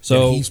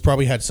 So- And he's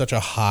probably had such a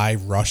high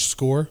rush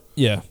score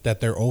yeah, that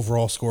their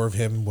overall score of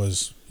him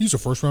was he's a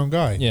first round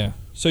guy. yeah.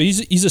 So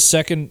he's a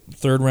second,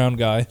 third round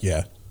guy,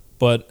 Yeah.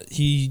 but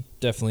he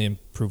definitely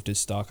improved his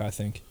stock. I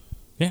think.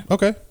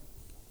 Okay.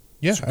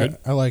 Yeah, good.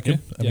 I like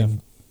him. Yeah. I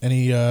mean,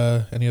 any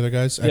other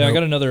guys? Yeah, I know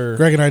got another.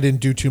 Greg and I didn't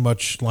do too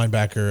much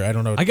linebacker. I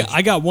don't know.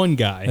 I got one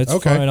guy. It's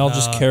Okay. fine. I'll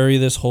just carry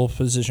this whole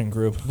position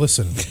group.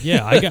 Listen.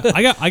 Yeah, I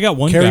got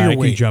one Carry guy your I can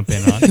weight. jump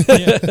in on.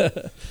 Yeah.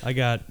 I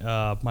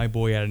got my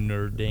boy out of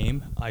Notre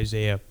Dame,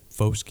 Isaiah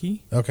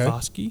Foskey. Okay.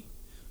 Foskey.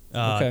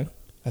 Okay.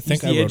 I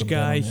think he's the I wrote edge him down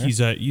guy. on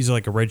there. He's a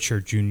like a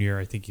redshirt junior.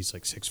 I think he's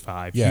like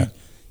 6'5". Yeah.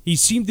 he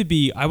seemed to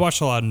be. I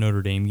watched a lot of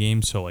Notre Dame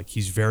games, so like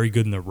he's very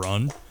good in the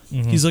run.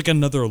 He's like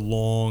another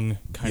long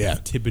kind Yeah.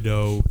 of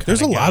Thibodeau.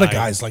 There's a kinda lot of guy.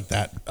 guys like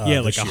that.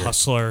 Yeah, like this a year.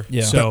 hustler.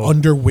 Yeah. The So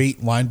underweight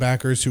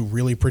linebackers who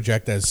really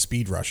project as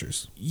speed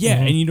rushers. yeah,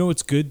 and you know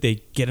what's good?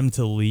 They get him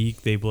to the league.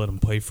 They let him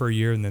play for a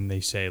year, and then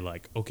they say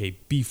like, okay,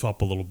 beef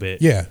up a little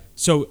bit. Yeah.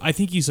 So I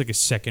think he's like a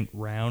second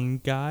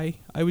round guy.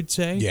 I would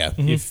say. Yeah.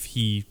 If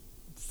he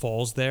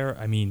falls there,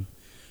 I mean,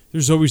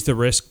 there's always the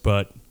risk,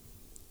 but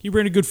he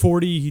ran a good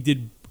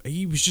 40.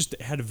 He was just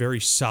had a very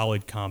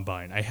solid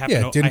combine. I happen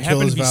Yeah, didn't kill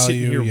to his be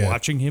sitting value, here yeah.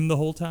 watching him the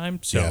whole time.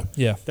 So Yeah.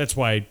 Yeah. that's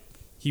why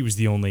he was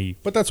the only.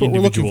 But that's what we're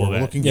looking individual for. We're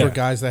that- looking Yeah. for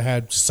guys that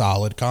had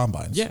solid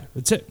combines. Yeah,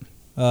 that's it.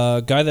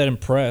 Guy that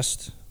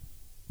impressed,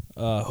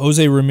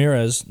 Jose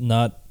Ramirez,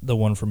 not the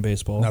one from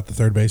baseball. Not the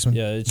third baseman.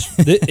 Yeah,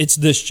 it's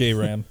this J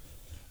Ram.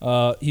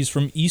 He's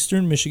from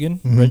Eastern Michigan,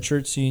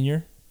 redshirt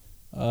senior.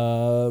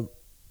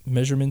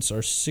 Measurements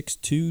are 6'2",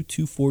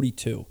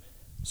 242.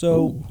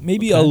 So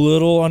maybe a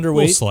little A underweight,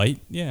 little slight.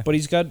 Yeah, but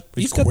he's got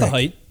He's the quick.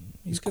 height.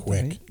 He's got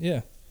quick. the height.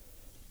 Yeah,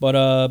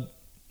 but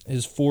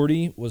his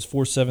 40 was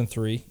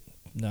 4.73,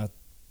 not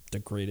the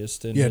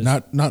greatest. And Yeah, his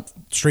not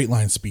straight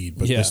line speed,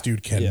 but Yeah, this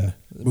dude can yeah.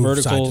 move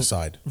side Vertical- to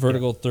side.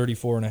 vertical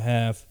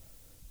 34.5,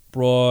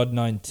 broad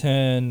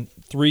 910,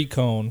 3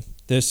 cone.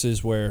 This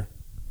is where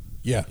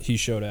Yeah. he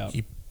showed out.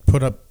 He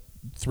put up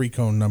 3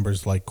 cone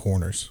numbers like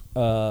corners.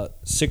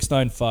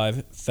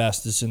 6.95,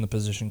 fastest in the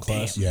position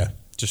class. Yeah.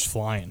 just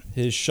flying.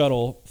 His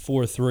shuttle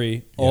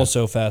 4.3,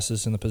 also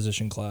fastest in the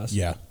position class.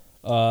 Yeah.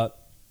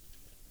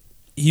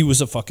 He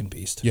was a fucking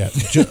beast. Yeah.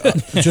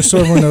 Just so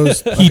everyone knows,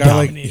 a guy like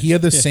dominated. he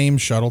had the same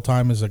shuttle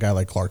time as a guy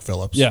like Clark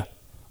Phillips. Yeah.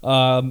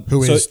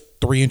 Who so, is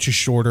 3 inches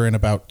shorter and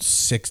about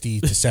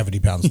 60 to 70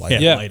 pounds lighter.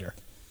 Yeah. Later.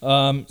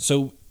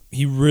 So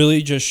he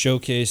really just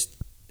showcased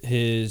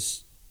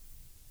his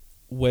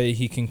way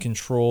he can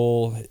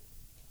control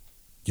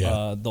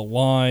Yeah. the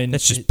line.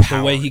 That's just power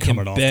the way he can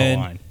coming off bend.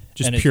 the line.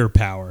 Just and it- pure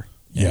power.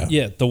 Yeah.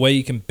 Yeah, the way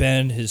he can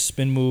bend, his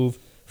spin move.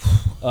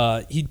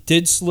 He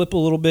did slip a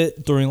little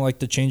bit during like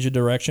the change of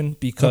direction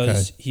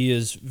because he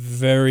is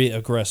very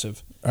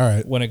aggressive All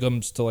right. when it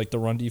comes to like the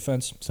run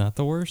defense. It's not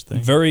the worst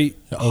thing. Very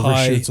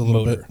high Overshoots a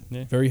little motor. bit.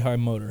 Yeah. Very high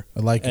motor. I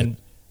like and it.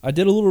 I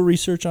did a little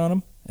research on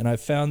him, and I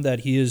found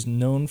that he is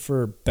known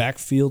for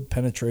backfield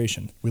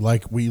penetration. We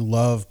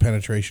love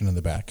penetration in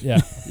the back. Yeah,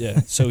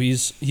 yeah. So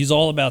he's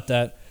all about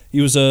that.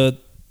 He was a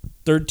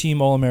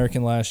third-team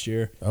All-American last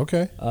year.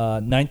 Okay.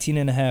 19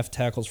 and a half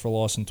tackles for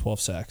loss and 12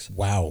 sacks.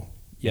 Wow.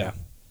 Yeah.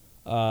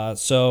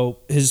 So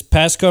his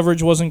pass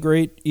coverage wasn't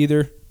great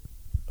either.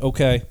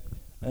 Okay.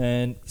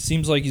 And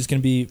seems like he's going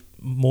to be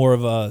more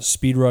of a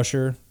speed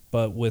rusher,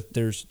 but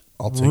there's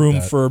I'll take room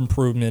that. for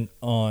improvement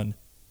on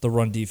the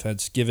run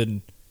defense,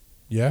 given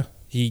Yeah.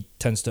 he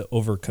tends to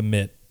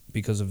overcommit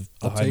because of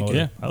the I'll high take motor. it.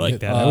 Yeah, I like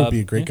that. That would be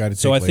a great guy to take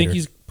So I think later.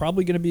 he's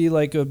probably going to be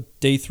like a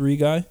day 3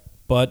 guy,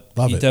 but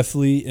Love he it.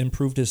 definitely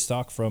improved his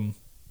stock from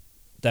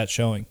that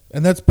showing.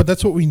 And that's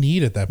what we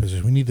need at that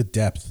position. We need the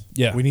depth.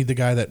 Yeah. We need the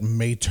guy that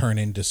may turn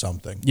into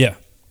something. Yeah.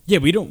 Yeah,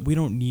 we don't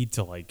need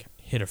to like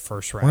hit a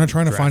first round. We're not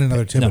trying to draft find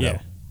another pick. Thibodeau.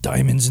 Yeah.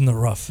 Diamonds in the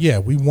rough. Yeah,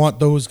 we want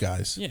those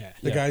guys. Yeah.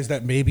 The Yeah. guys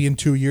that maybe in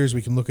 2 years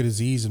we can look at his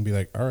Z's and be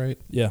like, all right,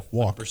 Yeah.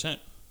 walk. 100%.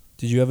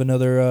 Did you have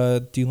another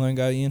D-line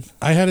guy, Ian?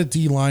 I had a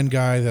D-line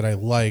guy that I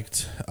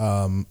liked,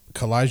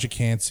 Kalijah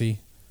Cansey.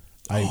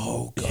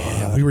 Oh, God.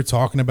 Yeah, we were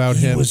talking about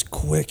He him. was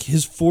quick.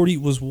 His 40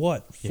 was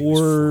what? Yeah, he was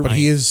 4. but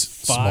he is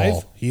 5?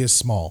 small. He is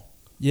small.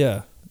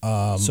 Yeah.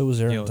 So was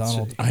Aaron Yeah, let's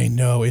Donald. see. I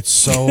know. It's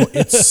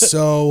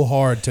so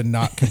hard to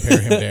not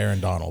compare him to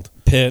Aaron Donald.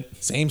 Pitt.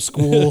 Same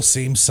school,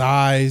 same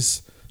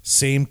size,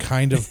 same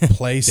kind of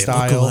play They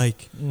style. look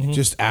alike.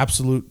 Just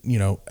absolute,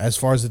 as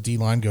far as the D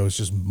line goes,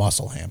 just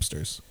muscle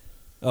hamsters.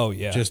 Oh,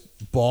 yeah.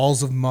 Just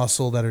balls of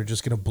muscle that are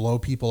just going to blow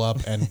people up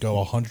and go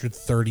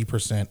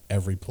 130%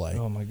 every play.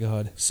 oh, my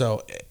God.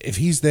 So if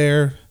he's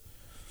there,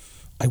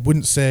 I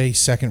wouldn't say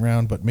second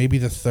round, but maybe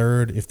the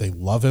third. If they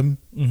love him,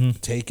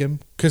 take him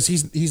because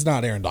he's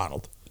not Aaron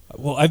Donald.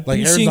 Well, I've Like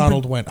been Aaron seeing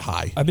Donald went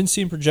high. I've been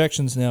seeing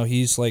projections now.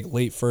 He's like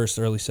late first,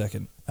 early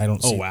second. I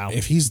don't. Oh, see wow.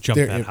 If he's Jumped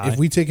there, that high? if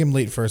we take him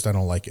late first, I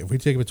don't like it. If we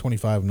take him at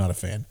 25, I'm not a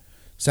fan.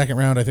 Second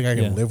round, I think I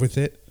can Yeah. live with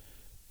it,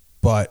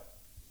 but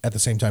at the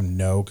same time,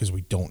 no, because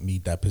we don't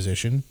need that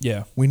position.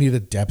 Yeah. We need a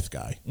depth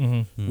guy.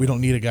 Mm-hmm. We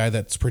don't need a guy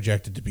that's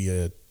projected to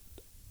be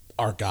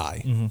our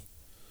guy. Mm-hmm.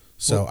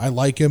 So I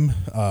like him.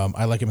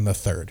 I like him in the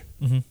third.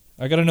 Mm-hmm.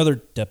 I got another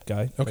depth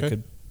guy Okay. that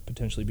could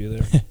potentially be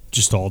there.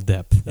 Just all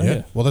depth. Oh, Yeah.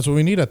 yeah. Well, that's what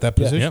we need at that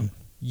Yeah. position.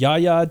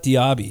 Yaya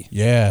Diaby.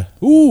 Yeah.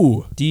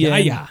 Ooh.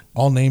 DN. Yeah.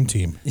 All name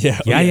team. Yeah.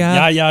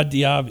 Yaya. Yaya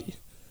Diaby.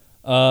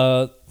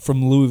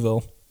 From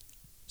Louisville.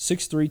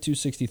 6'3",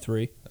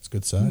 263. That's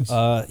good size.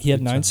 He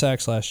had 9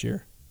 sacks last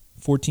year.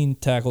 14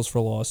 tackles for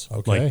loss.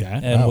 Okay. Like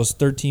that. And Wow. was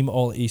third team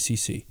all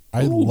ACC.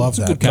 I love that's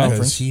a that good because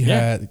conference. he Yeah.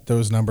 had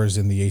those numbers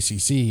in the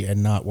ACC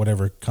and not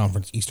whatever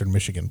conference Eastern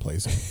Michigan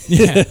plays in.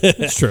 Yeah,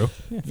 it's true.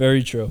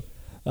 Very true.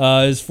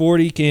 His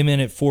 40 came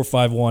in at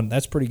 4.51.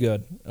 That's pretty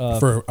good.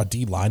 For a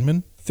D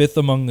lineman, Fifth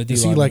among the D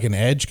is he like an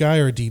edge guy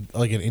or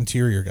like an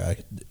interior guy?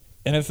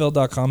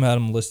 NFL.com had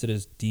him listed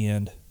as D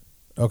end.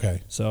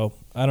 Okay. So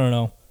I don't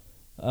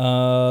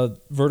know.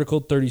 Vertical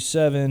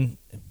 37,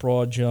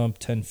 broad jump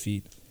 10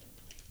 feet.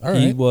 All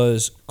He right.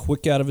 was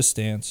quick out of his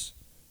stance.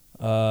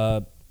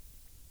 And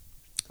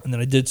then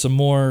I did some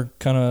more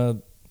kind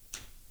of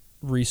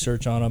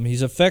research on him.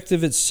 He's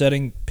effective at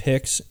setting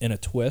picks in a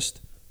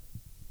twist.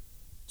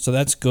 So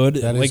that's good.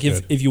 That is like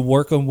good. if you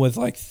work them with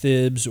like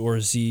Thibs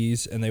or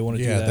Z's and they want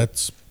to do Yeah,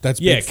 that.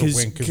 that's Yeah, big for 'cause-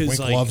 Wink because 'cause, Wink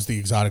like- loves the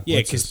exotic Yeah,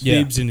 blitzes. because Yeah.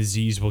 Thibs and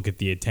Aziz will get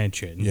the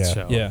attention. Yeah.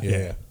 So, Yeah.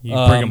 Yeah. You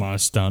bring him on a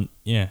stunt.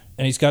 Yeah.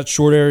 And he's got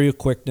short area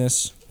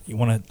quickness. You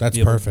want to. That's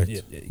perfect.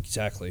 Yeah,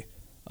 exactly.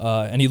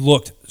 And he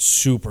looked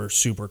super,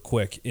 super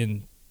quick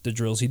in the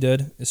drills he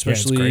did,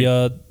 especially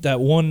great. that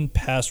one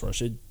pass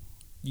rush.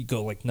 You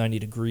go like 90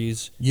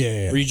 degrees,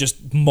 Yeah. where you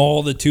just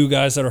maul the two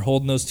guys that are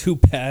holding those two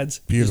pads.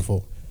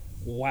 Beautiful.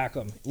 Whack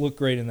them. Look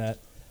great in that.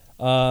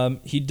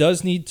 He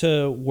does need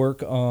to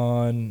work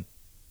on.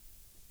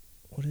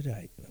 What did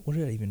I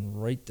even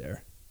write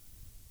there?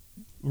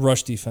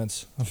 Rush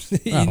defense.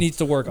 He Oh. needs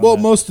to work on Well,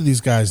 that. most of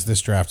these guys this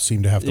draft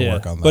seem to have to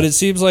work on that. But it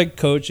seems like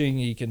coaching,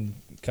 he can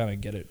kind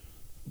of get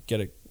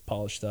it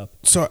polished up.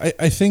 So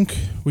I think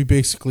we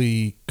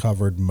basically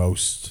covered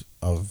most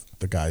of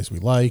the guys we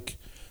like.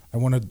 I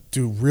want to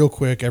do real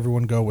quick.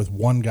 Everyone go with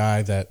one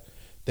guy that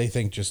they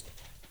think just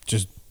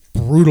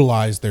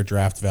brutalized their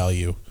draft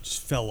value.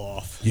 Just fell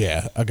off.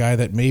 Yeah, a guy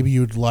that maybe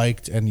you'd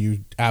liked and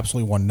you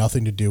absolutely want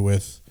nothing to do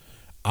with.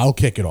 I'll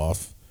kick it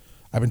off.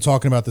 I've been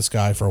talking about this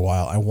guy for a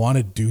while. I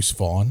wanted Deuce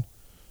Vaughn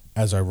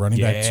as our running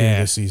back 2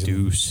 this season.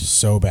 Deuce.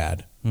 So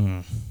bad.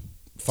 a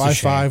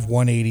 5'5",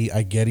 180.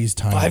 I get he's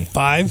tiny.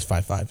 5'5"? He's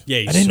 5'5". Yeah,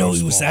 he's I didn't so know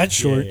he was small. that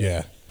short.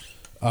 Yeah.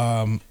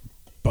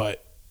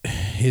 But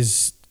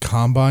his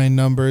combine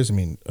numbers, I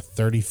mean, a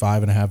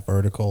 35.5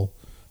 vertical.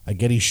 I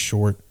get he's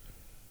short.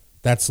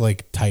 That's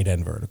like tight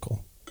end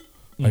vertical.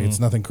 Like it's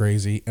nothing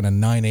crazy. And a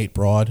 9'8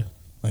 broad.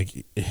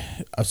 Like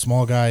a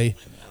small guy,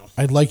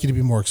 I'd like you to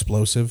be more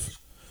explosive.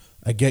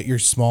 I get you're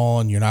small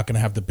and you're not going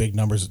to have the big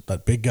numbers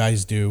that big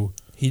guys do.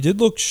 He did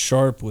look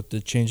sharp with the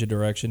change of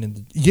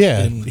direction.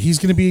 Yeah, he's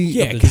going to be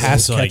Yeah, a 'cause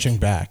pass he's like- catching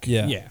back.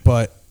 Yeah. Yeah.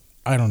 But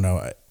I don't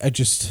know.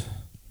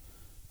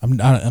 I'm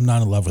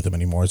not in love with him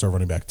anymore as our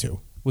running back 2.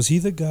 Was he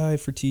the guy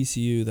for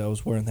TCU that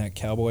was wearing that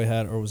cowboy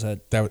hat, or was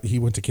that? That he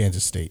went to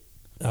Kansas State.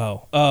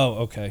 Oh,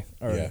 okay.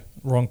 All right. Yeah.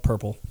 Wrong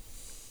purple.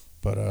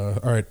 But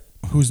all right,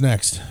 who's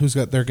next? Who's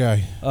got their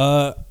guy?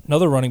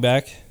 Another running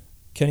back,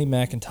 Kenny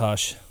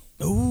McIntosh.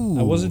 Ooh,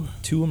 I wasn't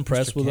too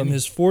impressed Mr. with him. Kenny.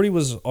 His 40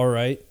 was all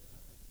right,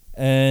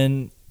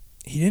 and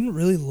he didn't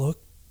really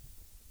look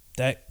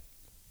that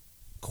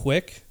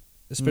quick,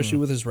 especially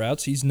with his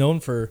routes. He's known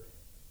for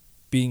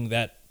being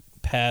that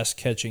pass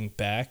catching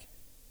back,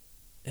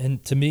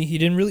 and to me, he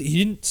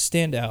didn't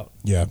stand out.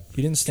 Yeah,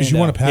 He didn't stand because you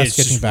want a out. pass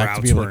His catching back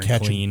to be routes able to weren't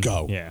catch clean. and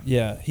go. Yeah.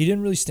 Yeah, he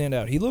didn't really stand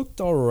out. He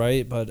looked all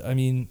right, but I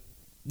mean,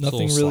 a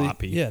nothing little really.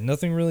 sloppy. Yeah,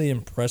 nothing really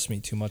impressed me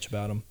too much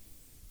about him.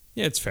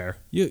 Yeah, it's fair.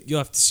 You'll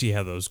have to see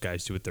how those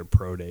guys do at their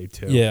pro day,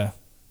 too. Yeah,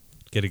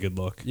 Get a good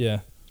look. yeah.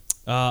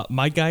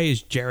 My guy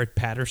is Jarrett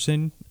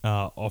Patterson,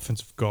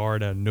 offensive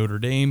guard at Notre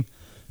Dame.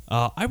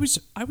 I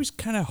was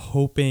kind of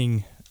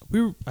hoping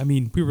we were a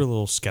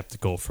little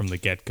skeptical from the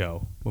get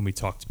go when we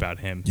talked about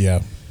him.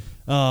 Yeah,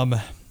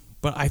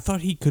 But I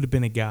thought he could have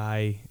been a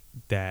guy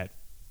that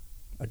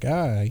a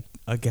guy.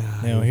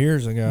 Now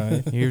here's a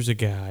guy. Here's a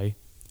guy.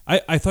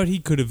 I thought he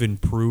could have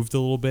improved a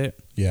little bit,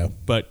 Yeah,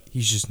 but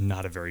he's just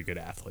not a very good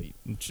athlete.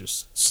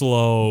 Just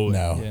slow,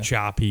 No. and Yeah.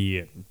 choppy,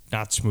 and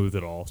not smooth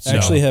at all. I So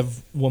actually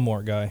have one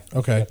more guy.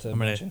 Okay. Forgot to I'm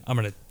mention.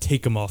 gonna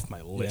take him off my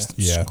list.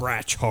 Yeah.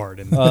 Scratch hard.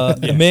 And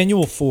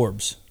Emmanuel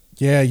Forbes.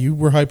 yeah. You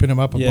were hyping him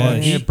up a Yeah,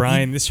 bunch. yeah,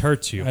 Brian, this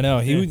hurts you. I know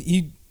Yeah.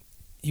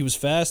 he was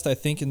fast. I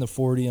think in the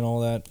 40 and all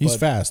that. He's but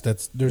fast.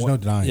 There's no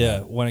denying. Yeah,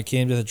 that. when it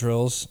came to the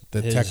drills,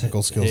 The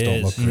technical skills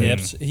don't look his great.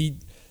 hips,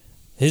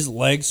 his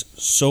legs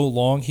so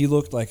long, he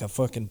looked like a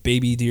fucking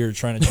baby deer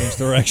trying to change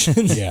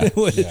directions. Yeah, it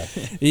was, yeah.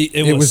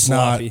 it was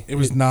sloppy. not. It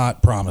was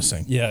not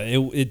promising. Yeah,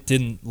 it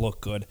didn't look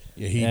good.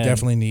 Yeah, he And-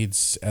 definitely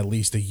needs at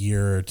least a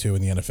year or two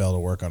in the NFL to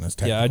work on his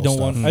technical Yeah, I don't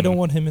stuff.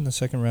 want him in the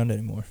second round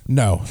anymore.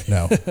 No.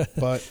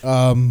 But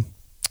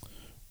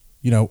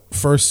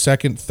first,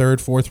 second,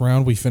 third, fourth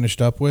round we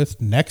finished up with.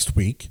 Next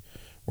week,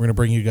 we're gonna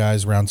bring you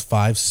guys rounds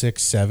 5,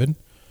 6, 7.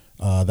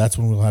 That's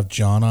when we'll have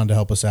John on to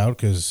help us out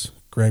because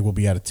Greg will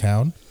be out of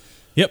town.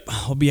 Yep,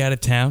 I'll be out of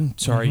town.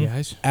 Sorry,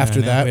 guys. After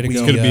I know. that, it's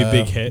going to be a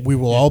big hit. We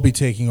will all be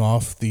taking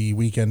off the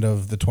weekend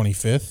of the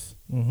 25th,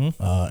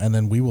 Mm-hmm. and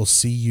then we will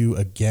see you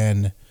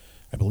again.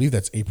 I believe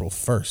that's April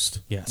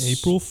 1st. Yes.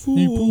 April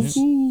Fools.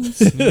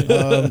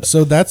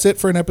 So that's it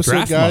for an episode,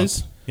 Draft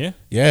guys. month. Yeah.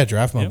 Yeah,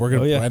 draft month. Yep. We're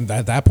gonna, Oh, yeah. and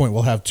at that point,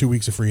 we'll have 2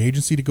 weeks of free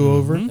agency to go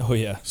over. Oh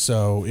yeah,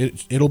 So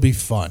it'll be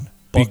fun.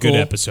 Be a good Buckle-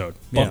 episode.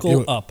 Yeah.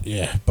 buckle up.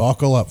 Yeah,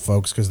 buckle up,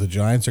 folks, because the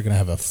Giants are going to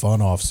have a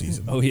fun off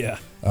season. Oh yeah.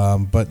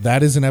 But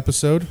that is an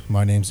episode.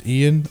 My name's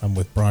Ian. I'm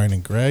with Brian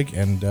and Greg,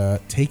 and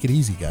take it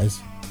easy, guys.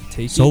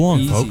 Take So it long,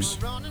 easy. folks.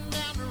 Running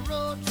down the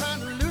road, trying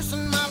to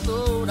loosen my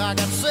load. I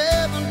got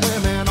 7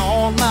 women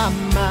on my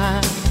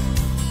mind.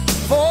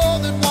 4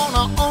 that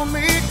wanna own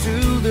me too.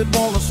 that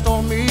wanna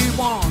storm me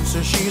once,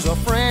 says she's a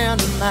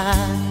friend of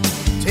mine.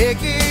 Take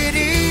it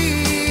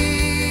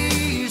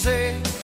easy.